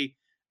 not really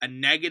a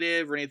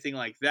negative or anything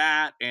like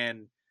that.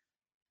 And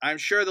I'm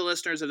sure the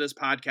listeners of this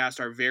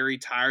podcast are very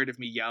tired of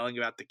me yelling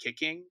about the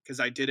kicking because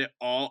I did it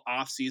all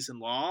off season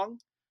long.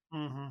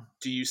 Mm-hmm.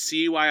 Do you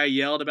see why I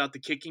yelled about the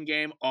kicking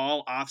game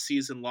all off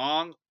season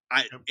long?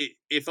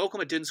 If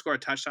Oklahoma didn't score a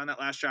touchdown that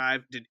last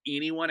drive, did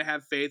anyone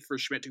have faith for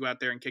Schmidt to go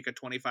out there and kick a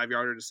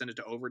 25-yarder to send it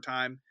to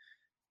overtime?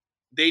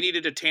 They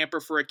needed to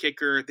tamper for a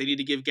kicker. They need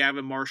to give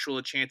Gavin Marshall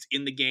a chance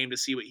in the game to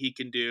see what he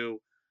can do.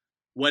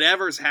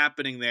 Whatever's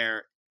happening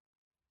there,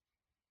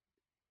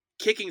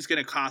 kicking's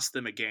going to cost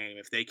them a game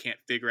if they can't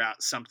figure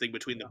out something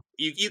between them.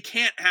 You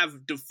can't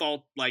have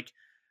default like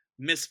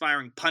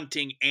misfiring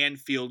punting and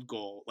field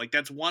goal. Like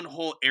that's one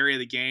whole area of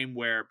the game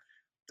where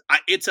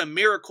it's a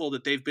miracle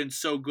that they've been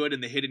so good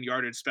in the hidden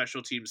yardage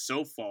special teams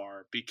so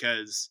far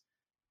because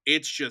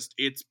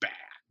it's bad.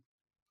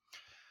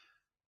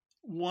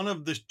 One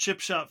of the chip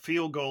shot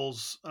field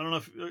goals, I don't know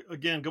if,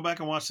 again, go back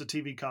and watch the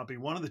TV copy.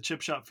 One of the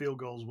chip shot field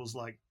goals was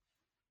like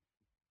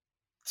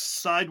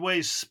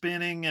sideways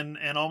spinning and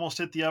almost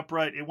hit the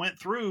upright. It went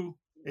through.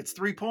 It's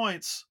 3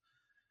 points,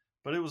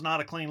 but it was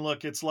not a clean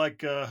look. It's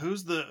like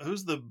is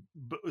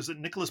it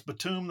Nicholas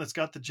Batum that's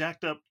got the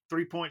jacked up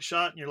 3-point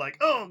shot, and you're like,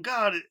 oh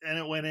God, and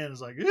it went in.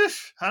 It's like,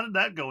 how did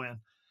that go in?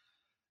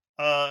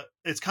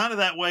 It's kind of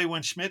that way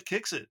when Schmidt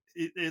kicks it.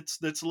 It's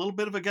a little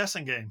bit of a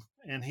guessing game,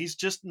 and he's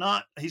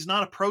not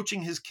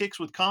approaching his kicks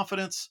with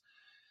confidence.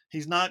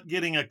 He's not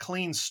getting a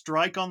clean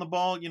strike on the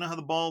ball. You know how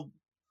the ball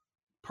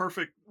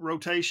perfect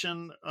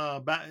rotation.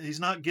 He's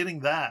not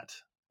getting that.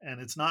 And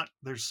it's not,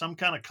 there's some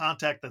kind of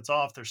contact that's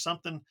off. There's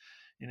something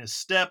in his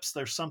steps.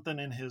 There's something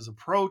in his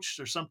approach.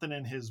 There's something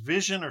in his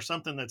vision or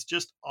something that's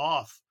just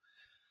off.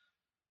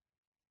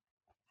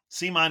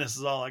 C-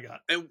 is all I got.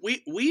 And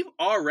we've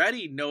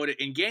already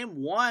noted in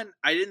game one,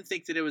 I didn't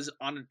think that it was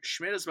on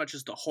Schmidt as much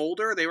as the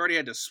holder. They already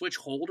had to switch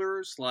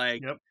holders.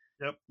 Like,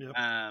 Yep.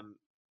 um,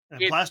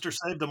 And Plaster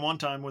saved him one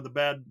time with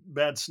a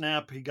bad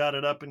snap. He got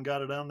it up and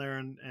got it down there,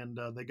 and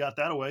they got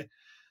that away.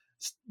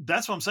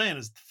 That's what I'm saying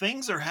is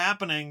things are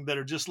happening that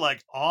are just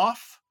like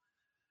off,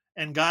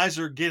 and guys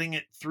are getting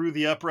it through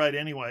the upright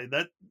anyway.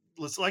 That,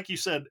 like you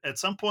said, at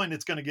some point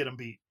it's going to get them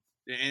beat.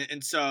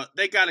 and so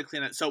they got to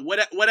clean it. So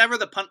whatever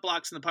the punt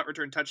blocks and the punt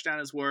return touchdown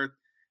is worth,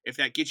 if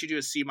that gets you to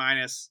a C-,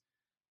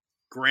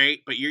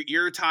 great. But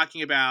you're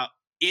talking about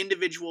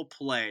individual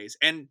plays.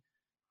 And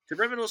to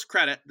Brent Venables'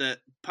 credit, the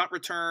punt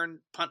return,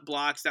 punt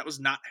blocks, that was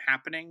not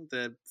happening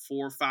the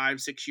 4, 5,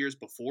 6 years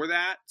before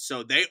that.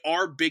 So they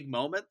are big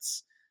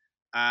moments.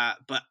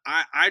 But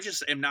I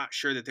just am not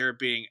sure that they're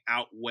being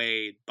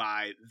outweighed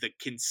by the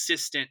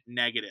consistent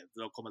negative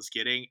that Oklahoma's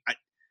getting.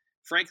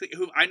 Frankly,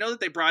 I know that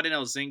they brought in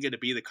Elzinga to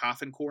be the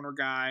coffin corner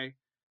guy.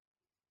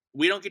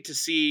 We don't get to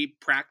see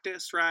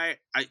practice, right?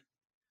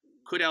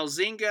 Could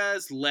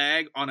Elzinga's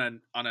leg on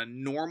a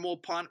normal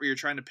punt where you're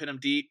trying to pin him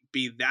deep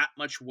be that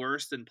much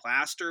worse than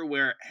Plaster?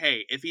 Where,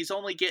 hey, if he's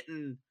only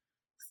getting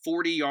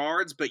 40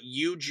 yards, but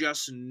you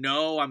just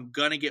know I'm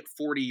gonna get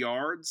 40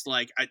 yards,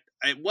 like at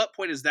what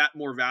point is that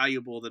more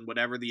valuable than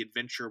whatever the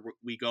adventure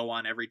we go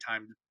on every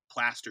time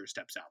Plaster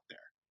steps out there?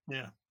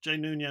 Yeah, Jay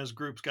Nunez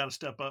group's got to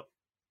step up.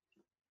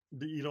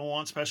 You don't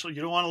want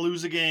you don't want to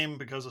lose a game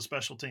because of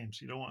special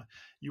teams. You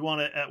want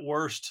to at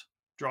worst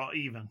draw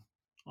even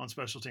on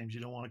special teams.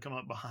 You don't want to come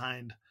up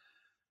behind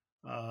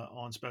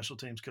on special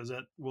teams because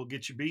that will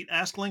get you beat.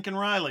 Ask Lincoln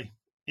Riley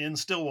in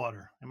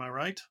Stillwater. Am I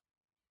right?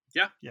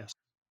 Yeah. Yes.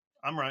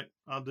 I'm right.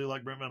 I'll do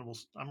like Brent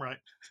Venables. I'm right.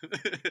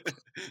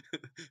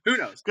 Who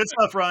knows? Good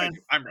stuff, Ryan.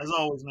 I'm right. As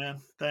always, man.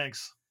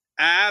 Thanks.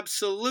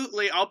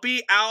 Absolutely. I'll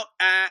be out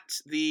at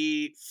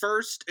the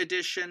first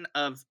edition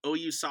of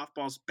OU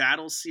Softball's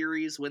Battle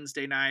Series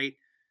Wednesday night.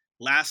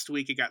 Last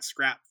week it got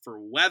scrapped for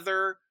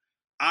weather.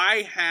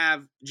 I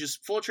have,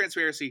 just full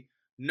transparency,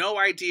 no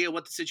idea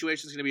what the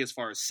situation is going to be as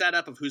far as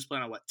setup of who's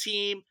playing on what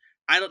team.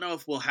 I don't know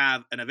if we'll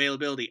have an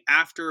availability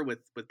after with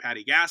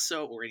Patty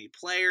Gasso or any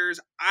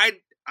players. I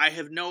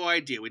have no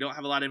idea. We don't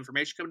have a lot of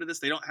information coming to this.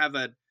 They don't have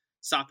a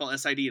softball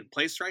SID in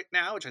place right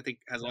now, which I think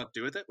has a lot to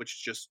do with it, which is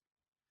just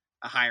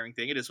a hiring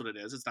thing. It is what it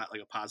is. It's not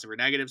like a positive or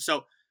negative.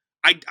 So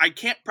I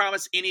can't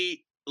promise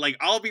any, like,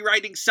 I'll be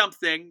writing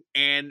something,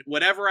 and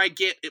whatever I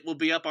get, it will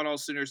be up on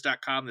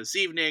AllSooners.com this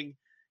evening.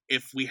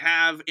 If we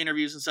have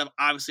interviews and stuff,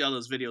 obviously all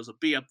those videos will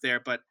be up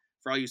there. But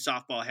for all you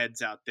softball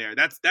heads out there,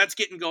 that's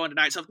getting going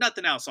tonight. So if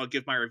nothing else, I'll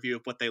give my review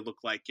of what they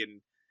look like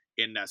in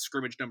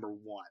scrimmage number 1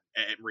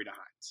 at Marina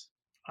Hines.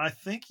 I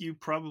think you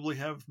probably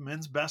have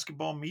men's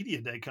basketball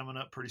media day coming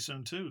up pretty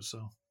soon too.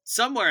 So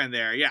somewhere in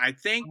there, yeah. I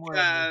think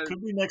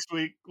could be next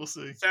week. We'll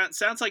see.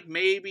 Sounds like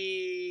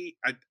maybe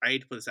I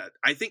hate to put this out.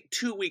 I think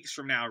 2 weeks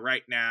from now,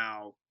 right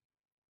now,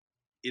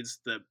 is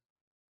the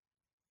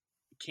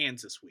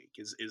Kansas week.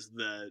 Is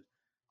the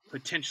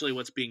potentially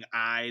what's being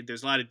eyed.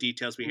 There's a lot of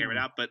details being hammered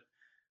out, but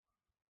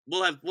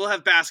we'll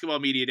have basketball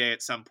media day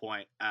at some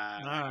point.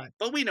 All right.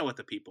 But we know what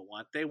the people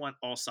want. They want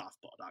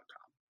allsoftball.com.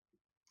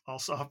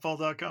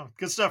 Allsoftball.com.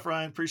 Good stuff,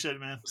 Ryan. Appreciate it,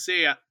 man.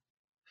 See ya.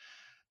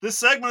 This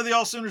segment of the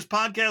AllSooners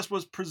podcast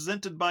was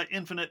presented by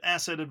Infinite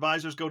Asset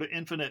Advisors. Go to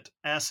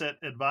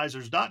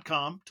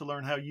infiniteassetadvisors.com to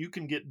learn how you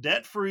can get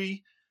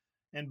debt-free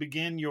and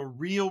begin your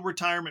real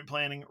retirement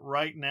planning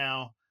right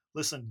now.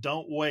 Listen,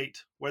 don't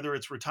wait. Whether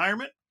it's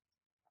retirement,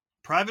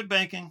 private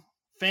banking,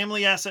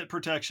 family asset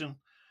protection,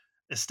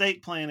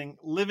 estate planning,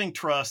 living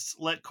trusts,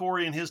 let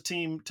Corey and his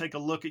team take a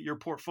look at your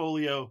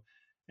portfolio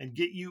and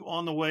get you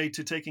on the way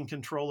to taking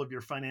control of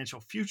your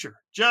financial future.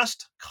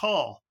 Just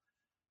call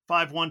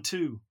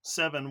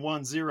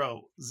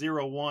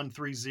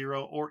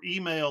 512-710-0130 or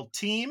email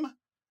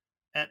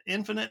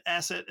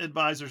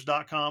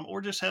team@infiniteassetadvisors.com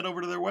or just head over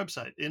to their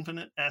website,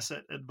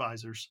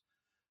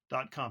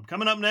 infiniteassetadvisors.com.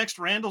 Coming up next,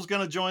 Randall's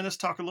going to join us,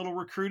 talk a little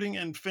recruiting,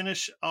 and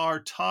finish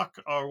our talk,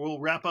 or we'll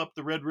wrap up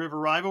the Red River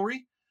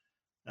Rivalry.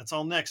 That's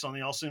all next on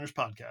the AllSooners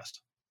Podcast.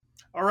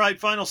 All right,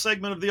 final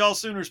segment of the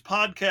AllSooners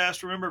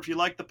Podcast. Remember, if you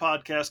like the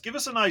podcast, give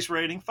us a nice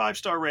rating.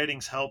 5-star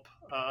ratings help.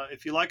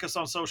 If you like us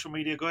on social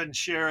media, go ahead and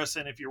share us.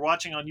 And if you're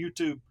watching on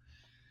YouTube,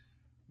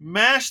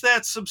 mash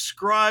that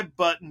subscribe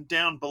button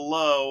down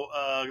below.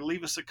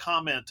 Leave us a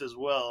comment as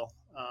well.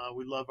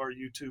 We love our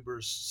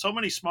YouTubers. So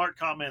many smart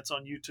comments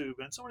on YouTube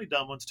and so many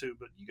dumb ones too,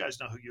 but you guys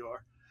know who you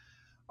are.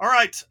 All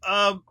right.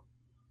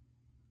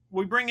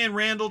 We bring in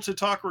Randall to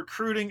talk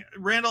recruiting.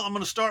 Randall, I'm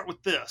going to start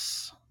with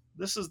this.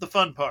 This is the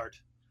fun part.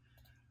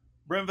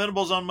 Brent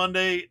Venables on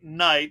Monday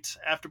night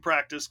after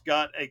practice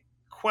got a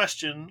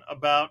question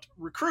about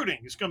recruiting.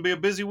 It's going to be a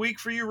busy week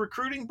for you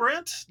recruiting,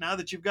 Brent. Now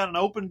that you've got an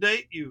open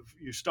date, you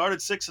started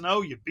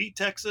 6-0, you beat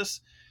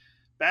Texas.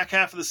 Back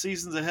half of the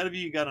season's ahead of you.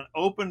 You got an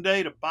open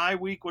date, a bye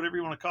week, whatever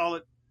you want to call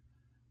it.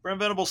 Brent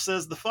Venables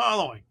says the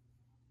following.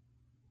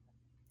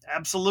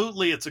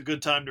 Absolutely, it's a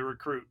good time to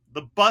recruit.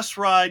 The bus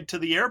ride to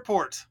the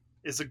airport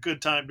is a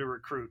good time to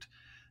recruit.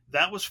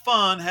 That was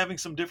fun, having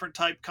some different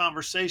type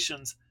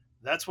conversations.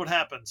 That's what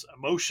happens.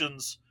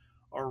 Emotions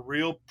are a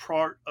real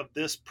part of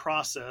this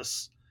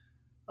process. ...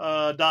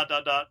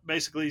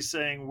 Basically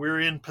saying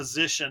we're in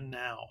position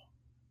now.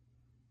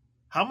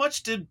 How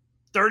much did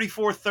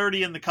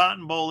 34-30 in the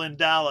Cotton Bowl in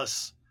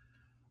Dallas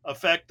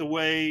affect the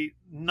way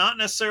not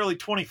necessarily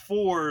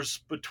 24s,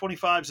 but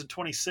 25s and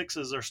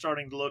 26s are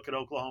starting to look at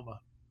Oklahoma?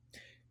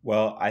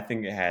 Well, I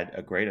think it had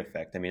a great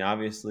effect. I mean,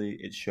 obviously,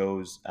 it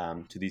shows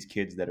to these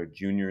kids that are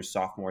juniors,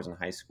 sophomores in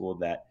high school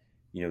that,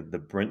 the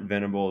Brent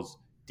Venables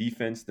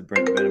defense, the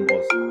Brent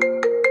Venables,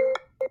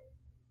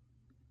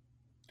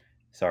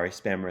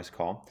 spam risk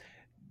call,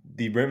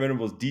 the Brent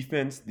Venables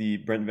defense, the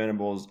Brent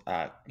Venables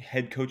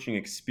head coaching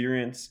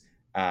experience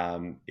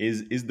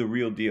is the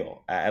real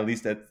deal. At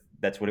least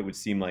that's what it would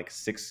seem like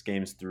 6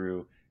 games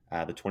through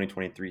the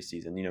 2023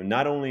 season.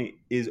 Not only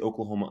is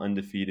Oklahoma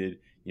undefeated,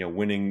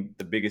 winning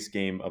the biggest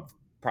game of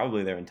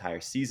probably their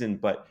entire season,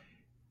 but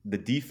the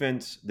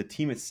defense, the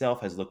team itself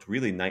has looked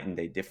really night and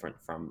day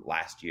different from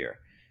last year.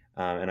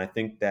 And I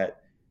think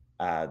that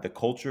the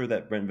culture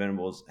that Brent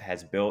Venables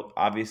has built,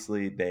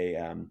 obviously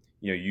they,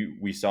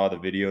 we saw the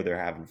video,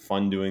 they're having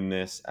fun doing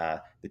this.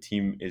 The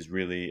team is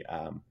really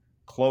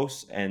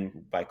close,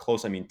 and by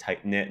close, I mean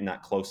tight knit,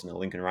 not close in the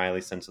Lincoln Riley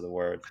sense of the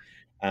word.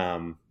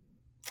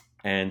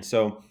 And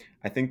so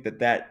I think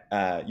that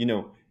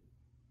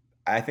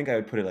I think I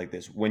would put it like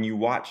this. When you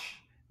watch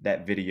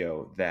that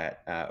video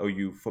that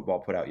OU football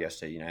put out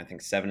yesterday, I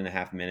think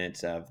 7.5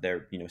 minutes of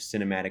their,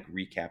 cinematic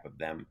recap of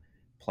them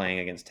playing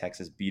against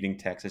Texas, beating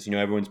Texas.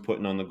 Everyone's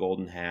putting on the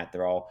golden hat.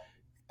 They're all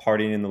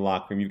partying in the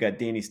locker room. You've got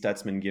Danny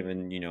Stutzman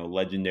giving,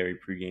 legendary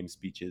pregame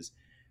speeches.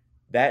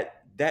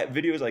 That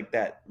video is like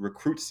that.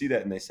 Recruits see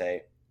that and they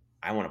say,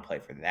 I want to play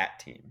for that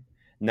team.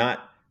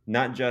 Not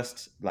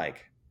just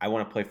like, I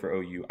want to play for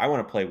OU. I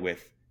want to play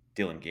with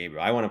Dylan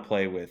Gabriel. I want to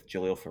play with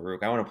Jaleel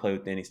Farouk. I want to play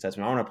with Danny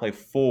Stutzman. I want to play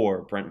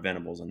for Brent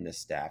Venables and this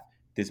staff,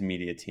 this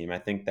media team. I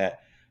think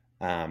that,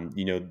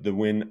 the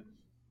win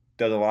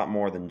does a lot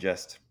more than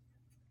just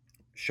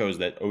shows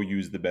that OU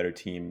is the better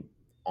team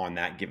on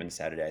that given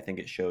Saturday. I think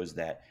it shows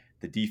that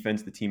the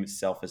defense, the team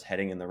itself is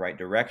heading in the right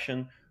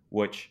direction,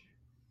 which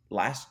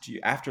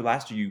after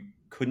last year, you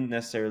couldn't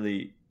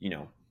necessarily,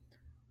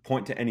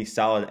 point to any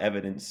solid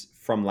evidence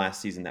from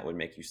last season that would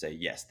make you say,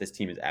 yes, this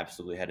team is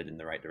absolutely headed in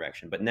the right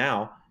direction. But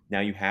now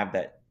you have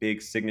that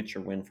big signature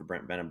win for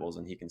Brent Venables,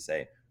 and he can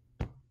say,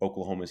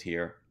 Oklahoma's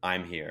here,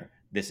 I'm here,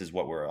 this is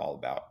what we're all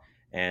about.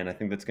 And I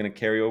think that's going to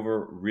carry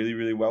over really,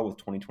 really well with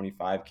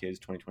 2025 kids,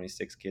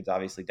 2026 kids,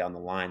 obviously down the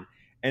line.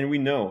 And we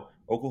know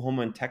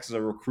Oklahoma and Texas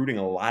are recruiting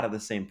a lot of the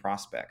same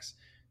prospects.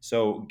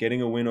 So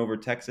getting a win over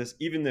Texas,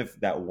 even if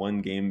that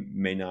one game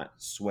may not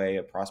sway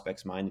a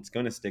prospect's mind, it's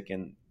going to stick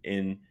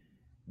in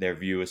their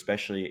view,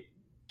 especially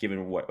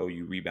given what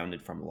OU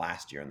rebounded from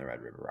last year in the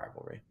Red River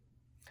Rivalry.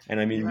 And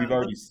I mean, we've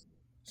already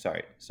 –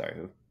 sorry,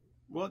 who?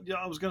 Well, yeah,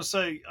 I was going to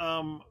say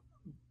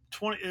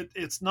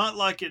it's not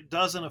like it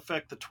doesn't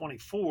affect the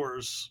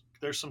 24s.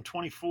 There's some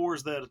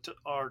 24s that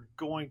are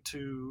going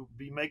to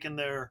be making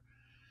their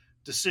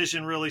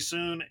decision really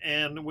soon.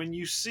 And when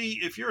you see,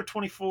 if you're a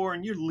 24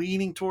 and you're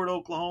leaning toward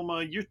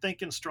Oklahoma, you're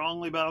thinking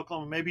strongly about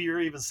Oklahoma, maybe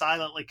you're even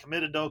silently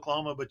committed to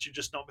Oklahoma, but you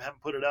just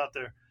haven't put it out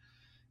there.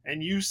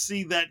 And you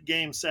see that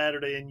game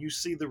Saturday and you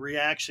see the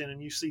reaction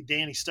and you see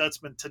Danny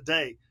Stutzman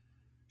today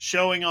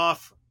showing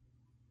off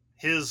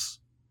his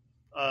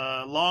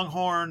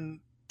Longhorn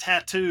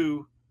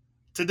tattoo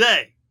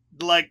today,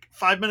 like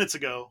 5 minutes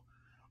ago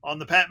on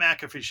the Pat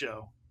McAfee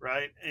show,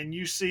 right? And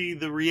you see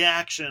the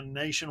reaction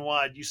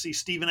nationwide. You see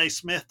Stephen A.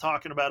 Smith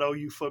talking about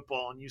OU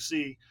football, and you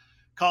see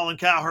Colin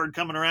Cowherd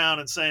coming around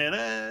and saying,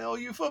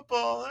 OU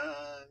football,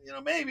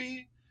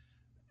 maybe.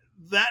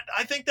 That,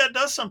 I think that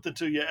does something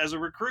to you as a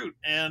recruit.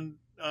 And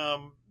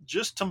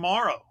just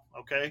tomorrow,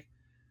 okay,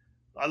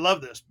 I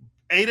love this,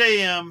 8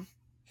 a.m.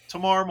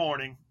 tomorrow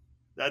morning,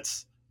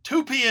 that's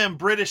 2 p.m.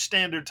 British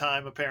Standard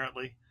Time,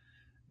 apparently.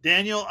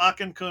 Daniel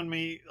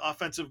Akinkunmi,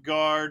 offensive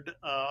guard,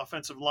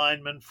 offensive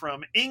lineman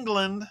from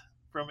England,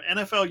 from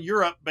NFL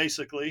Europe,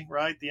 basically,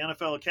 right? The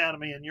NFL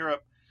Academy in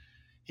Europe.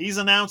 He's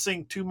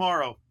announcing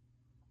tomorrow.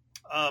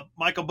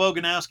 Michael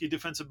Boganowski,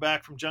 defensive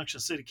back from Junction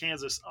City,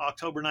 Kansas,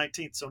 October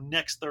 19th, so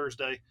next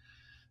Thursday.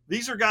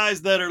 These are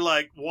guys that are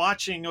like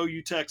watching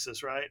OU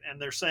Texas, right?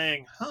 And they're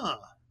saying,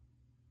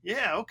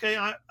 yeah, okay,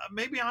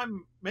 maybe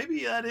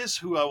that is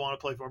who I want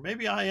to play for.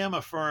 Maybe I am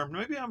affirmed.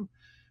 Maybe I'm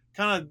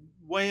kind of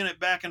weighing it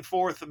back and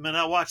forth. And then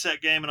I watch that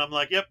game and I'm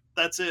like, yep,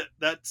 that's it.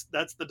 That's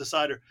the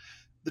decider.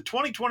 The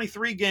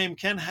 2023 game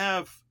can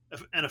have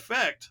an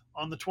effect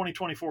on the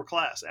 2024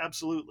 class.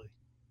 Absolutely.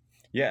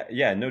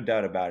 Yeah, no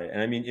doubt about it.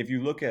 And I mean, if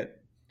you look at,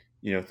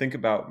 think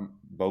about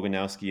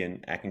Boganowski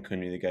and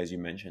Akinkunmi, the guys you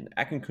mentioned.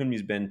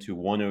 Akinkunmi's been to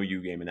one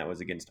OU game, and that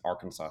was against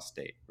Arkansas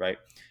State, right?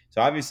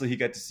 So obviously he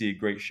got to see a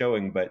great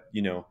showing, but,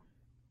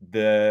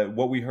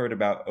 what we heard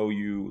about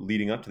OU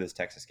leading up to this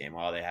Texas game,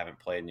 well, they haven't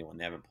played anyone.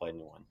 They haven't played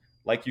anyone.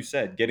 Like you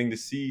said, getting to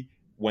see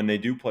when they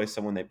do play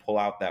someone, they pull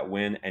out that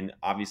win, and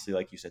obviously,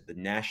 like you said, the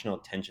national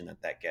attention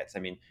that gets. I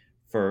mean,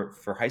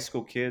 for high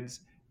school kids,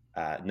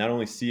 not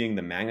only seeing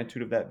the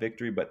magnitude of that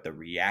victory, but the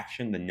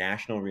reaction, the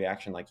national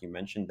reaction, like you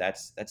mentioned,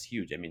 that's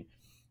huge. I mean,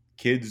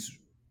 kids.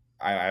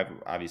 I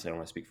obviously don't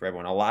want to speak for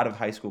everyone. A lot of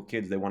high school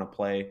kids, they want to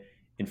play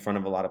in front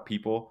of a lot of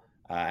people,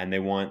 and they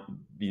want,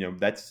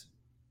 that's,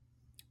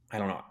 I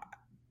don't know.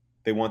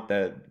 They want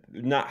the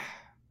not.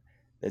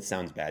 That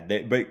sounds bad.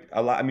 But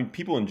a lot. I mean,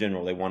 people in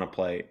general, they want to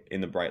play in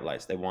the bright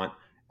lights. They want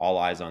all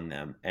eyes on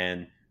them.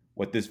 And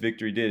what this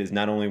victory did is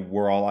not only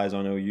were all eyes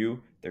on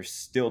OU, they're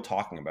still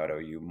talking about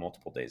OU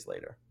multiple days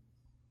later.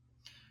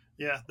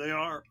 Yeah, they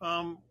are.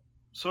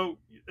 So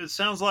it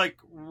sounds like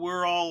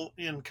we're all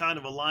in kind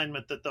of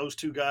alignment that those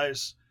two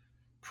guys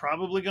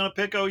probably going to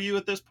pick OU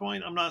at this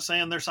point. I'm not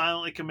saying they're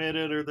silently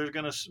committed or they're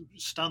going to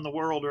stun the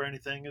world or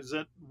anything.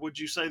 Would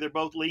you say they're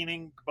both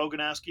leaning,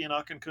 Boganowski and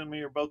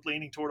Akinkunmi are both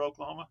leaning toward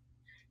Oklahoma?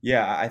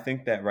 Yeah, I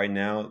think that right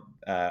now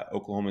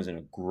Oklahoma is in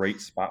a great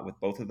spot with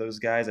both of those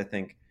guys. I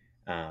think,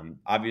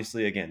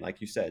 obviously, again,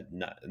 like you said,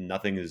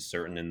 nothing is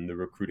certain in the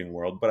recruiting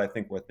world, but I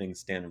think where things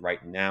stand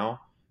right now,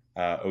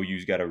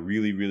 OU's got a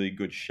really, really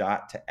good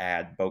shot to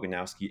add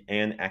Boganowski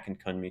and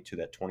Akinkunmi to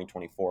that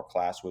 2024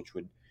 class, which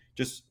would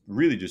just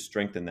really just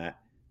strengthen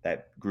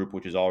that group,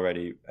 which is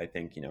already, I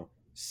think,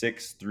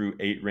 6 through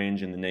 8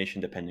 range in the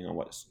nation, depending on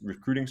what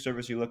recruiting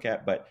service you look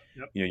at. But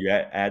Yep. you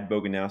add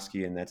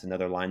Boganowski, and that's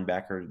another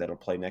linebacker that'll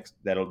play next.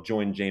 That'll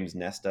join James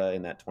Nesta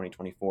in that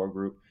 2024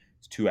 group.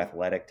 It's two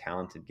athletic,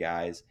 talented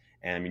guys,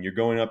 and I mean, you're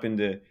going up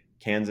into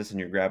Kansas and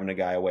you're grabbing a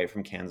guy away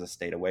from Kansas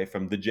State, away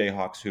from the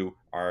Jayhawks, who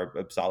are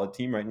a solid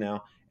team right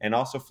now, and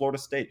also Florida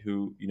State,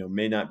 who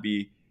may not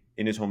be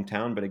in his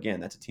hometown, but again,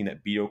 that's a team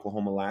that beat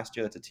Oklahoma last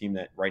year. That's a team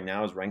that right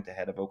now is ranked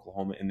ahead of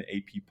Oklahoma in the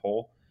AP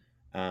poll.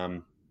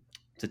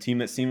 It's a team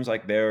that seems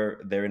like they're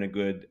in a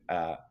good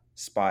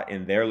spot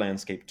in their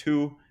landscape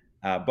too.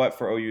 But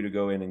for OU to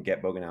go in and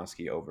get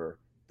Boganowski over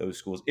those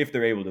schools, if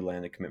they're able to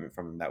land a commitment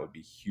from him, that would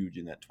be huge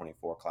in that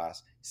 24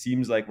 class.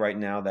 Seems like right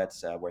now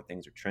that's where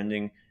things are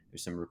trending.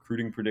 There's some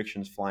recruiting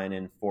predictions flying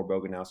in for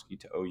Boganowski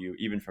to OU,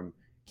 even from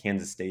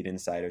Kansas State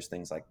insiders,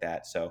 things like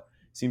that. So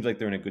seems like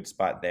they're in a good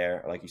spot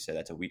there. Like you said,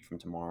 that's a week from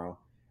tomorrow.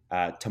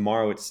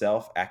 Tomorrow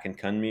itself,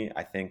 Akinkunmi,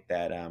 I think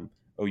that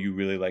OU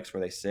really likes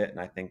where they sit, and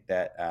I think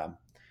that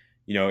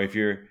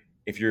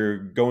if you're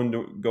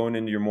going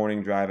into your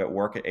morning drive at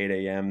work at 8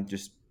 a.m.,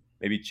 just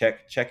maybe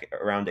check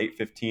around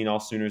 8:15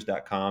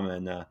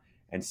 allsooners.com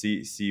and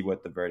see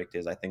what the verdict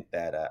is. I think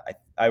that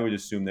I would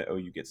assume that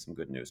OU gets some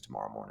good news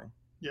tomorrow morning.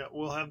 Yeah,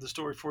 we'll have the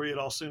story for you at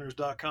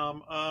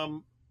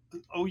allsooners.com.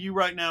 OU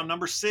right now,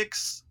 number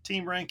 6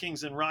 team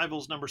rankings in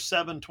Rivals, number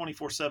 7,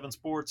 24/7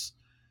 Sports,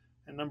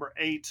 and number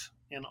 8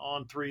 in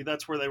On3.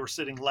 That's where they were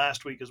sitting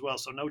last week as well,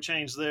 so no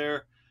change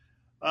there.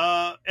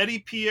 Eddie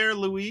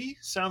Pierre-Louis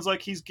sounds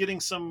like he's getting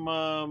some,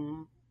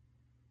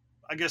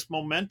 I guess,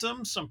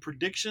 momentum, some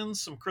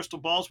predictions, some crystal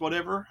balls,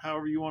 whatever,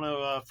 however you want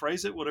to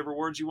phrase it, whatever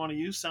words you want to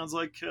use. Sounds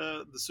like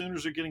the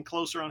Sooners are getting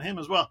closer on him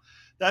as well.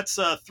 That's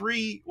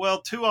 2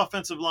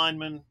 offensive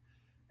linemen,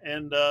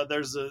 and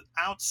there's an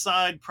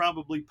outside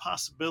probably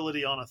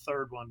possibility on a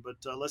third one. But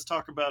let's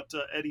talk about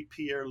Eddie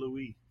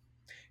Pierre-Louis.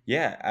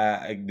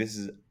 Yeah, this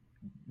is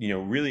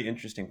really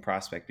interesting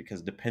prospect,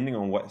 because depending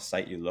on what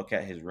site you look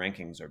at, his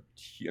rankings are,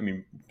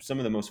 some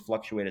of the most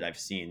fluctuated I've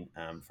seen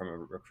from a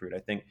recruit. I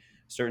think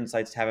certain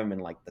sites have him in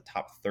like the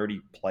top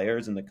 30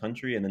 players in the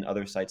country, and then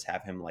other sites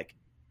have him like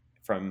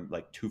from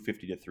like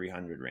 250 to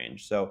 300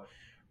 range. So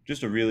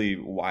just a really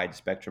wide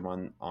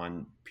spectrum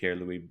on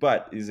Pierre-Louis,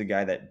 but he's a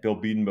guy that Bill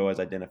Bedenbaugh has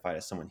identified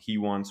as someone he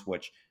wants,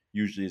 which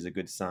usually is a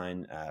good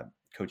sign.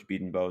 Coach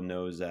Bedenbaugh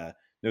knows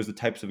the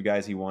types of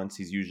guys he wants.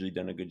 He's usually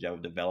done a good job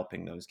of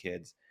developing those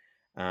kids.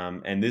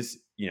 And this,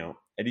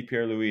 Eddie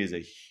Pierre-Louis is a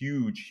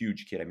huge,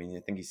 huge kid. I mean,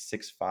 I think he's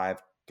 6'5",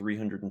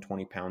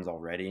 320 pounds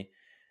already.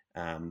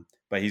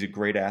 But he's a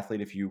great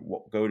athlete. If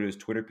you go to his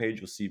Twitter page,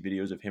 you'll see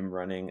videos of him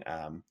running,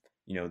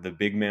 the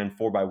big man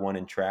 4x1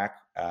 in track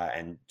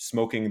and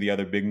smoking the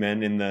other big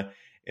men in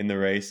the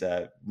race.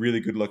 Really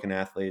good looking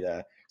athlete.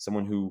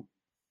 Someone who,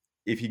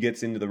 if he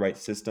gets into the right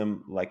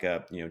system, like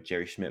a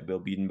Jerry Schmidt,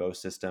 Bill Bedenbaugh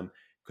system,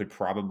 could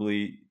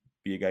probably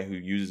be a guy who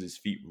uses his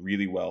feet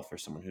really well for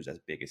someone who's as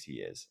big as he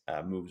is.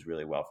 Moves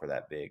really well for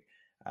that big.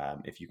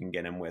 If you can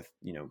get him with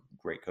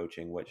great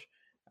coaching, which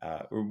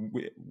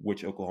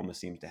Oklahoma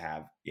seems to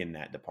have in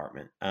that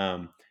department.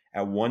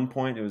 At one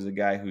point, it was a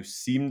guy who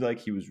seemed like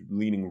he was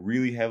leaning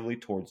really heavily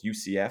towards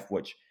UCF,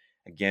 which,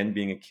 again,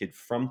 being a kid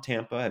from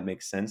Tampa, it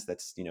makes sense.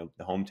 That's the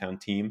hometown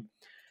team.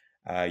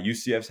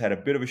 UCF's had a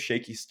bit of a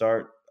shaky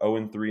start,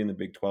 0-3 in the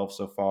Big 12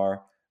 so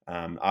far.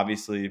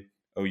 Obviously,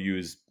 OU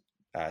is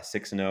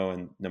 6-0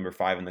 and number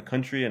 5 in the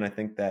country, and I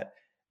think that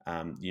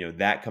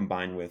that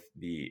combined with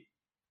the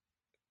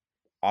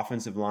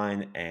offensive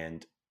line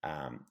and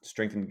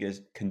strength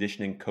and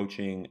conditioning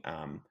coaching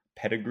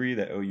pedigree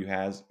that OU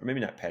has, or maybe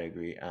not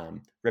pedigree,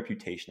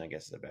 reputation, I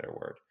guess is a better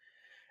word.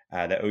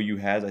 that OU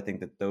has. I think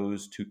that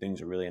those two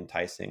things are really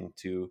enticing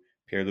to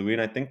Pierre-Louis.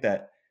 And I think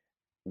that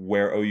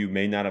where OU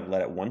may not have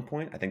led at one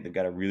point, I think they've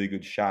got a really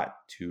good shot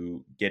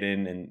to get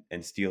in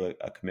and steal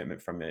a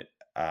commitment from it.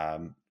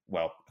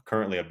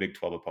 Currently a Big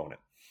 12 opponent.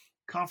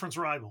 Conference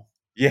rival.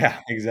 Yeah,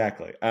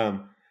 exactly.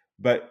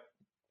 But,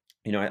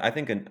 I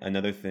think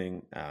another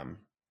thing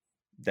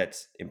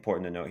that's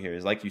important to note here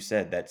is, like you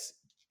said,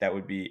 that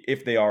would be,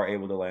 if they are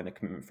able to land a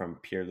commitment from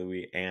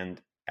Pierre-Louis and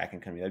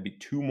Akinkunmi, that'd be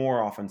two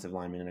more offensive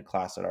linemen in a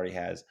class that already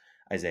has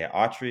Isaiah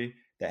Autry,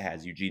 that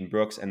has Eugene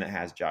Brooks, and that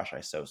has Josh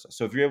Isosa.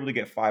 So if you're able to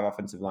get 5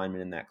 offensive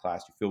linemen in that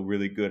class, you feel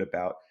really good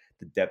about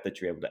the depth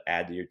that you're able to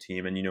add to your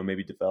team and,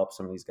 maybe develop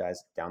some of these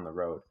guys down the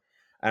road.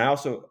 And I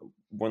also,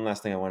 one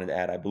last thing I wanted to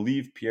add, I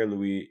believe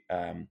Pierre-Louis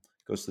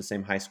goes to the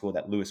same high school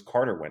that Lewis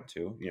Carter went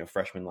to,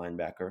 freshman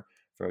linebacker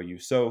for OU.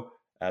 So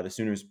the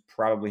Sooners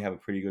probably have a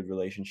pretty good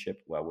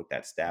relationship, with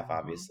that staff,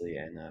 obviously,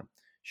 and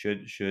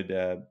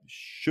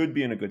should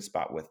be in a good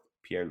spot with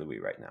Pierre-Louis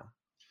right now.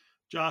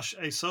 Josh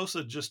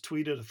Isosa just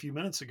tweeted a few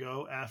minutes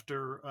ago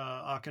after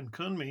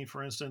Akinkunmi,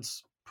 for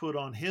instance, put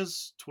on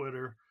his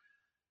Twitter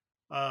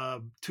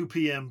 2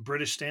 p.m.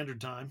 British Standard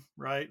Time,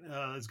 right?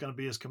 Is going to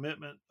be his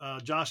commitment.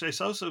 Josh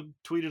Isosa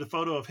tweeted a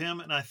photo of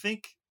him, and I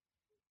think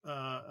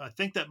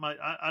that might,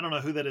 I don't know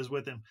who that is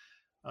with him.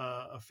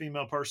 A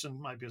female person,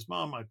 might be his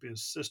mom, might be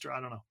his sister. I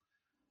don't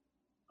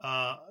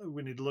know.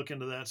 We need to look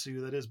into that, see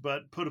who that is.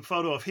 But put a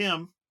photo of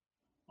him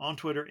on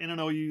Twitter in an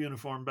OU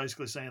uniform,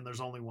 basically saying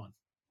there's only one.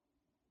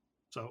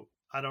 So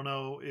I don't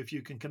know if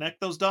you can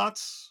connect those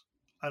dots.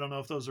 I don't know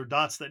if those are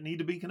dots that need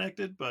to be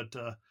connected, but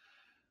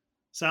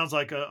sounds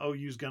like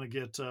OU's going to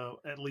get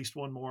at least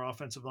one more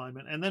offensive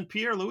lineman. And then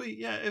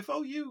Pierre-Louis, if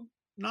OU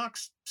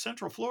knocks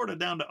Central Florida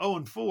down to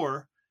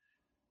 0-4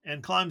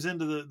 and climbs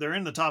into they're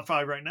in the top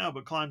 5 right now,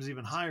 but climbs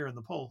even higher in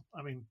the poll.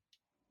 I mean,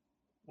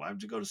 why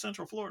would you go to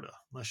Central Florida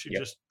unless you're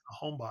just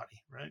a homebody,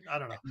 right? I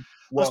don't know.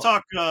 Well,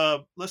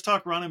 let's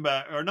talk running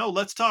back, or no,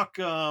 let's talk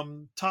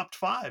top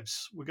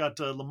 5s. We got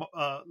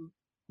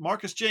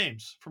Marcus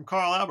James from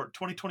Carl Albert,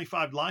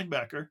 2025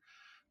 linebacker,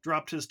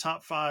 dropped his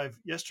top 5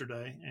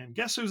 yesterday. And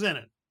guess who's in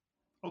it?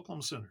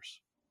 Oklahoma Sooners.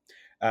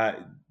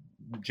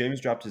 James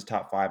dropped his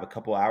top 5 a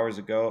couple hours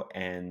ago.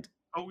 And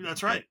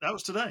that's right. That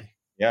was today.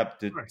 Yeah.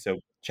 So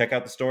check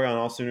out the story on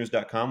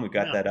allsooners.com. We've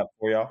got that up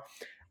for y'all.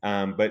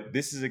 But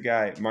this is a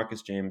guy,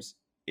 Marcus James.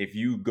 If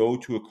you go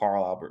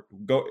to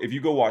if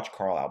you go watch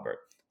Carl Albert,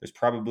 there's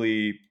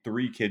probably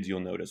 3 kids you'll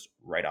notice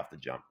right off the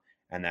jump.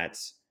 And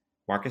that's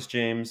Marcus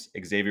James,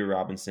 Xavier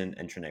Robinson,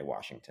 and Trinae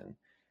Washington.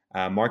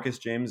 Marcus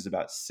James is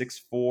about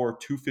 6'4",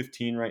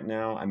 215 right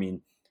now. I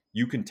mean,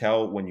 you can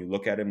tell when you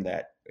look at him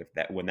that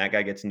when that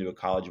guy gets into a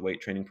college weight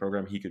training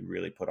program, he could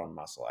really put on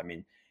muscle. I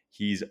mean,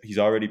 he's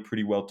already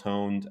pretty well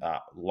toned,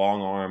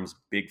 long arms,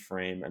 big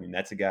frame. I mean,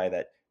 that's a guy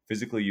that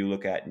physically you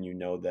look at and you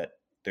know that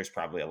there's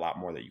probably a lot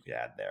more that you could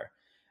add there.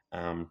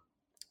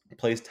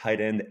 Plays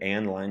tight end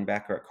and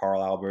linebacker at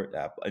Carl Albert,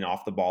 an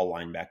off-the-ball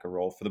linebacker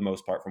role for the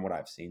most part from what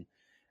I've seen.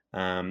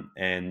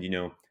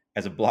 And,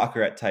 as a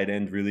blocker at tight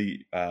end,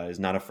 really is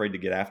not afraid to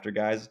get after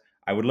guys.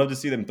 I would love to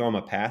see them throw him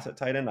a pass at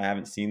tight end. I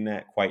haven't seen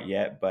that quite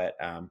yet, but,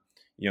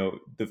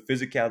 the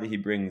physicality he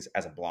brings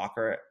as a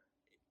blocker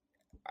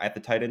at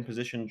the tight end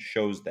position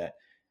shows that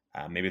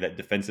maybe that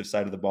defensive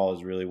side of the ball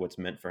is really what's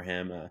meant for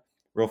him.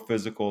 Real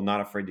physical,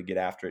 not afraid to get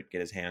after it,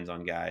 get his hands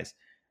on guys.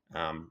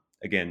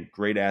 Again,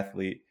 great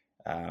athlete.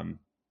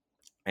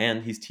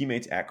 And he's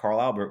teammates at Carl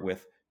Albert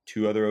with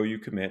 2 other OU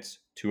commits,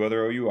 2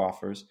 other OU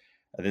offers.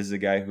 This is a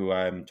guy who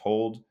I'm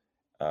told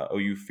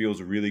OU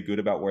feels really good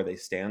about where they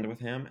stand with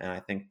him. And I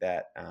think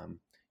that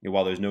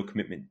while there's no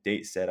commitment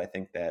date set, I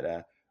think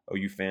that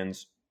OU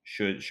fans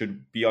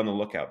should be on the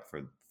lookout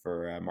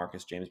for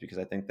Marcus James, because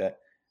I think that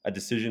a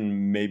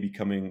decision may be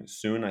coming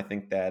soon. I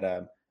think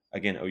that,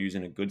 again, OU's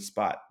in a good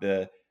spot.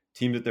 The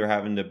team that they're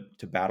having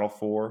to battle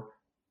for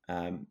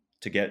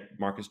to get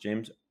Marcus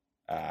James,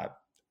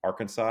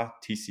 Arkansas,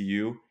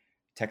 TCU,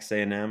 Texas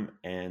A&M,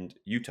 and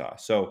Utah.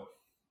 So,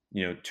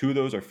 2 of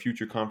those are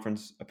future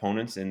conference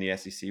opponents in the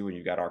SEC when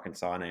you've got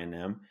Arkansas and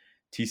A&M.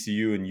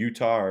 TCU and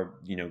Utah are,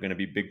 going to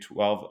be Big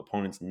 12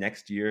 opponents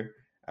next year,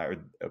 or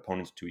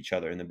opponents to each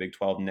other in the Big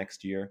 12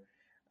 next year.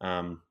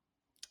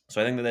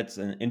 So I think that's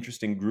an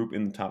interesting group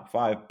in the top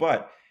 5.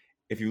 But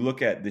if you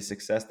look at the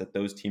success that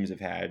those teams have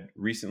had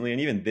recently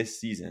and even this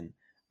season,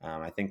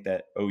 I think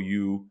that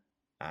OU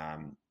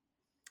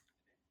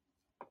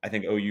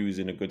is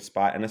in a good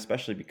spot, and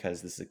especially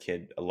because this is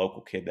a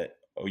local kid that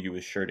OU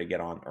is sure to get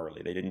on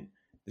early.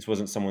 This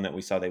wasn't someone that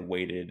we saw they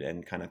waited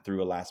and kind of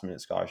threw a last minute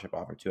scholarship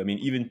offer to. I mean,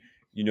 even,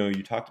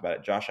 you talked about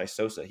it, Josh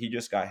Isosa, he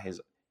just got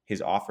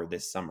his offer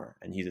this summer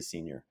and he's a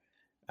senior.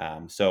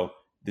 So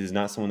this is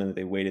not someone that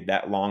they waited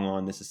that long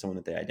on. This is someone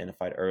that they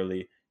identified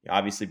early.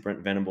 Obviously,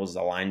 Brent Venables is a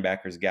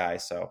linebackers guy,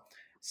 so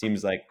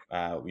seems like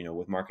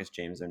with Marcus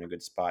James, they're in a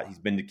good spot. He's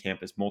been to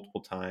campus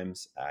multiple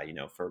times,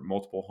 for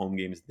multiple home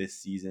games this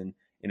season,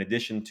 in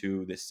addition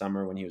to this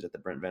summer when he was at the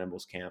Brent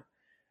Venables camp.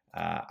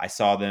 I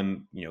saw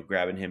them,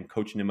 grabbing him,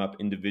 coaching him up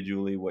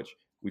individually, which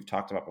we've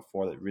talked about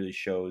before. That really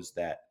shows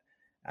that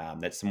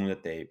That's someone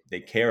that they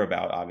care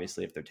about,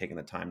 obviously, if they're taking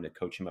the time to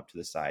coach him up to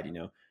the side,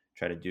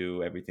 try to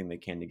do everything they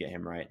can to get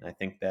him right. And I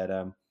think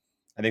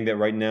that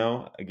right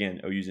now,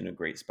 again, OU's in a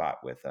great spot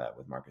with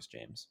Marcus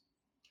James.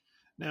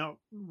 Now,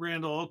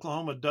 Randall,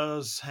 Oklahoma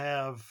does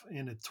have,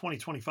 in its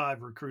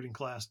 2025 recruiting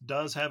class,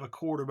 does have a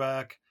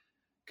quarterback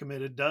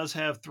committed, does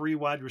have 3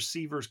 wide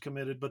receivers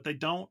committed, but they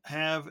don't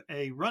have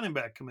a running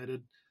back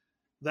committed.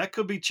 That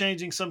could be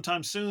changing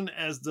sometime soon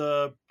as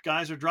the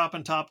guys are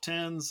dropping top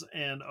 10s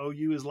and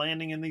OU is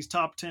landing in these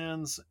top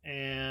 10s,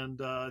 and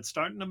it's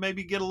starting to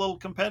maybe get a little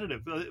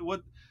competitive.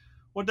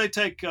 What they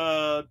take?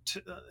 How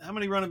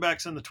many running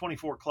backs in the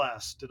 24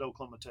 class did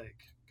Oklahoma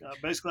take?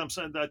 Basically, I'm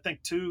saying I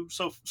think 2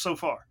 so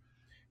far.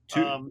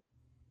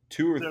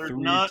 Two or They're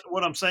three. not.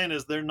 What I'm saying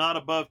is they're not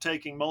above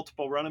taking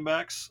multiple running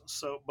backs.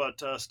 So,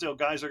 but still,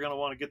 guys are going to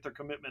want to get their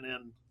commitment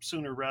in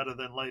sooner rather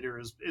than later.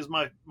 Is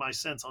my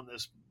sense on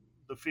this?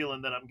 The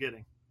feeling that I'm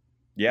getting.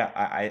 Yeah,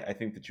 I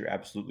think that you're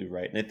absolutely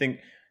right, and I think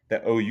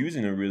that OU's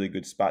in a really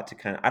good spot to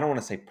kind of, I don't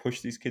want to say push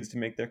these kids to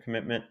make their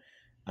commitment,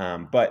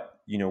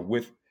 but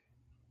with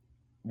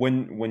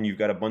when you've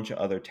got a bunch of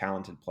other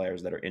talented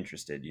players that are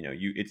interested,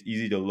 it's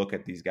easy to look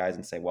at these guys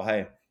and say, well,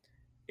 hey,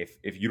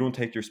 if you don't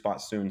take your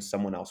spot soon,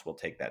 someone else will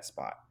take that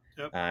spot.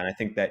 Yep. And I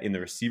think that in the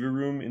receiver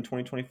room in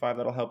 2025,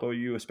 that'll help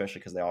OU, especially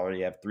because they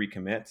already have 3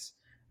 commits.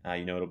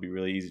 It'll be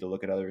really easy to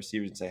look at other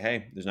receivers and say,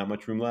 hey, there's not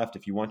much room left.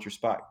 If you want your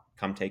spot,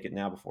 come take it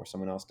now before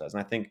someone else does.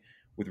 And I think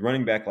with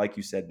running back, like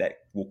you said, that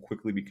will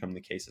quickly become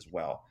the case as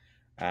well.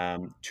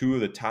 2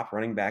 of the top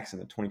running backs in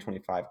the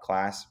 2025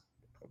 class,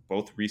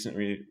 both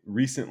recently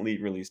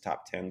released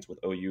top 10s with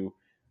OU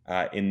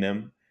in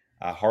them.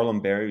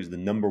 Harlem Berry was the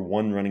number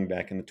 1 running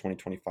back in the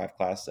 2025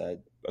 class,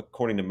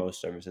 according to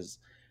most services,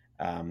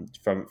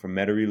 from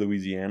Metairie,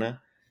 Louisiana.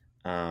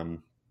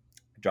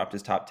 Dropped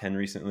his top 10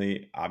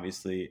 recently.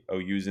 Obviously,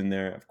 OU's in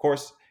there. Of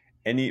course,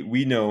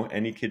 we know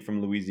any kid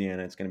from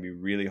Louisiana, it's going to be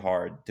really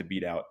hard to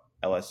beat out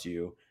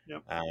LSU.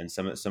 Yep. And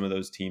some of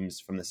those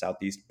teams from the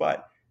Southeast.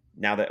 But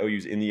now that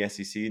OU's in the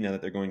SEC, now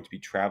that they're going to be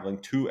traveling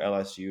to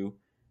LSU,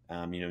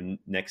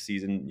 next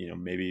season,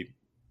 maybe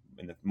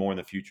more in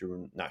the future,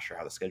 we're not sure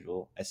how the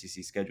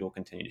SEC schedule will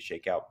continue to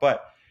shake out.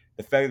 But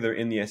the fact that they're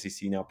in the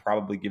SEC now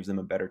probably gives them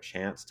a better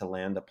chance to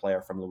land a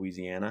player from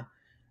Louisiana.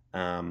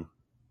 But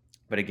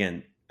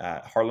again,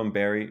 Harlem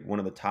Berry, one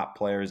of the top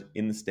players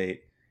in the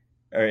state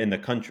or in the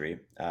country,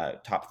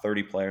 top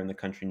 30 player in the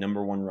country,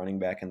 number 1 running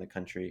back in the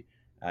country.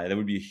 That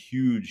would be a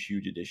huge,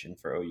 huge addition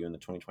for OU in the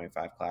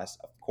 2025 class.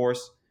 Of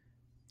course,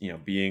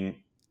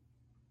 being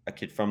a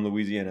kid from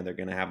Louisiana, they're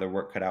going to have their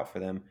work cut out for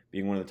them.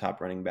 Being one of the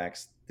top running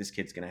backs, this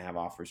kid's going to have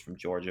offers from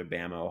Georgia,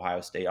 Bama,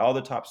 Ohio State, all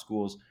the top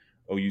schools.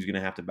 OU's going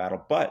to have to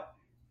battle. But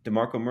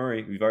DeMarco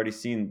Murray, we've already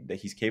seen that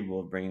he's capable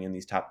of bringing in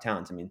these top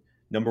talents. I mean,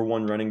 number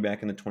 1 running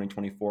back in the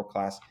 2024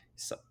 class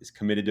is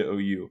committed to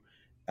OU.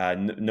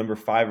 Number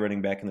 5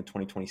 running back in the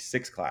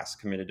 2026 class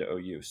committed to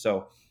OU.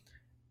 So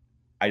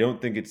I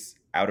don't think it's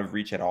out of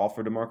reach at all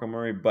for DeMarco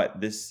Murray,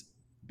 but this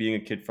being a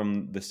kid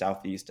from the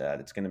Southeast,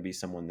 it's going to be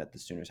someone that the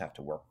Sooners have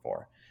to work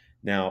for.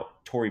 Now,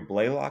 Torrey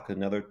Blaylock,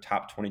 another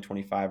top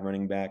 2025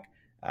 running back.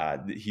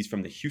 He's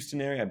from the Houston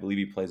area. I believe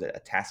he plays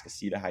at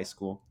Atascocita High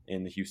School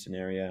in the Houston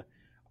area.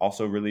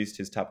 Also released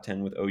his top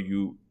 10 with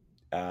OU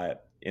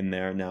in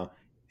there. Now,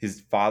 his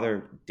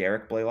father,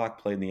 Derek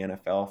Blaylock, played in the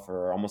NFL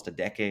for almost a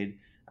decade.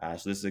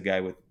 So this is a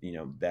guy with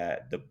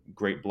the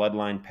great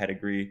bloodline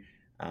pedigree.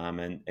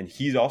 And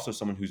he's also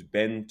someone who's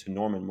been to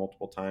Norman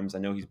multiple times. I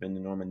know he's been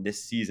to Norman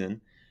this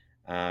season.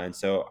 And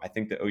so I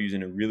think that OU's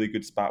in a really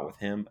good spot with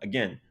him.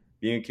 Again,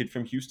 being a kid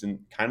from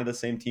Houston, kind of the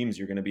same teams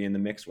you're going to be in the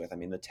mix with. I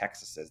mean, the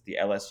Texases, the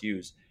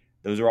LSUs,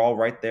 those are all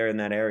right there in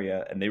that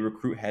area, and they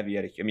recruit heavy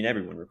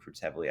everyone recruits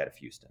heavily out of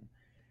Houston.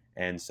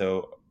 And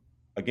so,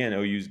 again,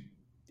 OU's,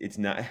 it's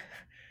not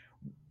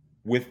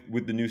with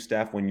the new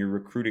staff, when you're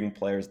recruiting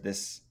players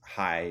this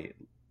highly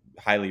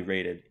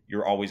rated,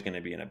 you're always going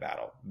to be in a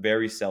battle.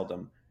 Very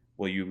seldom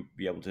will you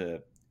be able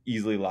to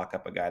easily lock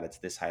up a guy that's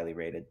this highly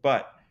rated.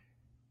 But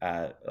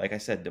like I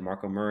said,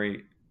 DeMarco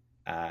Murray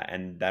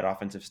and that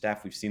offensive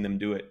staff, we've seen them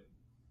do it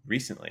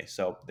recently.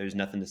 So there's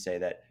nothing to say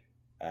that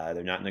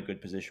they're not in a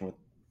good position with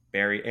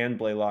Barry and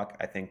Blaylock.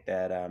 I think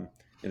that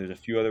there's a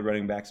few other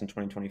running backs in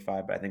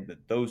 2025, but I think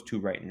that those 2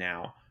 right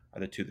now are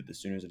the 2 that the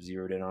Sooners have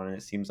zeroed in on, and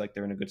it seems like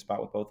they're in a good spot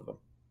with both of them.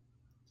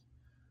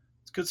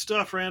 It's good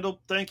stuff,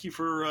 Randall. Thank you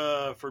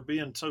for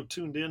being so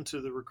tuned into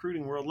the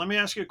recruiting world. Let me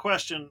ask you a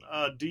question.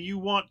 Do you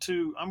want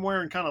to? I'm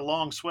wearing kind of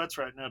long sweats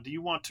right now. Do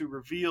you want to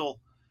reveal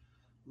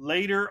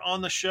later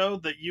on the show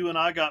that you and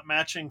I got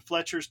matching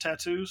Fletcher's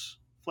tattoos,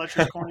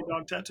 Fletcher's corny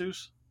dog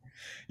tattoos?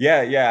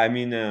 Yeah. I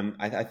mean,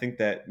 I think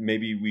that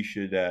maybe we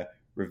should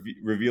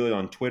reveal it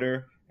on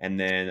Twitter and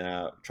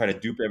then try to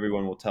dupe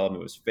everyone. We'll tell them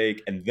it was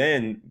fake. And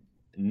then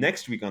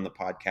next week on the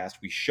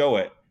podcast, we show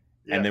it.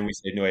 Yeah. And then we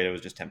say, no, wait, it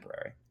was just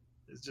temporary.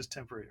 It's just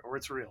temporary, or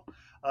it's real.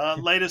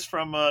 Latest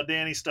from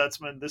Danny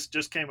Stutzman. This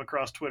just came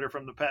across Twitter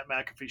from the Pat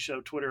McAfee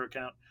Show Twitter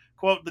account.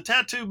 Quote, the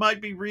tattoo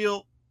might be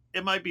real.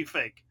 It might be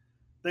fake.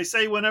 They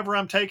say whenever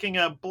I'm taking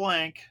a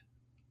blank,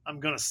 I'm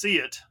going to see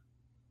it.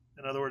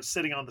 In other words,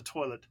 sitting on the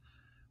toilet.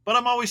 But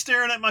I'm always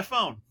staring at my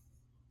phone.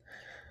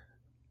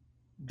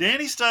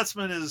 Danny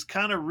Stutzman is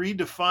kind of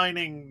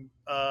redefining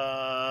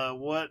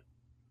what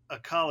a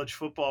college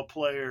football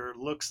player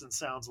looks and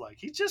sounds like.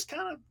 He just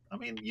kind of, I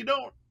mean, you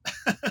don't.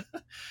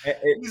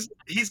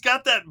 he's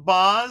got that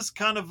Boz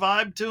kind of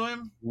vibe to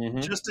him,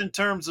 just in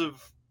terms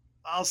of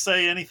I'll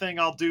say anything,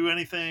 I'll do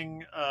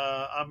anything.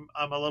 I'm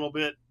a little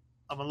bit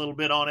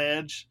on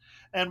edge.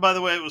 And by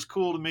the way, it was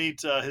cool to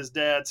meet his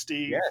dad,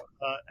 Steve,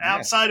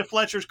 outside of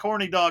Fletcher's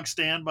corny dog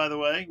stand. By the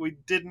way, we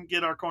didn't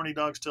get our corny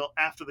dogs till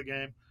after the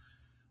game,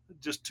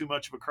 just too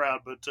much of a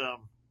crowd. But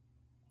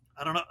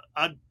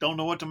I don't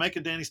know what to make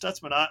of Danny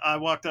Stutzman. I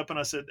walked up and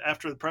I said,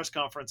 after the press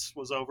conference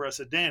was over, I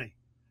said, Danny,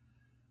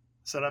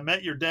 I said, I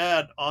met your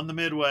dad on the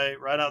midway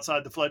right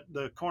outside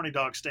the corny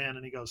dog stand.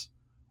 And he goes,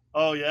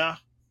 oh, yeah.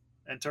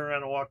 And turned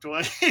around and walked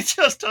away. He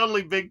just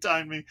totally big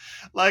timed me.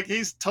 Like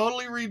he's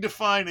totally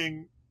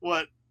redefining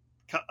what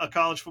a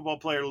college football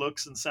player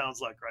looks and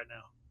sounds like right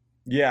now.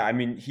 Yeah, I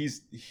mean, he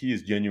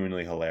is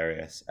genuinely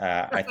hilarious.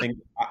 I think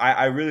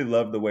I really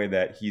love the way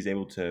that he's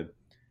able to,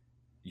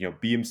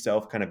 be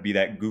himself, kind of be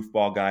that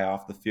goofball guy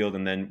off the field,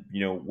 and then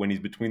when he's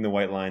between the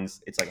white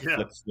lines, it's like a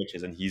flip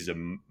switches, and he's a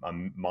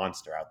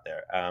monster out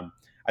there.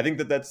 I think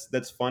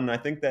that's fun. I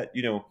think that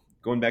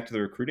going back to the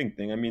recruiting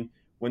thing, I mean,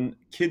 when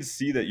kids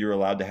see that you're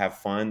allowed to have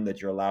fun,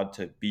 that you're allowed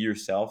to be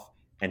yourself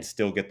and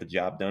still get the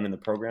job done in the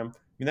program, I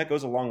mean, that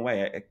goes a long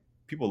way.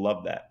 People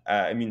love that.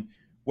 I mean,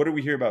 what do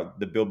we hear about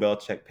the Bill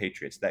Belichick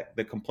Patriots? That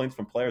the complaints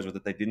from players were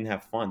that they didn't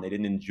have fun. They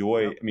didn't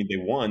enjoy. I mean, they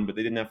won, but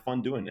they didn't have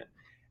fun doing it.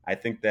 I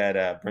think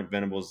that Brent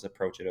Venables'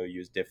 approach at OU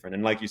is different.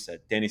 And like you said,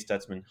 Danny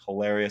Stutzman,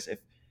 hilarious.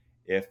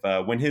 If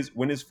when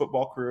his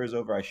football career is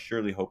over, I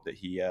surely hope that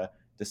he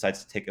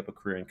decides to take up a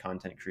career in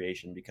content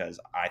creation, because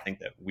I think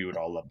that we would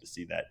all love to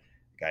see that.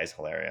 The guy's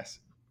hilarious.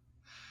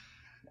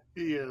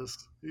 He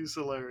is. He's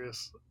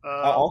hilarious.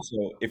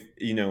 Also, if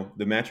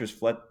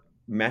the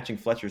matching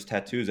Fletcher's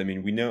tattoos, I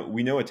mean, we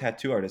know a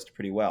tattoo artist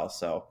pretty well,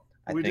 so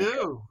I think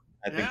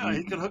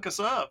he could hook us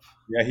up.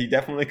 Yeah, he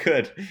definitely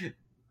could.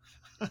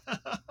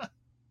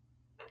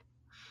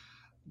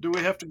 Do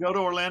we have to go to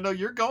Orlando?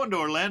 You're going to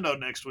Orlando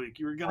next week.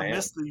 You were going to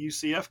miss the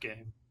UCF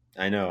game.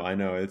 I know.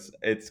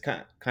 It's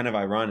kind of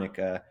ironic.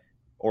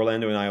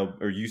 Orlando and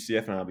or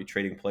UCF and I will be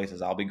trading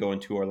places. I'll be going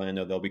to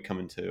Orlando. They'll be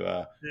coming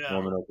to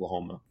Norman,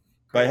 Oklahoma.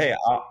 But hey,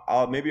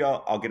 I'll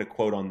get a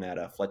quote on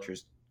that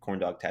Fletcher's corn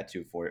dog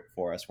tattoo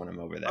for us when I'm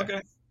over there.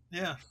 Okay.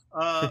 Yeah.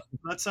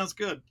 That sounds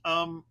good.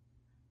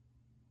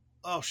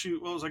 Oh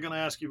shoot, what was I going to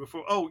ask you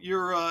before? Oh,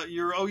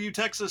 your OU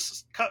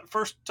Texas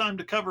first time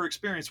to cover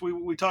experience.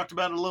 We talked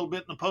about it a little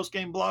bit in the post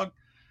game blog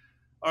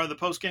or the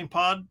post game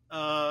pod.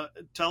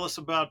 Tell us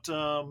about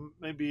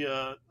maybe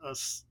an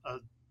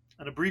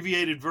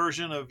abbreviated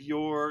version of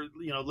your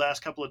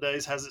last couple of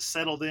days. Has it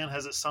settled in?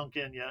 Has it sunk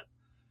in yet?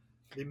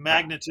 The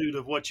magnitude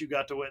of what you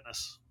got to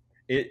witness.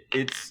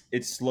 It's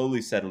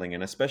slowly settling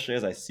in, especially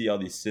as I see all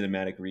these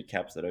cinematic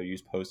recaps that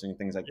OU's posting,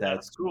 things like that.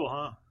 It's cool,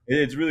 huh?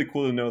 It's really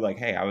cool to know, like,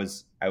 hey, I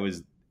was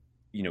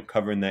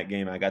covering that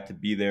game. I got to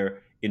be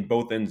there in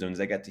both end zones.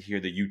 I got to hear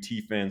the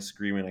UT fans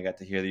screaming. I got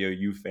to hear the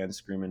OU fans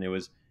screaming. It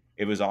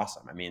was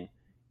awesome. I mean,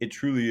 it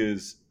truly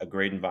is a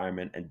great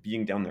environment, and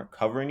being down there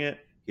covering it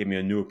gave me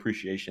a new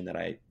appreciation that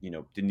I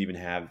didn't even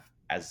have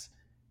as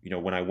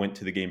when I went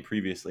to the game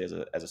previously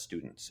as a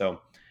student.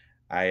 So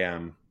I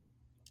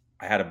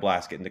had a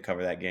blast getting to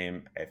cover that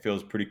game. It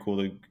feels pretty cool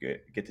to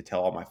get to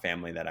tell all my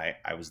family that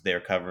I was there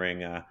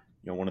covering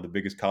one of the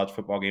biggest college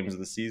football games of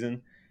the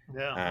season.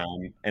 Yeah.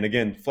 And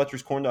again,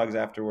 Fletcher's corn dogs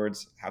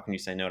afterwards. How can you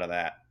say no to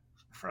that?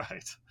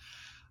 Right.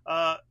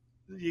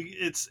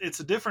 It's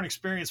a different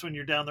experience when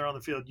you're down there on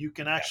the field. You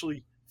can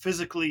actually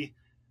physically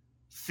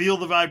feel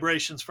the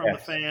vibrations from the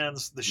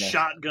fans, the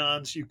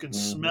shotguns. You can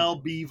smell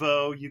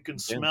Bevo. You can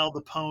smell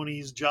the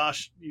ponies.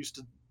 Josh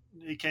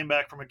he came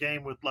back from a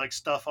game with like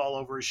stuff all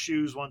over his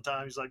shoes one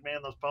time. He's like,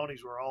 man, those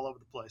ponies were all over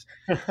the place.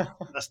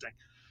 Disgusting.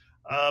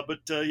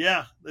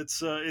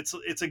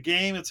 It's a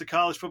game. It's a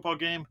college football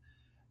game.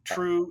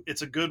 True.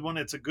 It's a good one.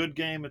 It's a good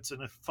game. It's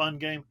a fun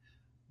game,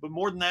 but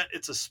more than that,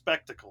 it's a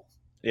spectacle.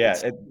 Yeah.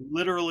 It's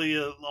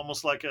literally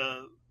almost like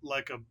you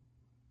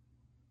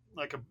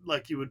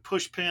would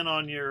push pin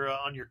on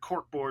your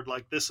cork board.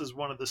 Like, this is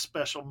one of the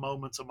special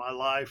moments of my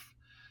life.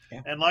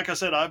 Yeah. And like I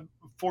said, I'm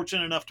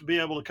fortunate enough to be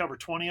able to cover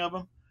 20 of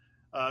them.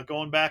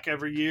 Going back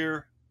every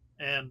year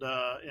and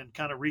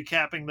kind of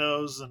recapping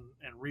those and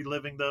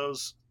reliving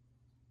those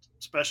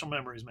special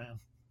memories, man.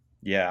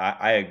 Yeah,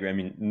 I agree. I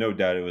mean, no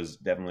doubt it was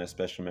definitely a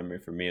special memory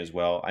for me as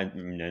well. I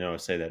know I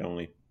say that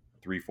only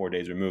 3-4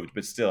 days removed,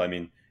 but still, I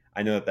mean,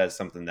 I know that that's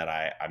something that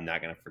I'm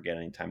not going to forget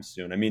anytime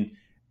soon. I mean,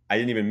 I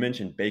didn't even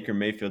mention Baker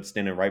Mayfield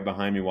standing right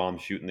behind me while I'm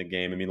shooting the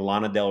game. I mean,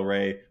 Lana Del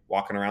Rey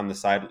walking around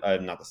the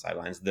not the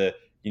sidelines, the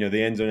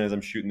end zone as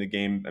I'm shooting the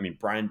game. I mean,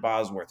 Brian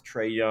Bosworth,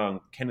 Trey Young,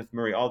 Kenneth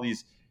Murray, all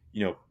these,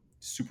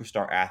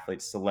 superstar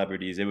athletes,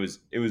 celebrities. It was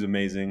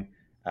amazing.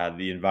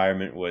 The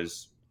environment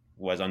was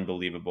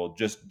unbelievable.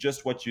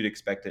 Just what you'd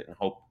expect it and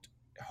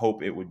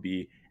hope it would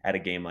be at a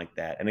game like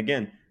that. And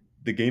again,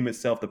 the game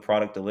itself, the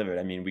product delivered.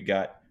 I mean, we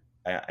got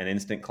an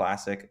instant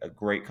classic, a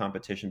great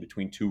competition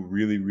between two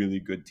really, really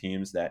good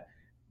teams that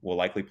will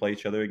likely play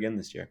each other again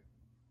this year.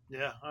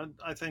 Yeah,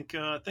 I think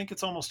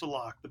it's almost a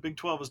lock. The Big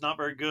 12 is not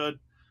very good.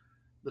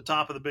 The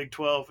top of the Big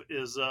 12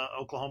 is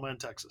Oklahoma and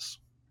Texas.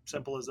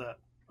 Simple as that.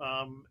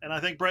 And I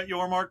think Brett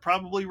Yormark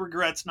probably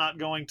regrets not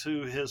going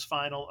to his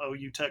final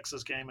OU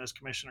Texas game as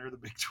commissioner of the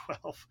Big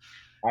 12.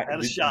 Had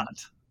a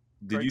shot.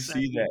 Did you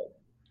see that?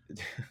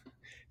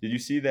 Did you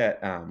see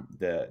that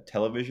the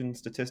television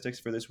statistics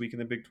for this week in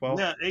the Big 12?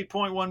 Yeah,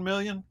 8.1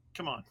 million.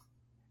 Come on.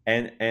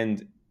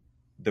 And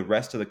the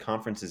rest of the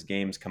conference's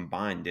games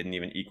combined didn't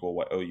even equal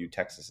what OU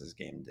Texas's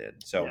game did.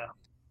 So, yeah.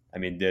 I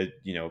mean,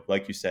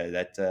 like you said,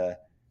 that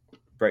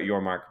Brett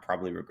Yormark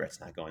probably regrets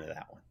not going to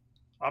that one.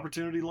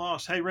 Opportunity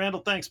lost. Hey,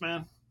 Randall, thanks,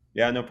 man.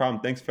 Yeah, no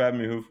problem. Thanks for having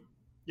me, Hoove.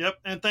 Yep,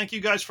 and thank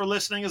you guys for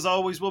listening. As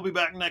always, we'll be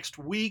back next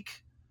week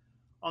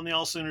on the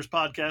AllSooners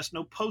Podcast.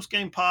 No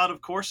post-game pod,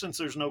 of course, since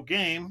there's no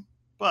game,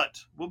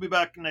 but we'll be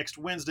back next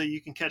Wednesday. You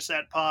can catch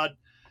that pod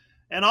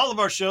and all of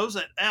our shows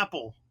at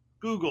Apple,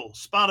 Google,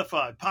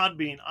 Spotify,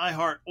 Podbean,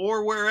 iHeart,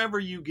 or wherever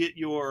you get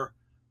your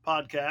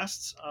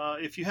podcasts.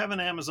 If you have an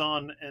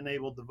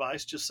Amazon-enabled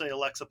device, just say,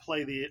 Alexa,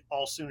 play the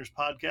AllSooners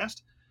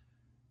Podcast.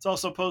 It's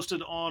also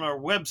posted on our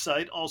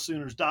website,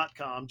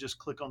 allsooners.com. Just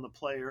click on the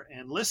player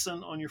and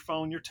listen on your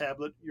phone, your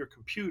tablet, your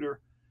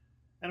computer.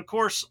 And, of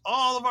course,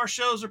 all of our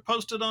shows are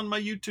posted on my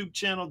YouTube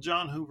channel,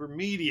 John Hoover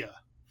Media.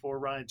 For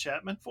Ryan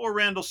Chapman, for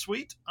Randall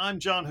Sweet, I'm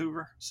John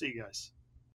Hoover. See you guys.